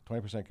 Yeah.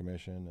 20%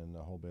 commission and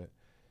the whole bit.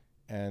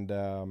 And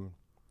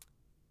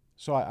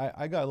so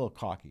I got a little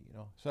cocky,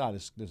 So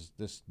this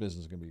business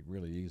is going to be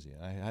really easy.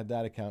 And I had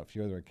that account, a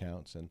few other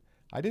accounts, and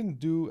I didn't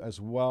do as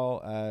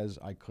well as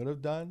I could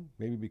have done,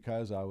 maybe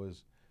because I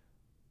was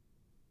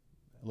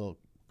a little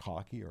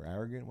cocky or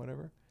arrogant,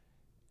 whatever.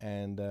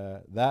 And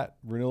that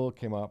renewal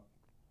came up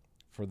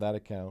for that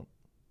account,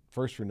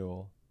 first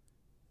renewal,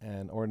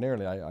 and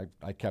ordinarily I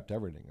kept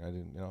everything. I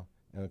didn't,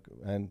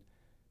 and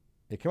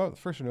it came up with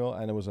the first renewal,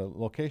 and it was a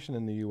location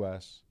in the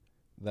U.S.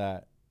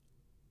 that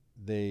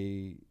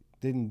they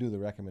didn't do the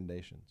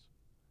recommendations,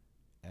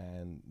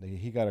 and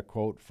he got a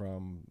quote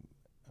from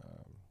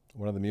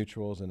one of the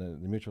mutuals, and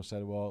the mutual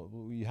said, "Well,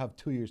 you have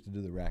 2 years to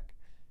do the rec,"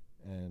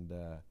 and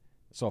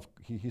so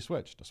he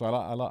switched. So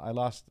I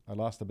lost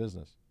the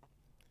business,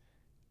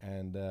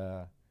 and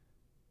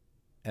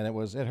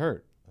it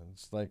hurt.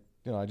 It's like,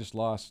 I just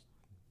lost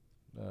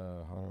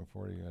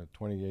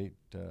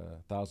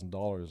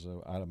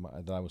 $28,000 out of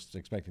that I was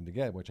expecting to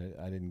get, which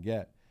I didn't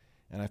get,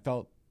 and I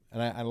felt,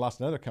 and I lost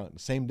another account the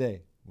same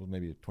day. Well,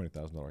 maybe a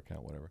 $20,000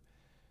 account, whatever.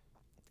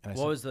 And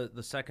what was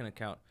the second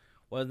account?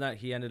 Wasn't that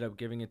he ended up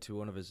giving it to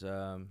one of his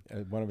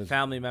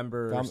family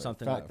member or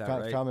something like that,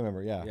 right? Family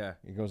member, yeah. Yeah.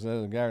 He goes,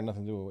 "There's a guy,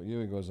 nothing to do with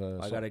you." He goes,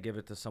 I got to give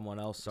it to someone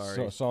else.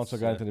 Sorry. So and so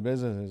got into the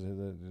business.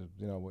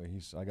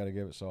 I got to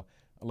give it. So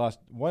I lost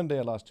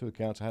 2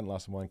 accounts. I hadn't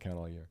lost one account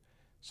all year.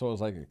 So it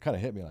was like, it kind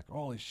of hit me like,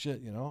 holy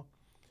shit,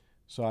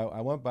 So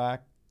I went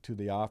back to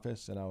the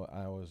office, and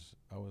I was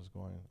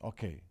going,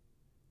 okay,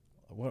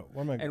 what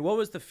am I? And what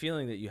was the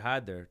feeling that you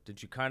had there?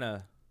 Did you kind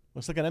of?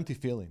 It's like an empty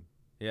feeling.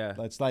 Yeah.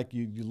 It's like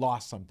you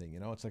lost something,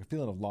 It's like a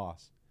feeling of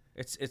loss.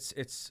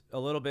 It's a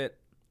little bit.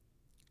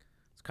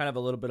 It's kind of a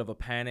little bit of a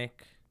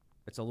panic.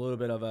 It's a little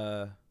bit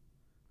of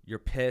you're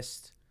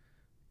pissed.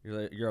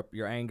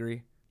 You're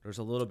angry. There's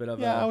a little bit of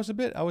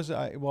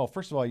well,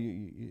 first of all,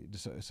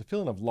 it's a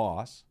feeling of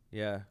loss.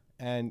 Yeah.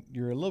 And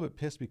you're a little bit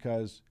pissed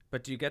because.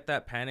 But do you get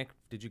that panic?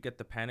 Did you get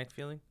the panic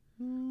feeling?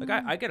 Like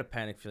I get a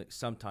panic feeling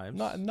sometimes.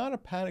 Not a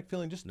panic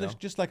feeling,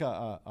 just like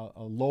a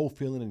low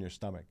feeling in your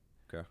stomach.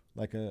 Okay.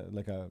 Like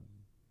a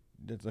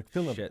it's like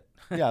feeling Shit.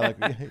 yeah, like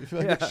you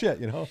feel like shit,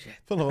 you know,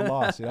 feeling a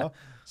loss, you know.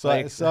 So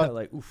Like, so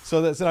like, oof.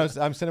 so that's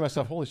I'm saying to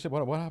myself, holy shit,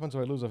 what happens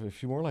if I lose a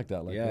few more like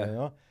that? Like, Yeah. you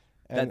know,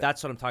 and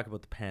That's what I'm talking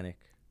about. The panic,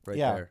 right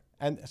yeah, there.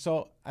 and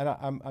so and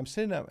I'm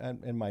sitting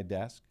in my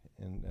desk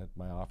at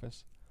my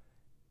office,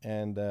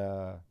 and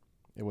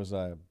it was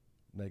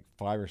like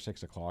 5 or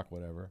 6 o'clock,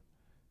 whatever,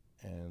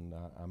 and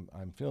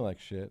I'm feeling like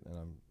shit,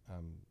 and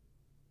I'm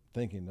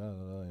thinking,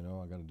 you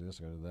know, I got to do this,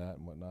 I got to do that,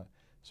 and whatnot.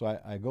 So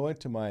I go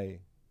into my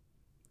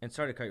And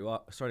sorry to cut you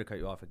off. Sorry to cut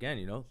you off again.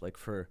 You know, like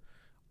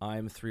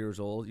I'm 3 years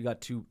old. You got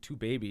two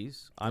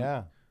babies.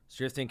 yeah,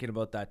 So you're thinking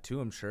about that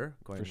too. I'm sure.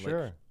 Going for like,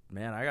 sure.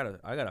 man, I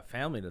got a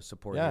family to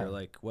support Yeah. here.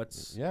 Like,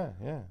 what's Yeah,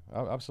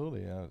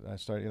 absolutely. I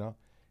started, you know,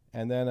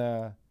 and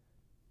then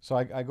so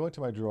I go into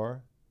my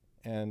drawer,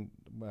 and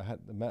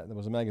there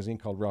was a magazine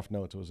called Rough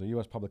Notes. It was a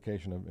U.S.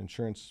 publication, of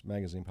insurance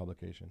magazine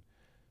publication.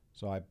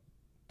 So I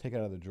take it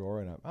out of the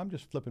drawer, and I'm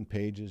just flipping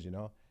pages, you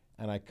know,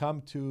 and I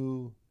come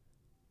to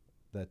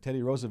the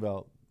Teddy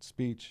Roosevelt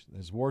speech,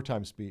 his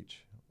wartime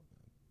speech,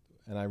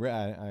 and I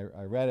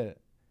read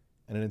it,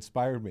 and it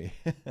inspired me.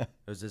 It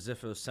was as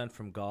if it was sent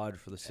from God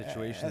for the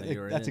situation that you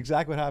were in. That's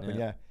exactly what happened.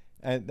 Yeah,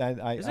 and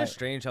I Isn't it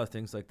strange how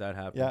things like that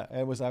happen? yeah,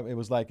 it was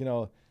like, you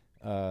know,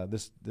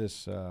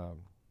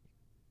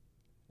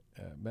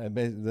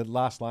 the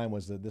last line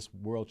was that this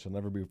world shall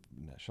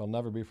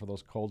never be for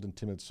those cold and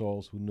timid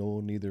souls who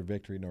know neither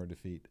victory nor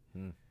defeat.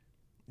 You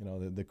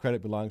know, the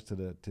credit belongs to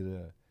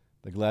the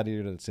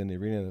gladiator that's in the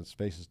arena, that's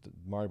face is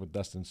marred with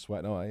dust and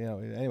sweat. No, you know.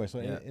 Anyway, so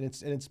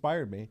it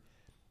inspired me.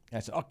 And I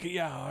said, okay,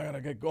 yeah, I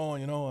gotta get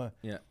going. You know,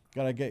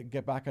 gotta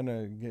get back on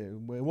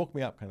it woke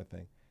me up, kind of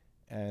thing.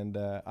 And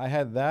I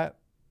had that.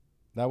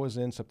 That was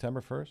in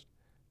September 1st.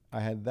 I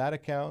had that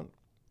account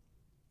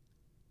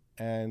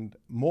and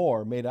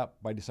more made up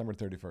by December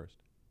 31st.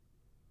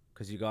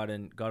 Because you got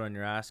on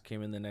your ass,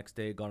 came in the next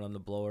day, got on the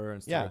blower,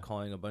 and started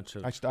calling a bunch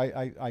of.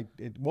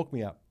 It woke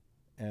me up,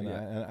 and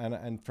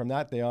and from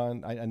that day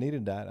on, I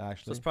needed that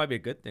actually. So it's probably a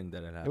good thing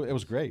that it happened. It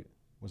was great.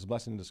 It was a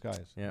blessing in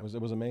disguise. Yeah.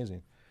 It was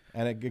amazing,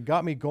 and it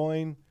got me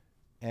going,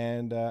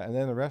 and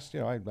then the rest, you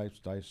know, I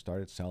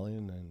started selling,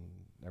 and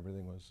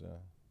everything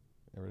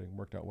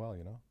worked out well,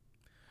 you know.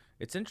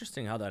 It's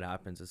interesting how that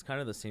happens. It's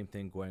kind of the same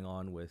thing going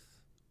on with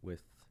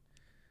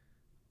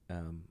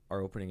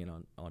our opening in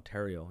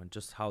Ontario, and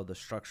just how the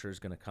structure is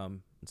going to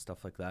come and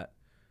stuff like that.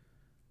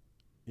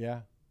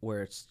 Yeah.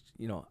 Where it's,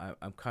 you know, I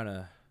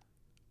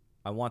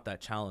want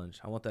that challenge.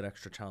 I want that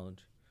extra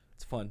challenge.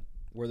 It's fun.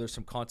 Where there's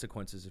some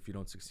consequences if you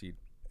don't succeed.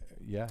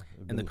 Yeah.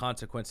 And the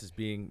consequences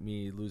being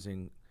me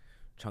losing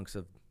chunks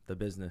of the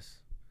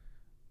business.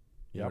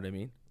 You know what I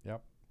mean?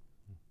 Yep.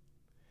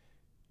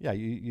 Yeah,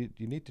 you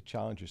need to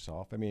challenge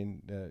yourself. I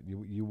mean,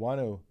 you want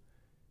to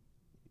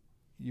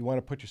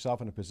put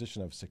yourself in a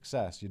position of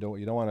success. You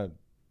don't want to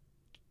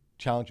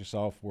challenge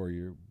yourself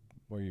where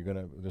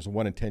there's a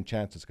 1 in 10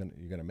 chance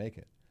you're gonna make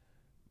it.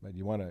 But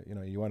you want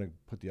to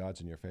put the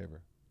odds in your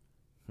favor.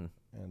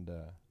 And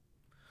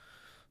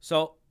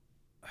so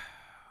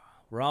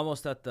we're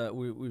almost at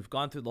we've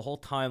gone through the whole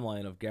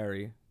timeline of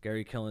Gary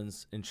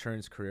Killen's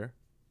insurance career.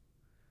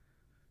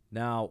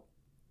 Now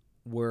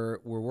we're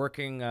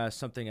working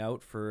something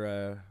out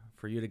for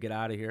you to get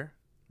out of here.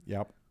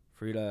 Yep.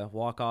 For you to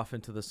walk off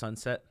into the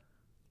sunset.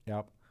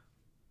 Yep.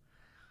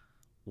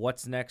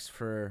 What's next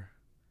for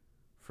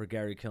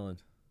Gary Killen?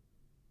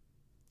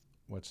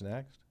 What's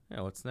next?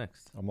 Yeah, what's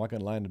next? I'm not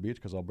gonna lie on the beach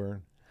because I'll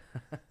burn.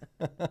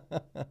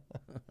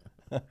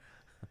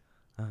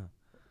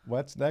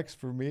 What's next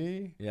for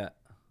me? Yeah.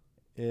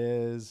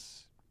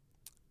 Is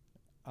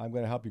I'm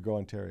gonna help you grow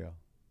Ontario.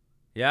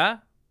 Yeah?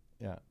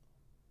 Yeah.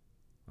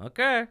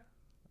 Okay.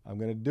 I'm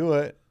going to do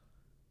it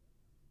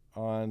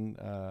on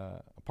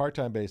a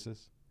part-time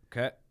basis.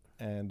 Okay.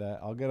 And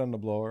I'll get on the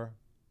blower.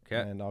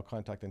 Okay. And I'll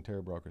contact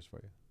Ontario brokers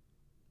for you.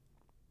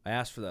 I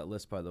asked for that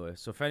list, by the way.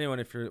 So if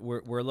anyone,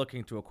 we're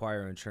looking to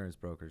acquire insurance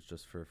brokers,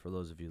 just for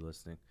those of you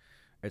listening.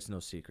 It's no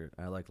secret.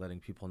 I like letting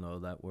people know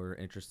that we're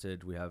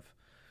interested. We have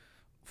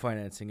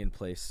financing in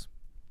place.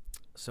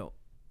 So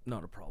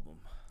not a problem.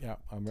 Yeah,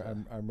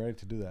 I'm ready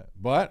to do that.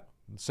 But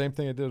the same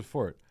thing I did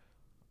for it.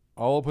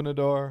 I'll open the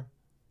door.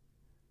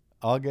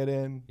 I'll get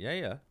in.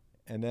 Yeah.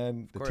 And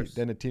then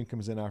the team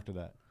comes in after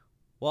that.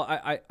 Well,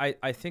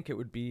 I think it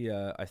would be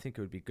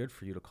good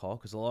for you to call,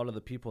 because a lot of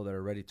the people that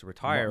are ready to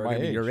retire are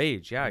going to be your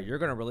age. Yeah, you're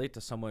going to relate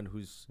to someone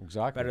who's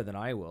better than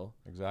I will.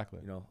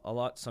 Exactly. You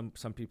know, some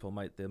people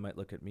might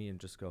look at me and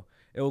just go,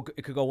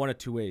 it could go one of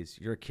two ways.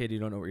 You're a kid, you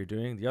don't know what you're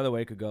doing. The other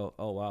way could go,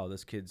 oh wow,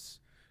 this kid's,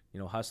 you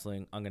know,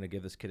 hustling. I'm going to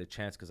give this kid a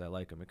chance because I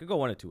like him. It could go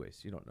one of two ways.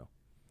 You don't know.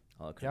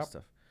 All that kind of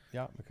stuff.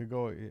 Yeah, it could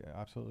go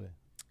absolutely.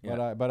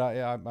 Yeah. But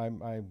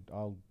I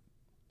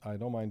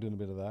don't mind doing a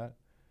bit of that.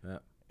 Yeah.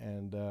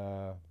 And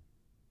I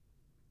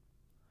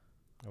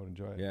would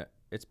enjoy it. Yeah.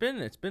 It's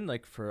been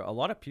like, for a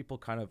lot of people,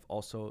 kind of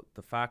also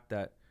the fact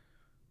that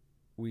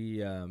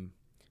we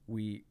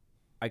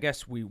I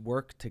guess we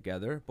work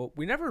together, but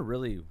we never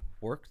really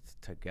worked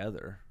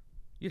together.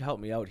 You'd help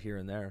me out here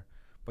and there,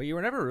 but you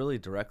were never really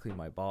directly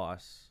my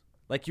boss.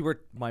 Like, you were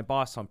my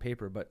boss on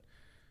paper, but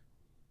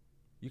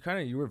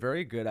You were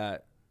very good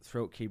at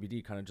throughout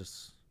KBD, kind of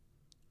just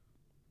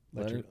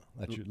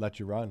let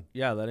you run.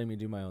 Yeah, letting me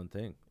do my own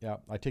thing. Yeah,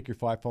 I take your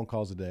 5 phone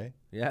calls a day.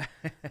 Yeah,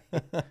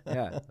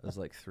 yeah, it was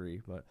like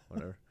 3, but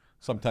whatever.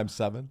 Sometimes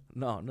 7.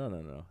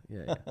 No.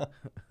 Yeah.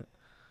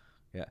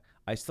 Yeah.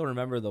 I still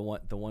remember the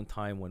one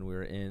time when we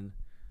were it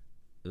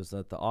was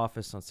at the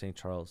office on St.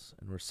 Charles,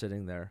 and we're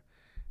sitting there,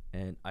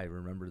 and I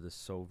remember this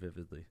so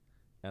vividly.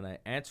 And I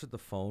answered the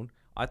phone.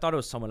 I thought it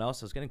was someone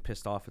else. I was getting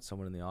pissed off at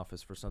someone in the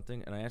office for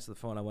something, and I answered the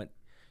phone.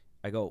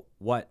 I go,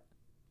 what?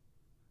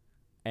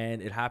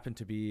 And it happened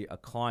to be a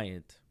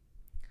client.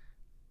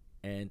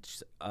 And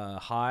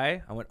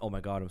hi. I went, oh my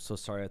God, I'm so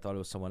sorry. I thought it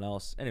was someone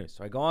else. Anyway,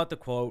 so I go out the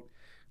quote.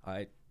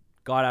 I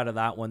got out of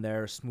that one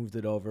there, smoothed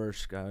it over.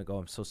 I go,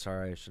 I'm so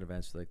sorry. I should have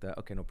answered like that.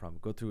 Okay, no problem.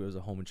 Go through. It was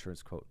a home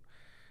insurance quote.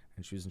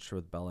 And she was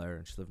insured with Bel Air,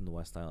 and she lived in the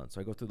West Island. So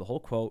I go through the whole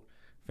quote,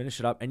 finish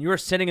it up. And you were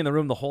sitting in the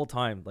room the whole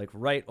time, like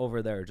right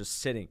over there, just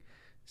sitting,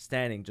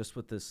 standing, just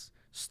with this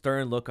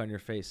stern look on your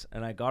face.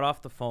 And I got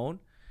off the phone,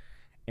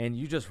 and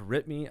you just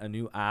ripped me a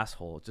new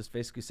asshole, just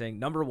basically saying,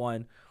 number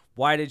one,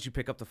 why did you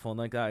pick up the phone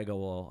like that? I go,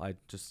 well,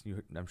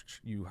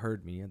 you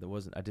heard me.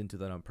 I didn't do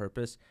that on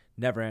purpose.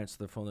 Never answer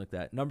the phone like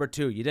that. Number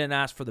two, you didn't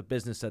ask for the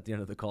business at the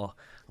end of the call.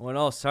 I went,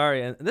 oh,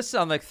 sorry. And this is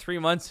on like 3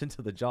 months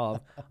into the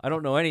job. I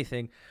don't know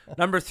anything.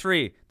 Number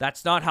three,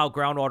 that's not how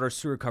groundwater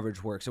sewer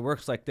coverage works. It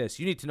works like this.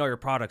 You need to know your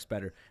products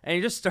better. And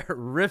you just start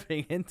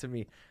ripping into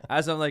me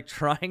as I'm like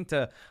I'm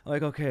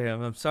like, okay,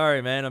 I'm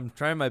sorry, man. I'm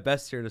trying my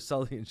best here to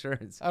sell the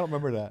insurance. I don't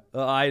remember that.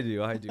 I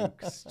do.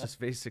 'Cause just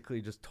basically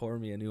just tore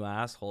me a new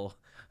asshole.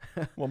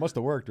 Well, it must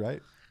have worked,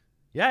 right?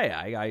 Yeah,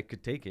 I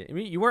could take it. I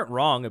mean, you weren't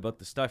wrong about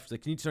the stuff.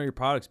 Like, you need to know your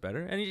products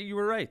better, and you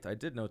were right. I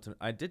did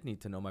need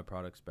to know my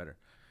products better,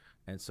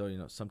 and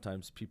so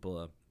sometimes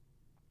people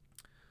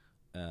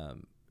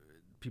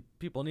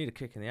people need a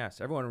kick in the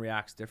ass. Everyone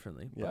reacts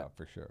differently. Yeah,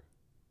 for sure.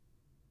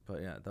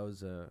 But yeah, that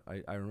was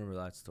I remember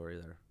that story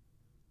there,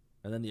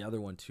 and then the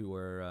other one too,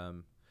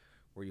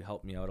 where you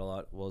helped me out a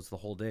lot was the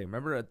whole day.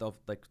 Remember in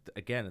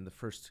the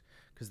first,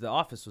 because the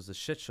office was a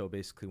shit show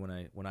basically.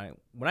 When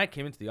I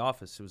came into the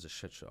office, it was a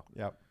shit show.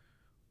 Yep.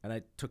 And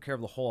I took care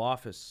of the whole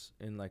office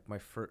in like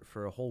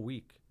for a whole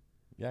week.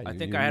 Yeah, I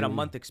think I had a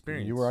month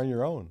experience. You were on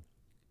your own.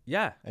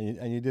 Yeah.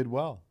 And you did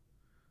well.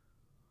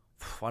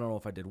 I don't know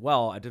if I did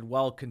well. I did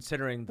well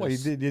considering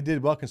this. Well, you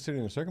did well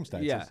considering the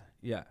circumstances.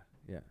 Yeah.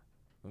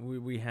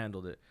 We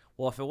handled it.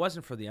 Well, if it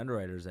wasn't for the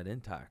underwriters at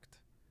Intact,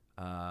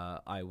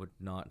 I would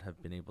not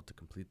have been able to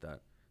complete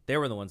that. They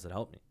were the ones that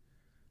helped me.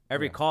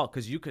 Every call,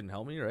 because you couldn't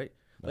help me, right?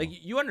 No. Like,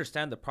 you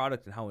understand the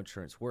product and how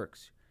insurance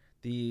works.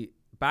 The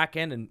back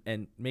end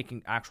and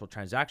making actual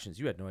transactions,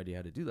 you had no idea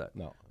how to do that.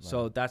 No.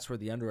 So that's where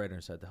the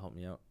underwriters had to help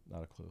me out.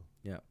 Not a clue.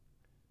 Yeah.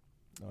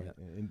 No, yeah.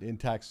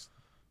 Intact's,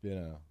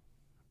 they've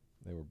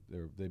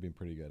been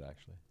pretty good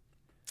actually.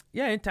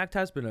 Yeah, Intact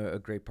has been a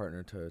great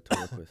partner to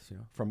work with.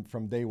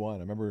 From day one. I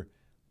remember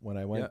when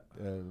I went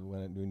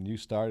when you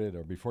started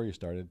or before you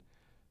started.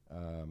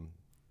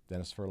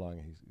 Dennis Furlong,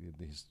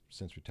 he's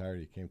since retired.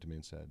 He came to me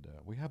and said,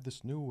 "We have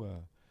this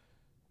new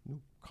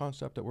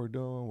concept that we're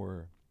doing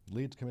where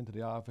leads come into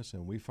the office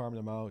and we farm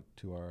them out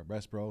to our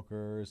best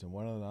brokers and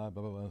one of them, blah,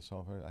 blah, blah, and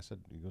so forth." I said,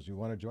 he goes, "You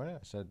want to join it?"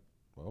 I said,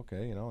 well,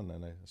 okay, and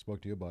then I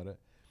spoke to you about it.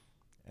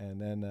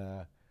 And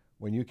then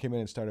when you came in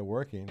and started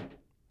working,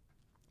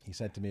 he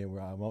said to me,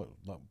 I'm out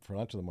for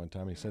lunch with him one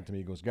time, he said to me,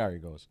 he goes,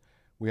 "Gary,"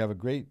 "we have a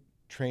great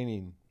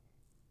training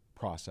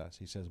process."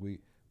 He says, we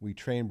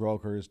train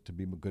brokers to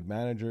be good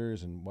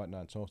managers and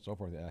whatnot, so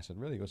forth. And I said,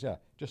 "Really?" He goes, "Yeah,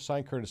 just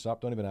sign Curtis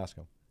up, don't even ask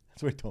him."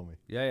 That's what he told me.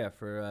 Yeah,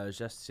 for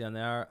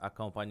gestionnaire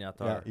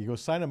accompagnateur. Yeah, he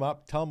goes, sign him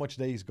up, tell him which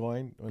day he's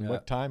going and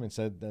what time, and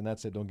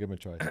that's it, don't give him a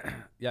choice.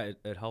 Yeah,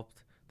 it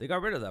helped. They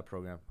got rid of that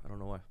program. I don't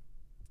know why.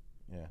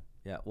 Yeah.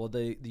 Yeah, well,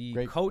 the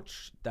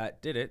coach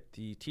that did it,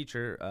 the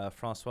teacher,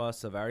 Francois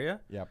Savaria.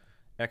 Yep.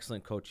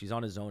 Excellent coach. He's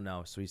on his own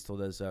now, so he still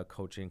does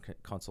coaching,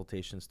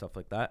 consultation, stuff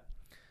like that.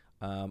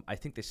 I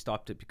think they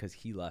stopped it because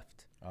he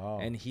left. Oh.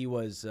 And he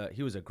was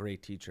a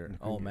great teacher.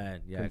 Oh,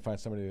 man. Yeah. Couldn't find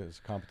somebody as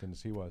competent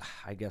as he was.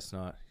 I guess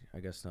not.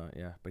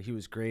 Yeah. But he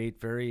was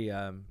great. Very,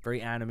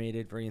 very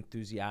animated, very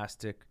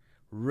enthusiastic,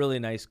 really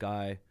nice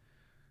guy.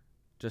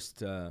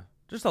 Just a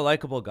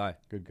likable guy.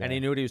 Good guy. And he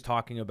knew what he was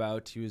talking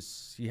about.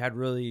 He had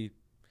really,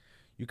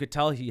 you could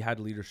tell he had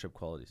leadership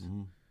qualities.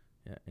 Mm-hmm.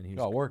 Yeah. And he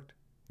it worked.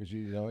 Because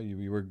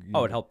you were.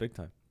 It helped big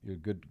time. You're a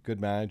good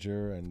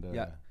manager and.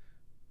 Yeah.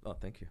 Oh,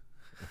 thank you.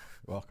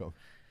 Welcome.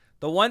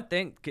 The one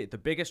thing, the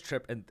biggest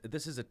trip, and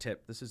this is a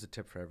tip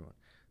for everyone.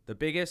 The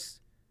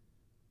biggest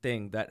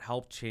thing that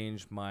helped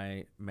change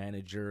my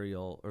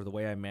managerial or the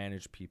way I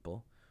manage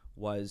people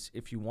was,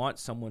 if you want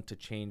someone to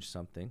change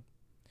something,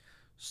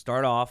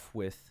 start off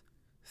with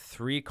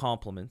 3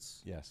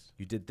 compliments. Yes.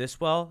 You did this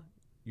well.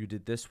 You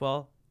did this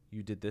well.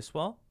 You did this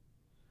well.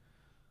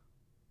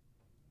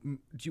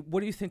 What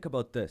do you think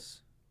about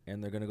this?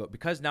 And they're going to go,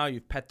 because now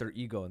you've pet their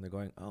ego and they're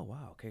going, oh,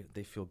 wow, okay,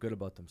 they feel good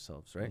about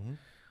themselves, right? Mm-hmm.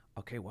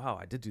 Okay, wow,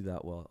 I did do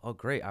that well. Oh,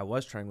 great. I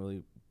was trying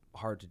really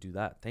hard to do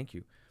that. Thank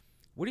you.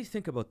 What do you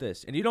think about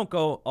this? And you don't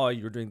go, oh,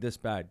 you're doing this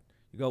bad.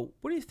 You go,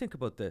 what do you think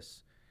about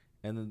this?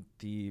 And then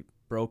the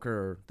broker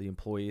or the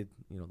employee,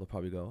 they'll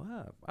probably go,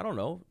 I don't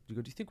know. You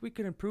go, do you think we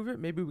could improve it?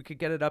 Maybe we could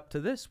get it up to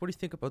this. What do you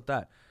think about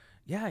that?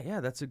 Yeah,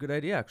 that's a good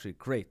idea, actually.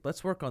 Great.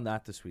 Let's work on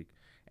that this week.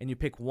 And you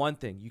pick one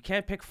thing. You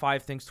can't pick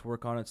 5 things to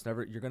work on. It's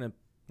never, you're going to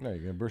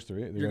burst their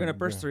ego. You're going to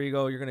burst their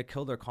ego. You're going to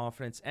kill their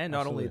confidence. And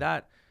not only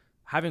that,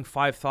 having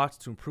 5 thoughts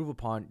to improve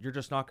upon, you're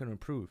just not going to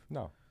improve.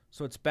 No.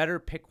 So it's better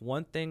pick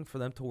one thing for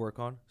them to work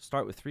on.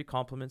 Start with 3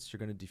 compliments. You're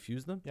going to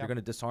diffuse them. You're going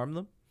to disarm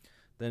them.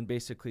 Then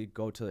basically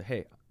go to,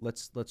 hey,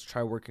 let's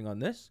try working on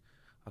this.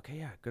 Okay,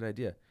 yeah, good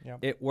idea. Yep.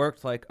 It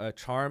worked like a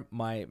charm.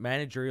 My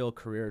managerial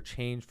career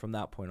changed from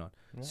that point on.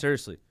 Yeah.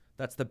 Seriously,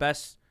 that's the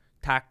best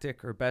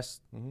tactic or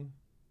best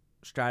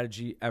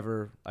strategy I've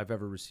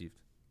ever received.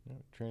 Yeah,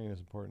 training is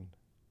important.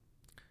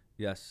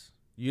 Yes,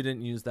 you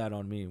didn't use that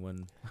on me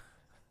when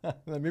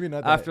maybe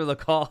not after the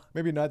call.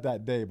 Maybe not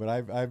that day, but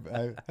I think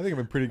I've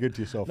been pretty good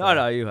to you so far.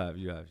 No, you have.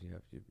 You've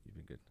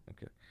been good.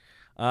 Okay.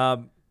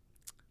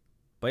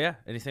 But yeah,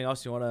 anything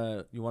else you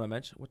wanna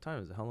mention? What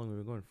time is it? How long have we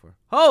been going for?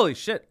 Holy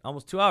shit,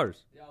 almost 2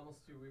 hours. Yeah, almost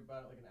 2. We're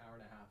about like an hour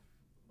and a half.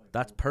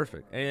 That's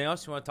perfect. Anything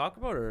else you want to talk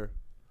about, or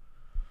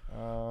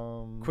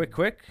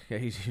quick? Yeah,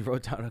 he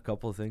wrote down a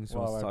couple of things.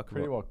 Well, I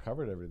pretty well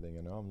covered everything.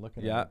 I'm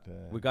looking at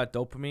it. We got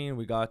dopamine.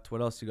 We got, what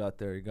else you got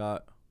there? You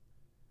got.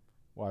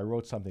 Well, I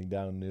wrote something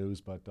down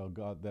news, but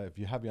if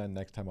you have me on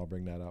next time, I'll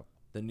bring that up.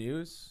 The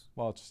news?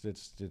 Well,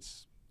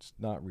 it's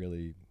not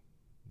really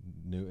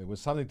new. It was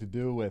something to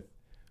do with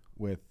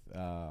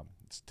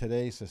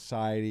today's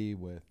society,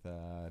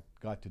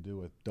 got to do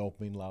with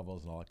dopamine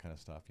levels and all that kind of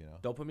stuff.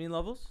 Dopamine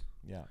levels?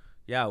 Yeah.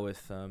 Yeah,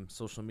 with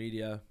social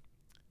media.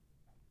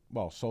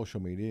 Well, social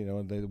media.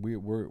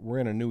 We're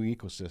in a new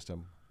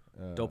ecosystem.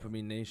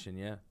 Dopamine nation.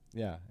 Yeah.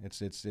 Yeah.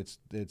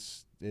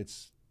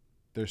 It's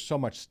there's so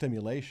much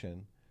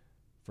stimulation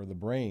for the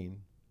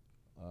brain,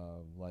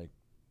 like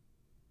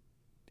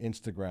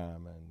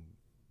Instagram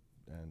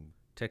and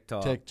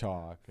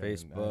TikTok,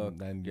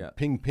 Facebook,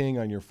 and ping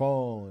on your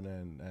phone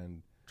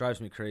and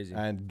drives me crazy.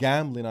 And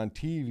gambling on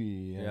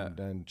TV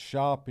and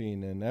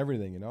shopping and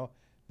everything.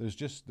 There's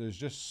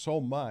just so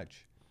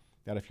much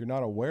that if you're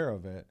not aware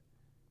of it,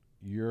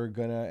 you're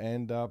gonna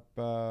end up.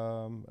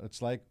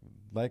 It's like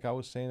I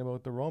was saying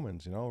about the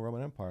Romans.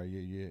 Roman Empire.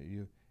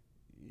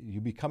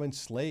 You become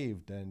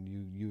enslaved, and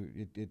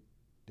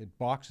it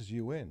boxes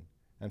you in,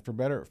 and for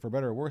better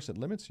or worse, it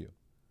limits you.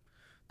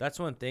 That's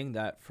one thing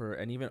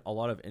and even a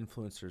lot of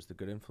influencers, the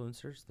good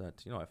influencers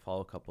that, I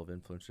follow a couple of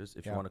influencers,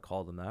 if you want to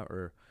call them that,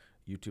 or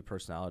YouTube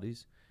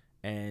personalities,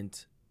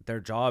 and their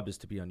job is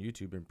to be on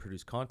YouTube and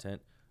produce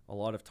content. A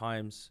lot of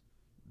times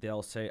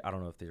they'll say, I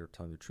don't know if they're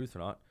telling the truth or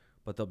not,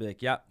 but they'll be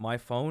like, yeah, my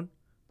phone,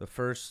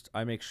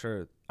 I make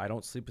sure I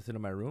don't sleep with it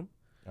in my room.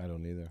 I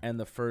don't either. And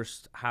the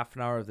first half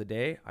an hour of the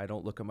day, I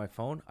don't look at my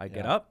phone. I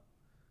get up,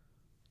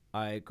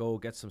 I go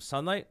get some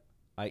sunlight,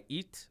 I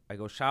eat, I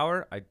go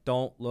shower, I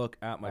don't look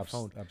at my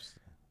phone.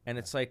 And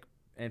it's like,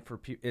 and for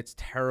people, it's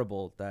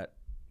terrible that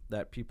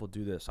people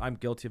do this. I'm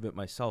guilty of it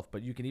myself,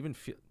 but you can even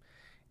feel,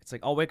 it's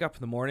like I'll wake up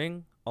in the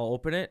morning, I'll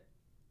open it,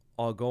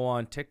 I'll go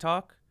on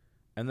TikTok,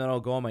 and then I'll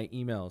go on my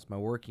emails, my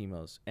work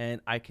emails, and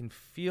I can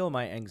feel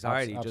my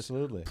anxiety just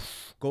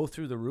go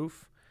through the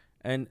roof.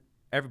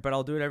 But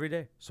I'll do it every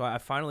day. So I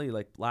finally,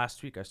 like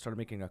last week, I started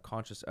making a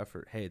conscious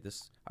effort. Hey,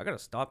 I gotta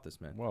stop this,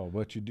 man. Well,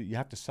 what you do, you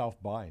have to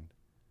self-bind.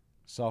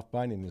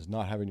 Self-binding is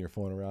not having your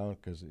phone around,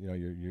 because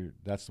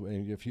that's the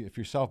way. If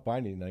you're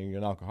self-binding, then you're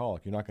an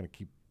alcoholic. You're not going to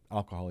keep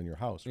alcohol in your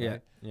house,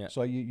 right? Yeah.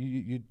 So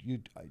you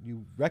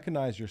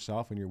recognize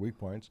yourself and your weak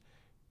points,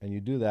 and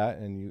you do that,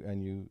 and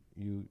you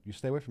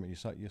stay away from it.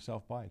 You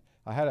self-bind.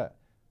 I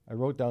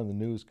wrote down the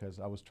news because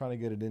I was trying to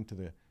get it into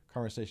the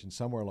conversation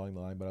somewhere along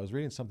the line, but I was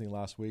reading something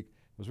last week.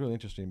 It was really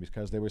interesting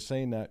because they were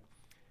saying that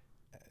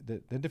the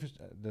difference.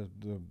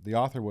 The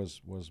author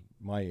was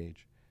my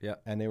age. Yeah.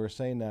 And they were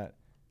saying that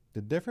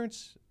the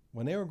difference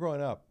when they were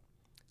growing up,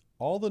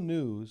 all the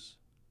news,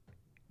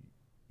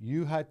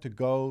 you had to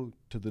go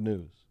to the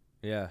news.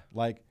 Yeah.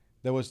 Like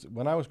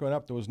when I was growing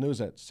up, there was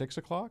news at 6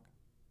 o'clock.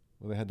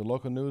 Well, they had the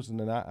local news, and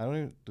then I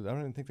don't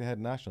even think they had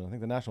national. I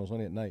think the national was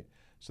only at night.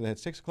 So they had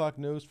 6 o'clock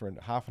news for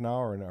half an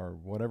hour or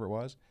whatever it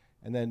was,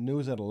 and then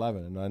news at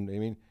 11.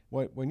 And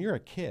when you're a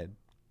kid,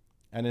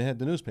 and it had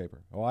the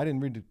newspaper. Oh, I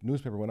didn't read the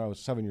newspaper when I was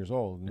 7 years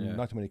old. Yeah.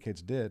 Not too many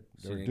kids did.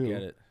 So you didn't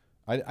get it.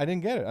 I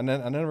didn't get it, and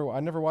then I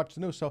never watched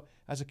the news. So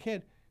as a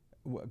kid,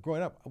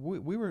 growing up,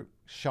 we were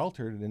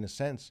sheltered in a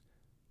sense.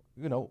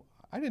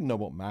 I didn't know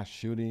about mass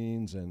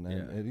shootings and none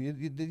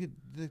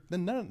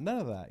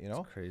of that.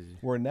 It's crazy.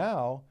 Where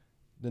now,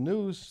 the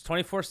news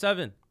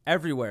 24/7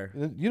 everywhere.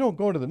 You don't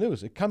go to the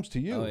news; it comes to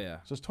you. Oh yeah.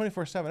 So it's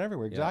 24/7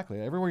 everywhere. Exactly.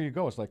 Yeah. Everywhere you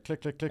go, it's like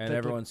click, click, click. And click,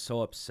 everyone's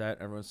so upset.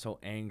 Everyone's so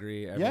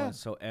angry.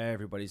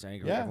 Everybody's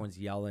angry. Yeah. Everyone's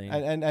yelling.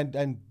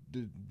 And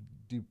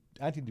the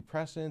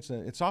antidepressants,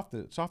 and it's off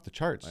the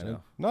charts. I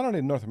know. Not only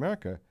in North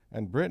America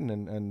and Britain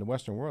and the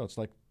Western world, it's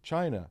like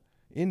China,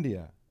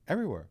 India,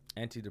 everywhere.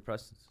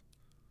 Antidepressants,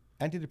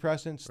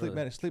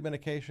 really? sleep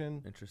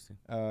medication. Interesting.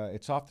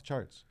 It's off the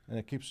charts, and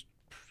it keeps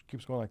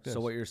going like this.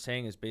 So what you're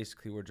saying is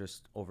basically we're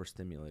just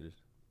overstimulated.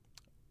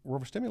 we're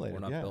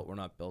overstimulated. We're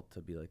not built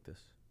to be like this.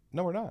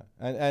 No, we're not.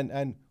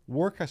 And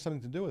work has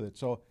something to do with it.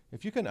 So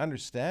if you can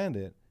understand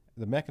it,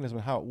 the mechanism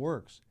of how it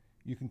works,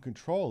 you can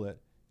control it,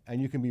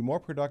 and you can be more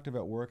productive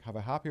at work, have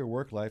a happier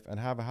work life, and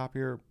have a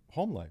happier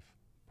home life.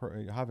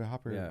 Have a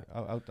happier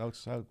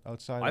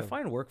outside. I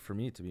find work for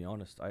me, to be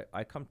honest.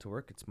 I come to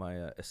work. It's my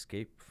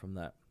escape from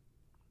that.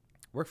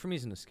 Work for me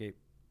is an escape.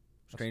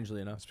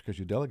 Strangely enough. That's because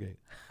you delegate.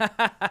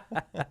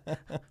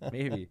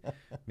 maybe.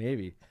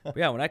 But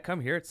yeah, when I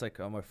come here, it's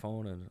like on my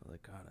phone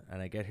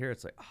and I get here,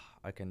 it's like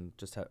I can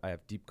just I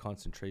have deep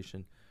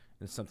concentration,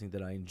 and it's something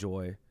that I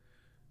enjoy.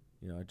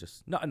 You know, I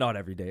just not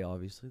every day,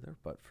 obviously there,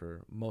 but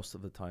for most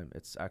of the time,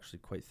 it's actually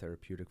quite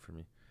therapeutic for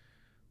me.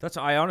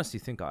 I honestly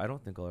think I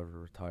don't think I'll ever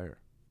retire.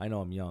 I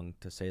know I'm young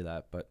to say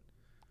that, but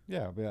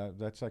yeah,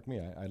 that's like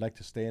me. I like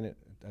to stay in it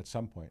at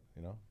some point.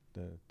 You know,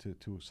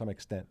 to some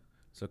extent.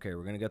 It's okay.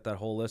 We're going to get that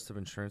whole list of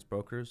insurance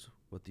brokers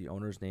with the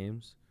owners'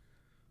 names.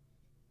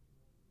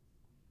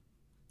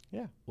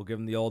 Yeah. We'll give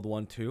them the old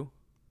one, too.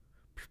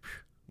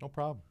 No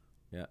problem.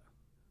 Yeah.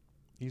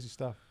 Easy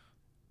stuff.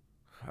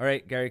 All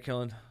right, Gary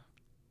Killen.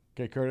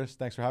 Okay, Curtis,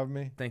 thanks for having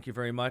me. Thank you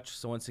very much.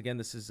 So once again,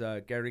 this is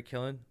Gary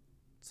Killen.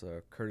 It's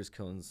Curtis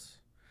Killen's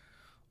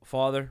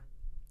father,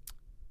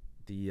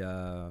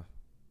 the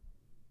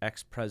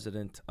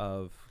ex-president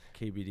of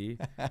KBD.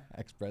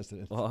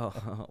 Ex-president.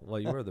 Well,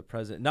 you were the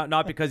president.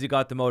 Not because he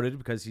got demoted,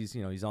 because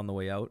he's on the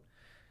way out.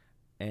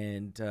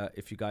 And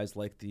if you guys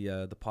like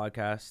the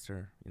podcast,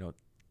 or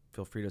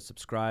feel free to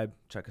subscribe.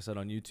 Check us out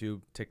on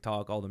YouTube,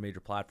 TikTok, all the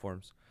major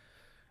platforms.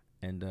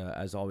 And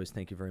as always,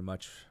 thank you very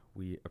much.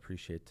 We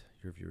appreciate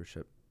your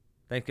viewership.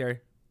 Thanks,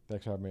 Gary.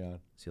 Thanks for having me on.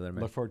 See you later,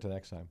 man. Look forward to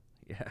next time.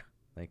 Yeah.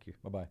 Thank you.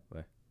 Bye-bye.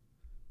 Bye.